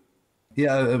be good.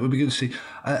 Yeah, it would be good to see.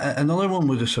 Another one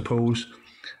would, I suppose,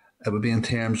 it would be in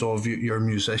terms of your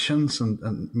musicians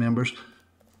and members.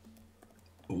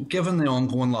 Given the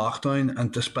ongoing lockdown, and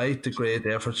despite the great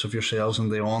efforts of yourselves and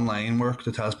the online work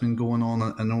that has been going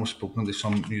on, I know I've spoken to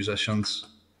some musicians,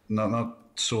 not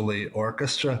solely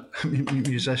orchestra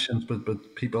musicians,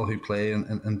 but people who play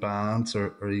in bands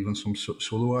or even some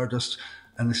solo artists,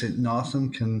 and they say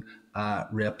nothing can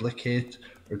replicate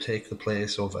or take the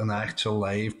place of an actual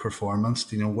live performance,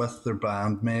 with their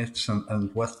bandmates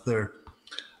and with their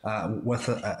with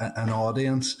an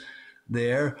audience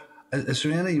there. Is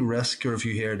there any risk, or have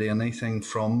you heard anything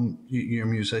from your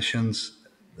musicians,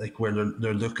 like where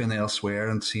they're looking elsewhere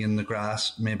and seeing the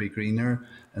grass maybe greener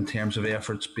in terms of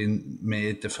efforts being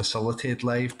made to facilitate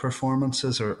live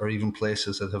performances, or even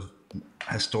places that have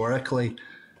historically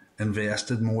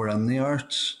invested more in the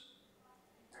arts?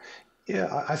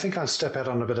 Yeah, I think I'll step out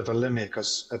on a bit of a limb here,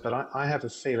 but I have a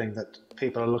feeling that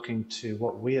people are looking to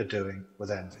what we are doing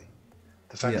with Envy.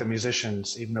 The fact that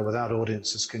musicians, even though without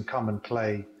audiences, can come and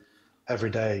play every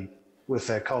day with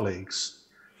their colleagues,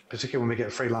 particularly when we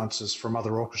get freelancers from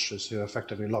other orchestras who are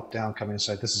effectively locked down coming and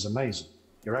say, this is amazing.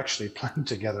 You're actually playing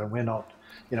together and we're not,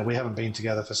 we haven't been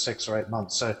together for 6 or 8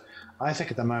 months. So I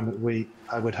think at the moment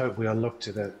I would hope we're looked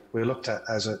at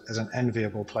as an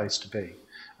enviable place to be.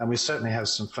 And we certainly have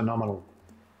some phenomenal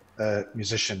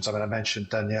musicians. I mean, I mentioned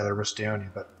Daniela Rustioni,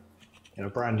 but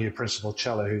brand new principal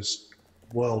cello who's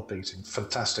world beating,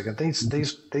 fantastic. And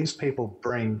these people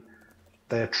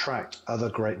they attract other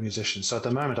great musicians. So at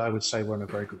the moment, I would say we're in a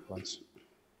very good place.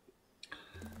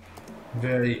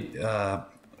 Very,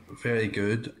 very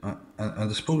good. And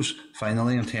I suppose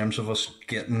finally, in terms of us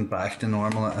getting back to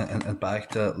normal and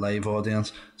back to live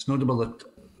audience, it's notable that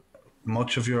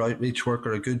much of your outreach work,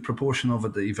 or a good proportion of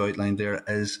it that you've outlined there,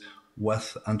 is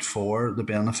with and for the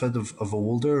benefit of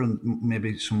older and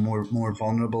maybe some more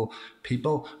vulnerable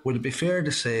people. Would it be fair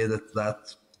to say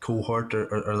that cohort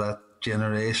or that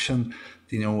generation,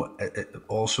 it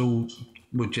also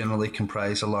would generally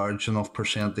comprise a large enough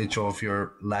percentage of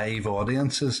your live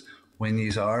audiences when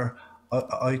you are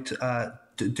out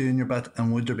doing your bit?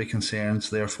 And would there be concerns,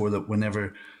 therefore, that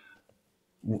whenever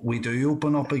we do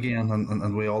open up again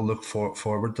and we all look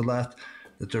forward to that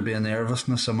there be a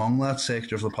nervousness among that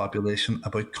sector of the population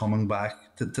about coming back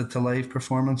to live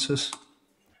performances?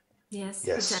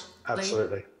 Yes,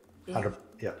 absolutely.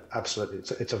 Yeah, absolutely.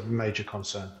 It's a major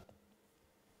concern.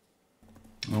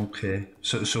 Okay,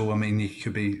 so I mean, you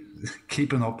could be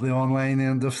keeping up the online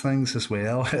end of things as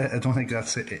well. I don't think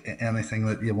that's anything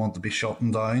that you want to be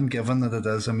shutting down, given that it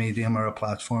is a medium or a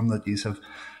platform that you have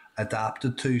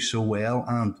adapted to so well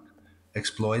and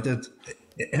exploited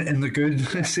in the good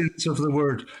sense of the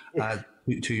word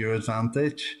to your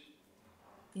advantage.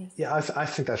 Yes. Yeah, I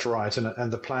think that's right,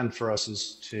 and the plan for us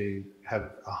is to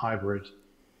have a hybrid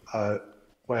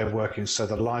way of working. So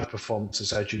the live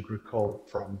performances, as you'd recall,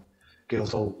 from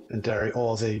Guildhall in Derry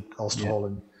or the Ulster Hall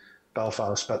in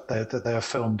Belfast, but they are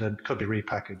filmed and could be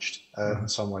repackaged in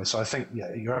some way. So I think,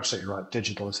 yeah, you're absolutely right.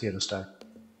 Digital is here to stay.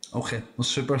 Okay, well,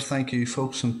 super. Thank you,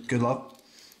 folks, and good luck.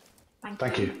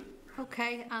 Thank you.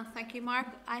 Okay, thank you, Mark.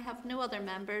 I have no other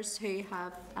members who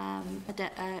have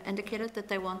indicated that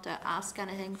they want to ask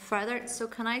anything further. So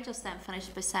can I just then finish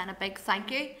by saying a big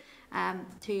thank you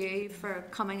to you for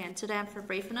coming in today and for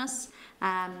briefing us.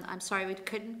 I'm sorry we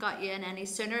couldn't got you in any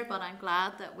sooner, but I'm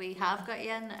glad that we have got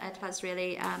you in. It has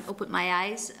really opened my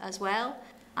eyes as well.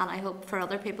 And I hope for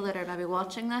other people that are maybe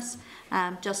watching this,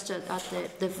 just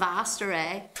at the vast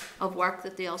array of work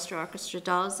that the Ulster Orchestra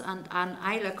does. And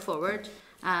I look forward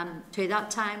to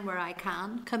that time where I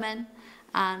can come in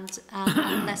and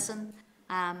listen.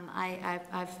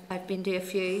 I've been to a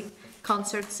few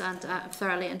concerts and I've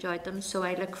thoroughly enjoyed them, so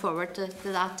I look forward to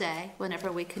that day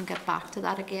whenever we can get back to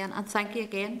that again. And thank you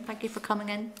again, thank you for coming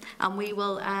in. And we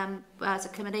will, as a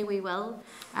committee, we will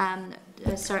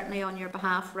certainly on your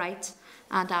behalf write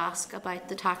and ask about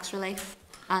the tax relief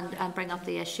and bring up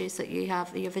the issues that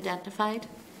you've identified.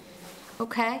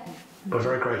 Okay. We're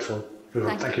very grateful.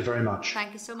 Thank you very much.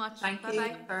 Thank you so much. Thank bye you.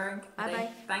 Bye. Bye.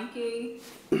 Thank you.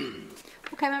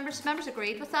 Okay, members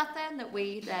agreed with that then, that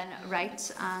we then write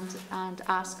and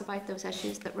ask about those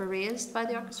issues that were raised by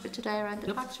the orchestra today around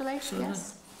the tax relief.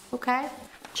 Yes. Okay.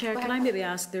 Chair, can I maybe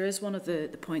ask, there is one of the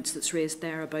points that's raised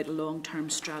there about a long-term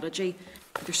strategy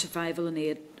for survival and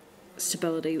aid,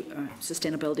 stability or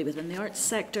sustainability within the arts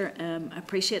sector. I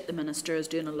appreciate the Minister is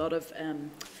doing a lot of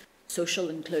social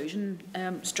inclusion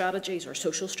strategies, or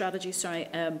social strategies, sorry.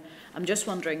 I'm just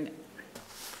wondering,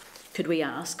 could we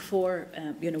ask for,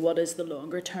 what is the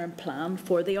longer-term plan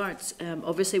for the arts?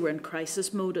 Obviously, we're in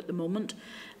crisis mode at the moment,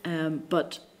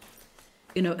 but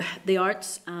the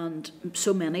arts and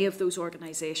so many of those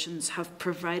organisations have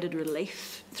provided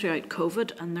relief throughout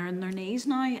COVID, and they're on their knees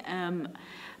now.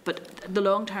 But the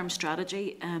long-term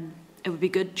strategy, it would be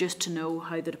good just to know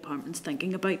how the department's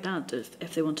thinking about that,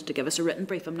 if they wanted to give us a written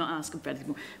brief. I'm not asking for anything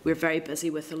more. We're very busy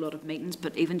with a lot of meetings,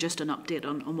 but even just an update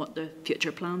on what the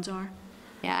future plans are.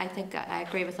 Yeah, I think I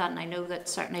agree with that, and I know that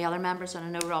certainly other members, and I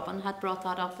know Robin had brought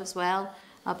that up as well,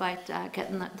 about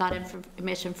getting that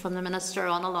information from the Minister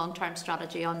on a long-term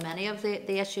strategy on many of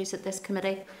the issues that this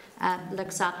committee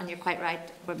looks at. And you're quite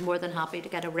right, we're more than happy to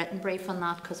get a written brief on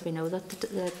that, because we know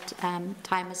that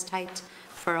time is tight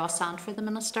for us and for the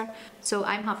Minister. So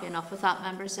I'm happy enough with that,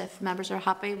 members. If members are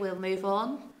happy, we'll move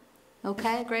on.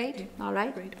 Okay, agreed? All right.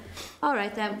 Agreed. All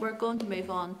right, then we're going to move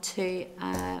on to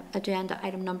agenda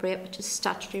item number 8, which is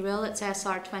statutory rule. It's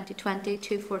SR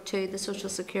 2020-242, the Social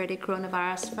Security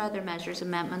Coronavirus Further Measures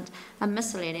Amendment and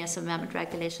Miscellaneous Amendment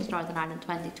Regulations Northern Ireland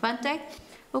 2020.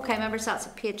 Okay, members, that's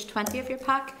at page 20 of your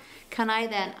pack. Can I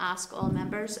then ask all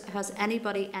members, has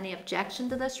anybody any objection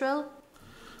to this rule?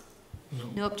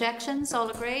 No objections, all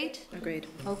agreed? Agreed.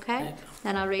 Okay,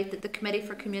 then I'll read that the Committee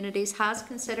for Communities has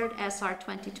considered SR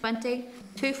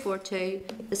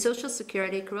 2020-242, the Social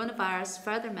Security Coronavirus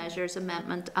Further Measures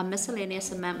Amendment and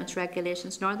Miscellaneous Amendments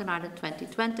Regulations Northern Ireland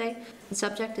 2020, and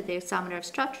subject to the Examiner of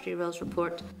Statutory Rules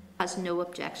report, has no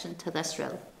objection to this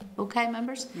rule. Okay,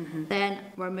 members? Then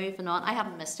we're moving on. I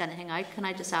haven't missed anything out, can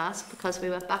I just ask, because we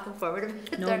went back and forward.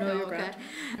 No, you're okay.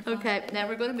 Okay, then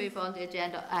we're going to move on to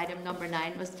agenda item number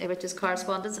 9, which is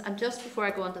correspondence. And just before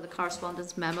I go on to the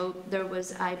correspondence memo,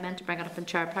 I meant to bring it up in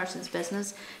Chairperson's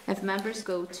business. If members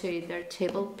go to their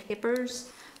table papers,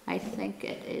 I think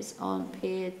it is on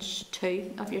page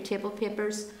 2 of your table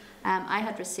papers. I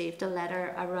had received a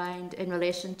letter in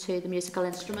relation to the musical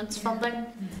instruments funding.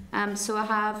 So I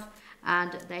have,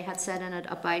 and they had said in it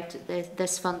about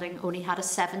this funding only had a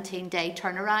 17-day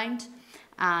turnaround,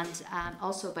 and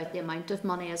also about the amount of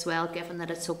money as well, given that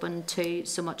it's open to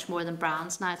so much more than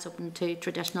brands now. It's open to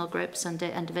traditional groups and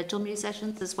to individual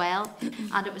musicians as well.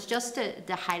 And it was just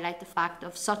to highlight the fact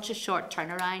of such a short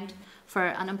turnaround for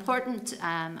an important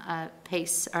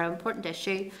piece or important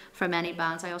issue for many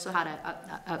bands. I also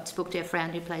had spoke to a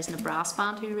friend who plays in a brass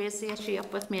band who raised the issue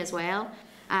up with me as well.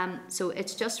 So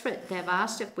it's just they've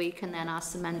asked if we can then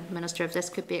ask the Minister if this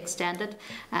could be extended.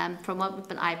 From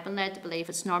what I've been led to believe,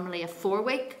 it's normally a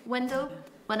 4-week window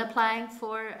when applying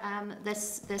for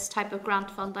this type of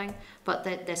grant funding, but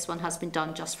this one has been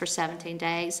done just for 17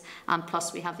 days. And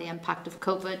plus we have the impact of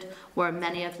COVID, where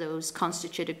many of those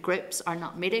constituted groups are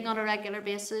not meeting on a regular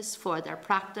basis for their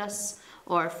practice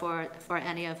or for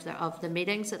any of the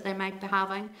meetings that they might be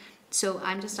having. So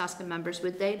I'm just asking members,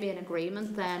 would they be in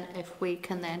agreement then if we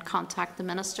can then contact the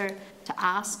Minister to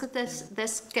ask that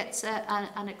this gets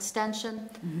an extension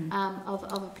of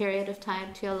a period of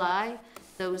time to allow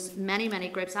those many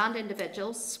groups and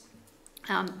individuals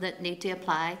that need to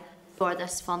apply for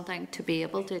this funding to be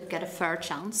able to get a fair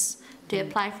chance to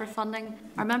apply for funding?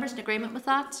 Are members in agreement with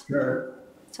that? Sure.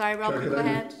 Sorry, Robin, go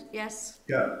ahead. Yes.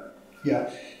 Yeah.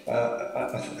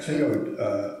 I think I would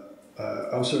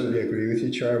absolutely agree with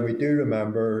you, Chair. We do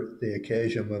remember the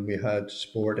occasion when we had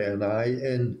Sport NI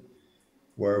in,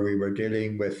 where we were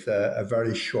dealing with a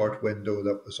very short window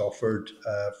that was offered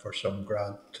for some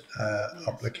grant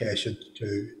applications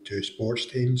to sports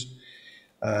teams.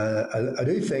 I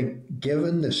do think,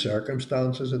 given the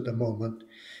circumstances at the moment,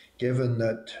 given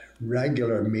that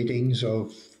regular meetings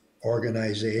of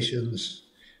organisations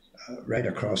right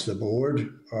across the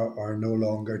board are no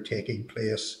longer taking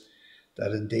place,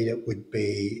 that indeed it would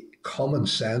be common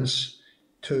sense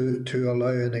to allow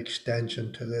an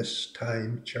extension to this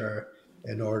time, Chair,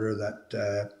 in order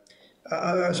that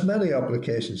as many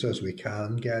applications as we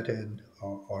can get in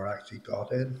or actually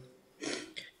got in.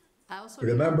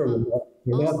 Remember,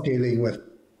 we're not dealing with,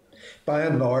 by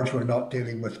and large, we're not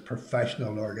dealing with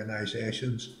professional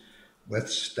organisations with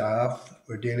staff.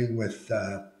 We're dealing with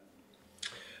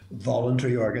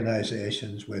voluntary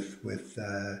organisations with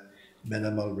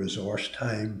minimal resource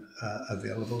time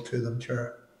available to them,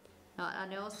 Chair.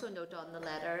 And I also note on the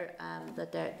letter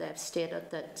that they've stated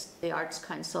that the Arts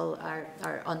Council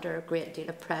are under a great deal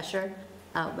of pressure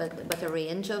with a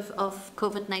range of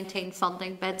COVID-19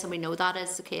 funding bids, and we know that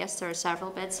is the case. There are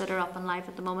several bids that are up and live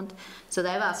at the moment. So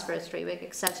they've asked for a 3-week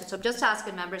extension. So I'm just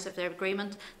asking members if they're in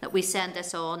agreement that we send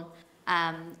this on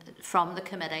from the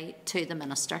committee to the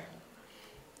Minister.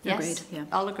 Yes? Agreed, yeah.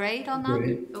 All agreed on that?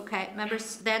 Agreed. Okay,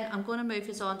 members, then I'm going to move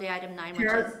us on to item 9, which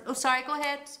Sure. is... Oh, sorry, go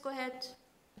ahead.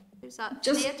 Who's that?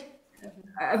 Just- Sinead?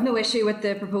 I have no issue with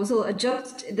the proposal.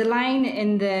 Just the line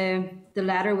in the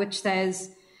letter which says,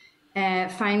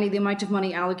 finally, the amount of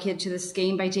money allocated to the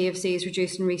scheme by DFC is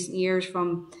reduced in recent years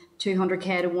from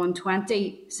 200k to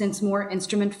 120, since more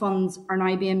instrument funds are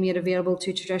now being made available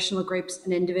to traditional groups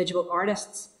and individual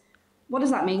artists. What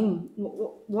does that mean?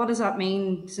 What does that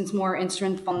mean, since more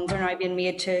instrument funds are now being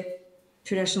made to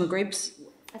traditional groups?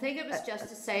 I think it was just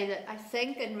to say that I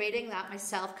think in reading that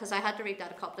myself, because I had to read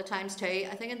that a couple of times too,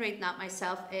 I think in reading that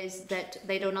myself is that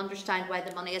they don't understand why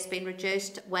the money has been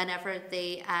reduced whenever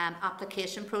the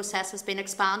application process has been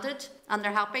expanded, and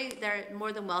they're happy, they're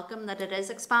more than welcome that it is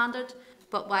expanded,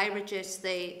 but why reduce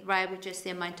the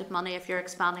amount of money if you're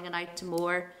expanding it out to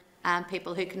more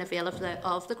people who can avail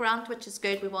of the grant, which is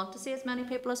good. We want to see as many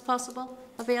people as possible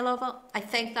avail of it. I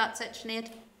think that's it, Sinead.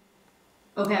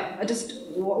 Okay,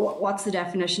 what's the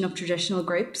definition of traditional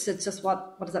groups? It's just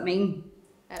what does that mean?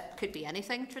 It could be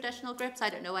anything, traditional groups. I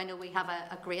don't know. I know we have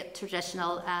a great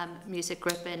traditional music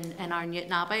group in our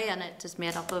Newton Abbey, and it is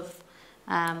made up of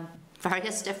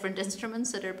various different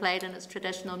instruments that are played in its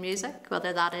traditional music,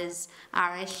 whether that is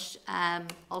Irish,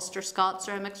 Ulster Scots,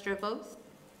 or a mixture of both.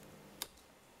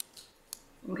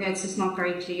 Okay, it's just not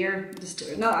very clear.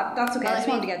 No, that's okay. Well, I just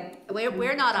wanted to get.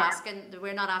 We're not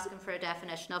asking for a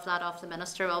definition of that off the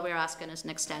Minister. All we're asking is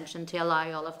an extension to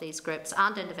allow all of these groups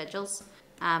and individuals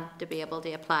to be able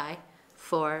to apply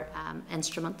for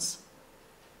instruments.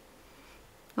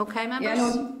 Okay,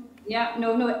 members.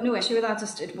 No issue with that.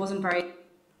 Just it wasn't very.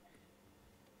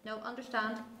 No,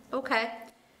 understand. Okay,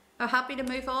 are happy to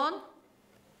move on?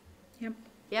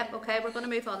 Yep, okay, we're going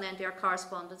to move on then to our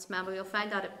correspondence. Member, you'll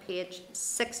find that at page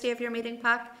 60 of your meeting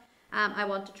pack. I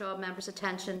want to draw members'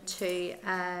 attention to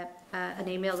an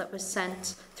email that was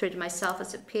sent through to myself.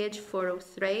 It's at page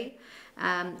 403.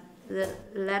 The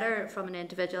letter from an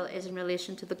individual is in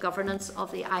relation to the governance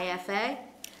of the IFA.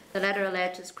 The letter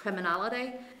alleges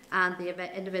criminality, and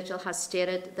the individual has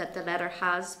stated that the letter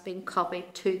has been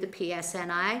copied to the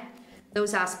PSNI.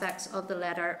 Those aspects of the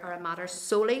letter are a matter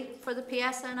solely for the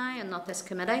PSNI and not this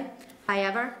committee.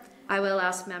 However, I will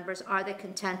ask members, are they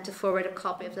content to forward a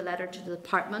copy of the letter to the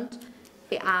department?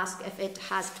 They ask if it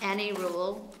has any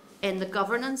role in the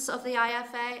governance of the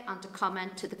IFA, and to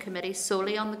comment to the committee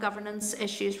solely on the governance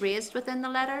issues raised within the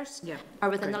letters, or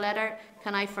within the letter.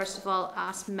 Can I first of all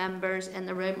ask members in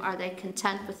the room, are they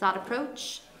content with that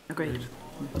approach? Agreed.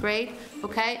 Agreed.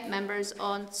 Okay, members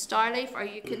on Starleaf, are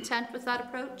you content with that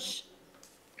approach?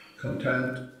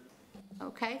 Content.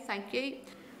 Okay, thank you.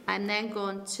 I'm then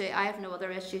going to, I have no other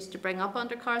issues to bring up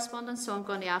under correspondence, so I'm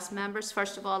going to ask members,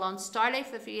 first of all on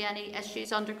Starleaf, if you have any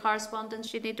issues under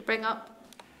correspondence you need to bring up.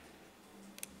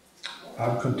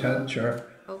 I'm content, Chair.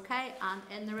 Okay, and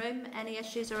in the room, any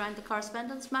issues around the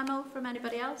correspondence memo from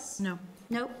anybody else? No.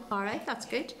 No? All right, that's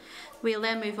good. We'll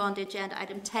then move on to agenda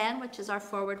item 10, which is our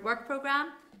forward work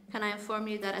programme. Can I inform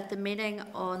you that at the meeting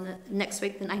on next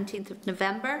week, the 19th of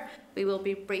November, we will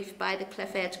be briefed by the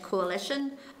Cliff Edge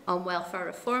Coalition on welfare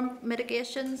reform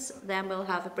mitigations. Then we'll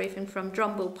have a briefing from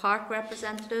Drumbo Park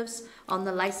representatives on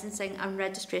the licensing and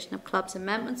registration of clubs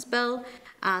amendments bill.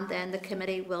 And then the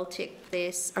committee will take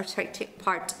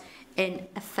part in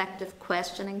effective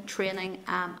questioning training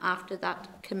after that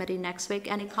committee next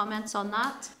week. Any comments on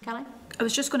that, Kelly? I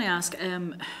was just going to ask,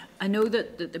 I know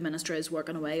that the Minister is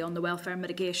working away on the welfare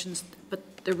mitigations, but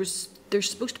there's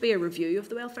supposed to be a review of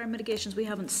the welfare mitigations. We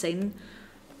haven't seen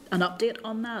an update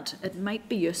on that. It might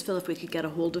be useful if we could get a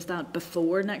hold of that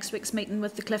before next week's meeting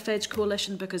with the Cliff Edge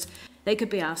Coalition, because they could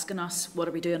be asking us, what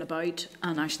are we doing about?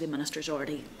 And actually the Minister's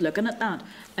already looking at that,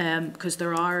 because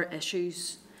there are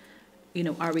issues. You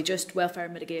know, are we just welfare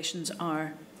mitigations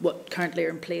are what currently are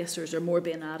in place, or is there more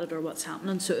being added, or what's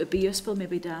happening? So it would be useful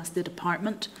maybe to ask the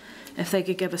department if they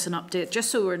could give us an update,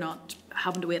 just so we're not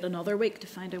having to wait another week to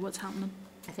find out what's happening.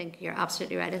 I think you're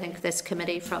absolutely right. I think this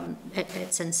committee from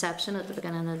its inception at the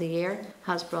beginning of the year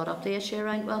has brought up the issue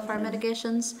around welfare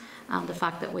mitigations, and the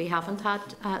fact that we haven't had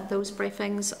those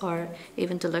briefings, or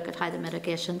even to look at how the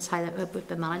mitigations, how that would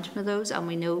be managed with those. And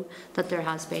we know that there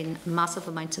has been massive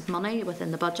amounts of money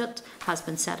within the budget has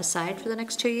been set aside for the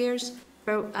next 2 years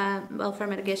for welfare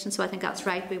mitigation. So I think that's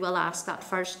right. We will ask that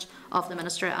first of the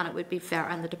Minister, and it would be fair,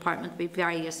 and the department would be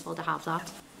very useful to have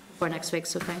that for next week.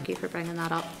 So thank you for bringing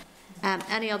that up.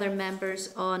 Any other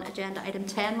members on agenda item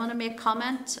 10 want to make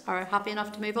comment or happy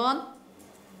enough to move on?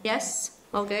 Yes?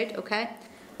 All good? Okay.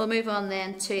 We'll move on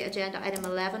then to agenda item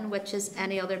 11, which is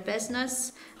any other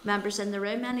business. Members in the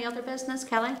room, any other business?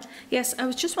 Kelly? Yes, I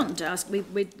was just wanting to ask, we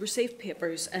received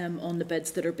papers on the bids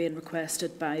that are being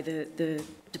requested by the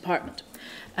department.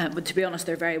 But to be honest,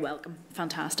 they're very welcome,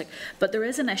 fantastic. But there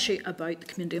is an issue about the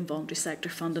community and voluntary sector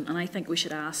funding, and I think we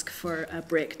should ask for a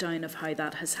breakdown of how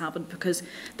that has happened, because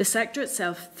the sector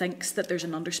itself thinks that there's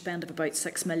an underspend of about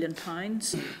 £6 million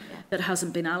that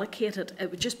hasn't been allocated. It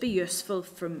would just be useful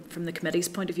from the committee's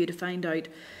point of view to find out,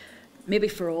 maybe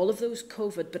for all of those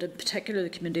COVID, but in particular the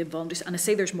community and voluntary. And I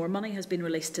say there's more money has been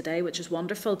released today, which is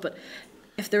wonderful, but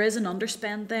if there is an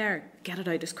underspend there, get it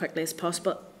out as quickly as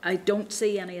possible. I don't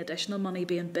see any additional money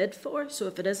being bid for, so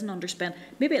if it is an underspend,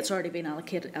 maybe it's already been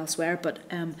allocated elsewhere, but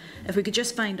if we could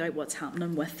just find out what's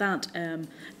happening with that.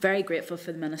 Very grateful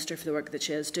for the Minister for the work that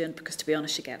she is doing, because to be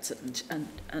honest, she gets it and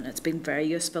it's been very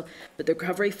useful. But the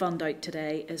recovery fund out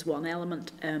today is one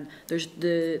element. There's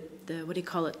the what do you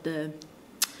call it, the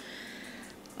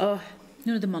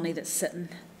the money that's sitting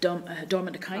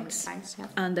dormant accounts, yeah.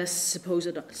 And this supposed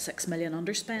 £6 million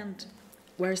underspend.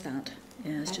 Where's that?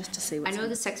 Yeah, it's just to see what's I know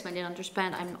the £6 million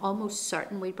underspend. I'm almost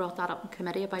certain we brought that up in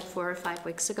committee about 4 or 5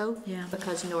 weeks ago. Yeah.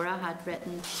 Because Nora had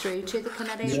written through to the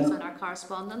committee. It was in our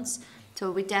correspondence. So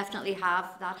we definitely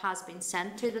have, that has been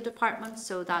sent to the department,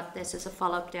 so that this is a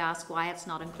follow-up to ask why it's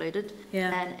not included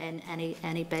then in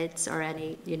any bids or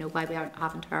any, why we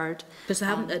haven't heard. Because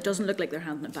it doesn't look like they're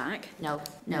handing it back. No.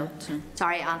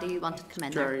 Sorry, Andy, you wanted to come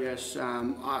in there. Yes,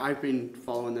 I've been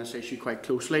following this issue quite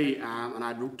closely, and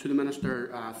I wrote to the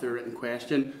Minister through a written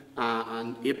question,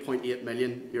 and 8.8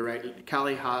 million, you're right,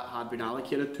 Kelly had been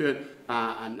allocated to it,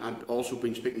 and I've also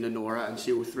been speaking to Nora and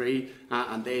CO3,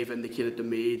 and they've indicated to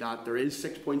me that there is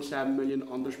 6.7 million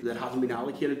that hasn't been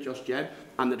allocated just yet,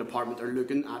 and the department are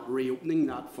looking at reopening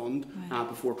that fund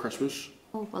before Christmas.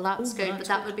 Oh, well, that's good, but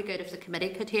that would be good if the committee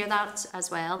could hear that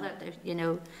as well, that,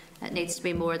 it needs to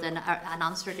be more than an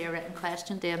answer to a written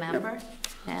question to a member. Yep.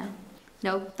 Yeah.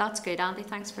 No, that's good, Andy.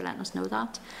 Thanks for letting us know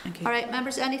that. Thank you. All right,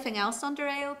 members, anything else under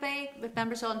AOB? With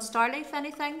members on Starleaf,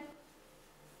 anything?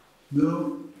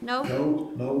 No. No?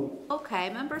 No. Okay,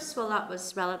 members, well, that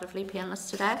was relatively painless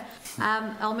today.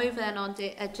 I'll move then on to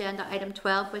agenda item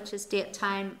 12, which is date,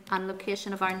 time and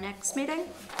location of our next meeting.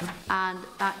 And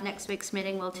that next week's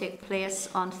meeting will take place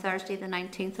on Thursday the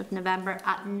 19th of November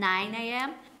at 9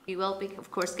 AM. You will,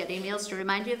 of course, get emails to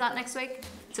remind you of that next week.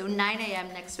 So 9 AM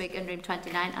next week in room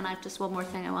 29. And I have just one more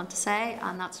thing I want to say,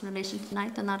 and that's in relation to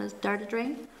tonight, and that is Dare to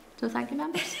Dream. So thank you,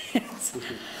 members.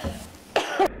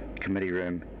 Committee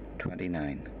room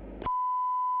 29.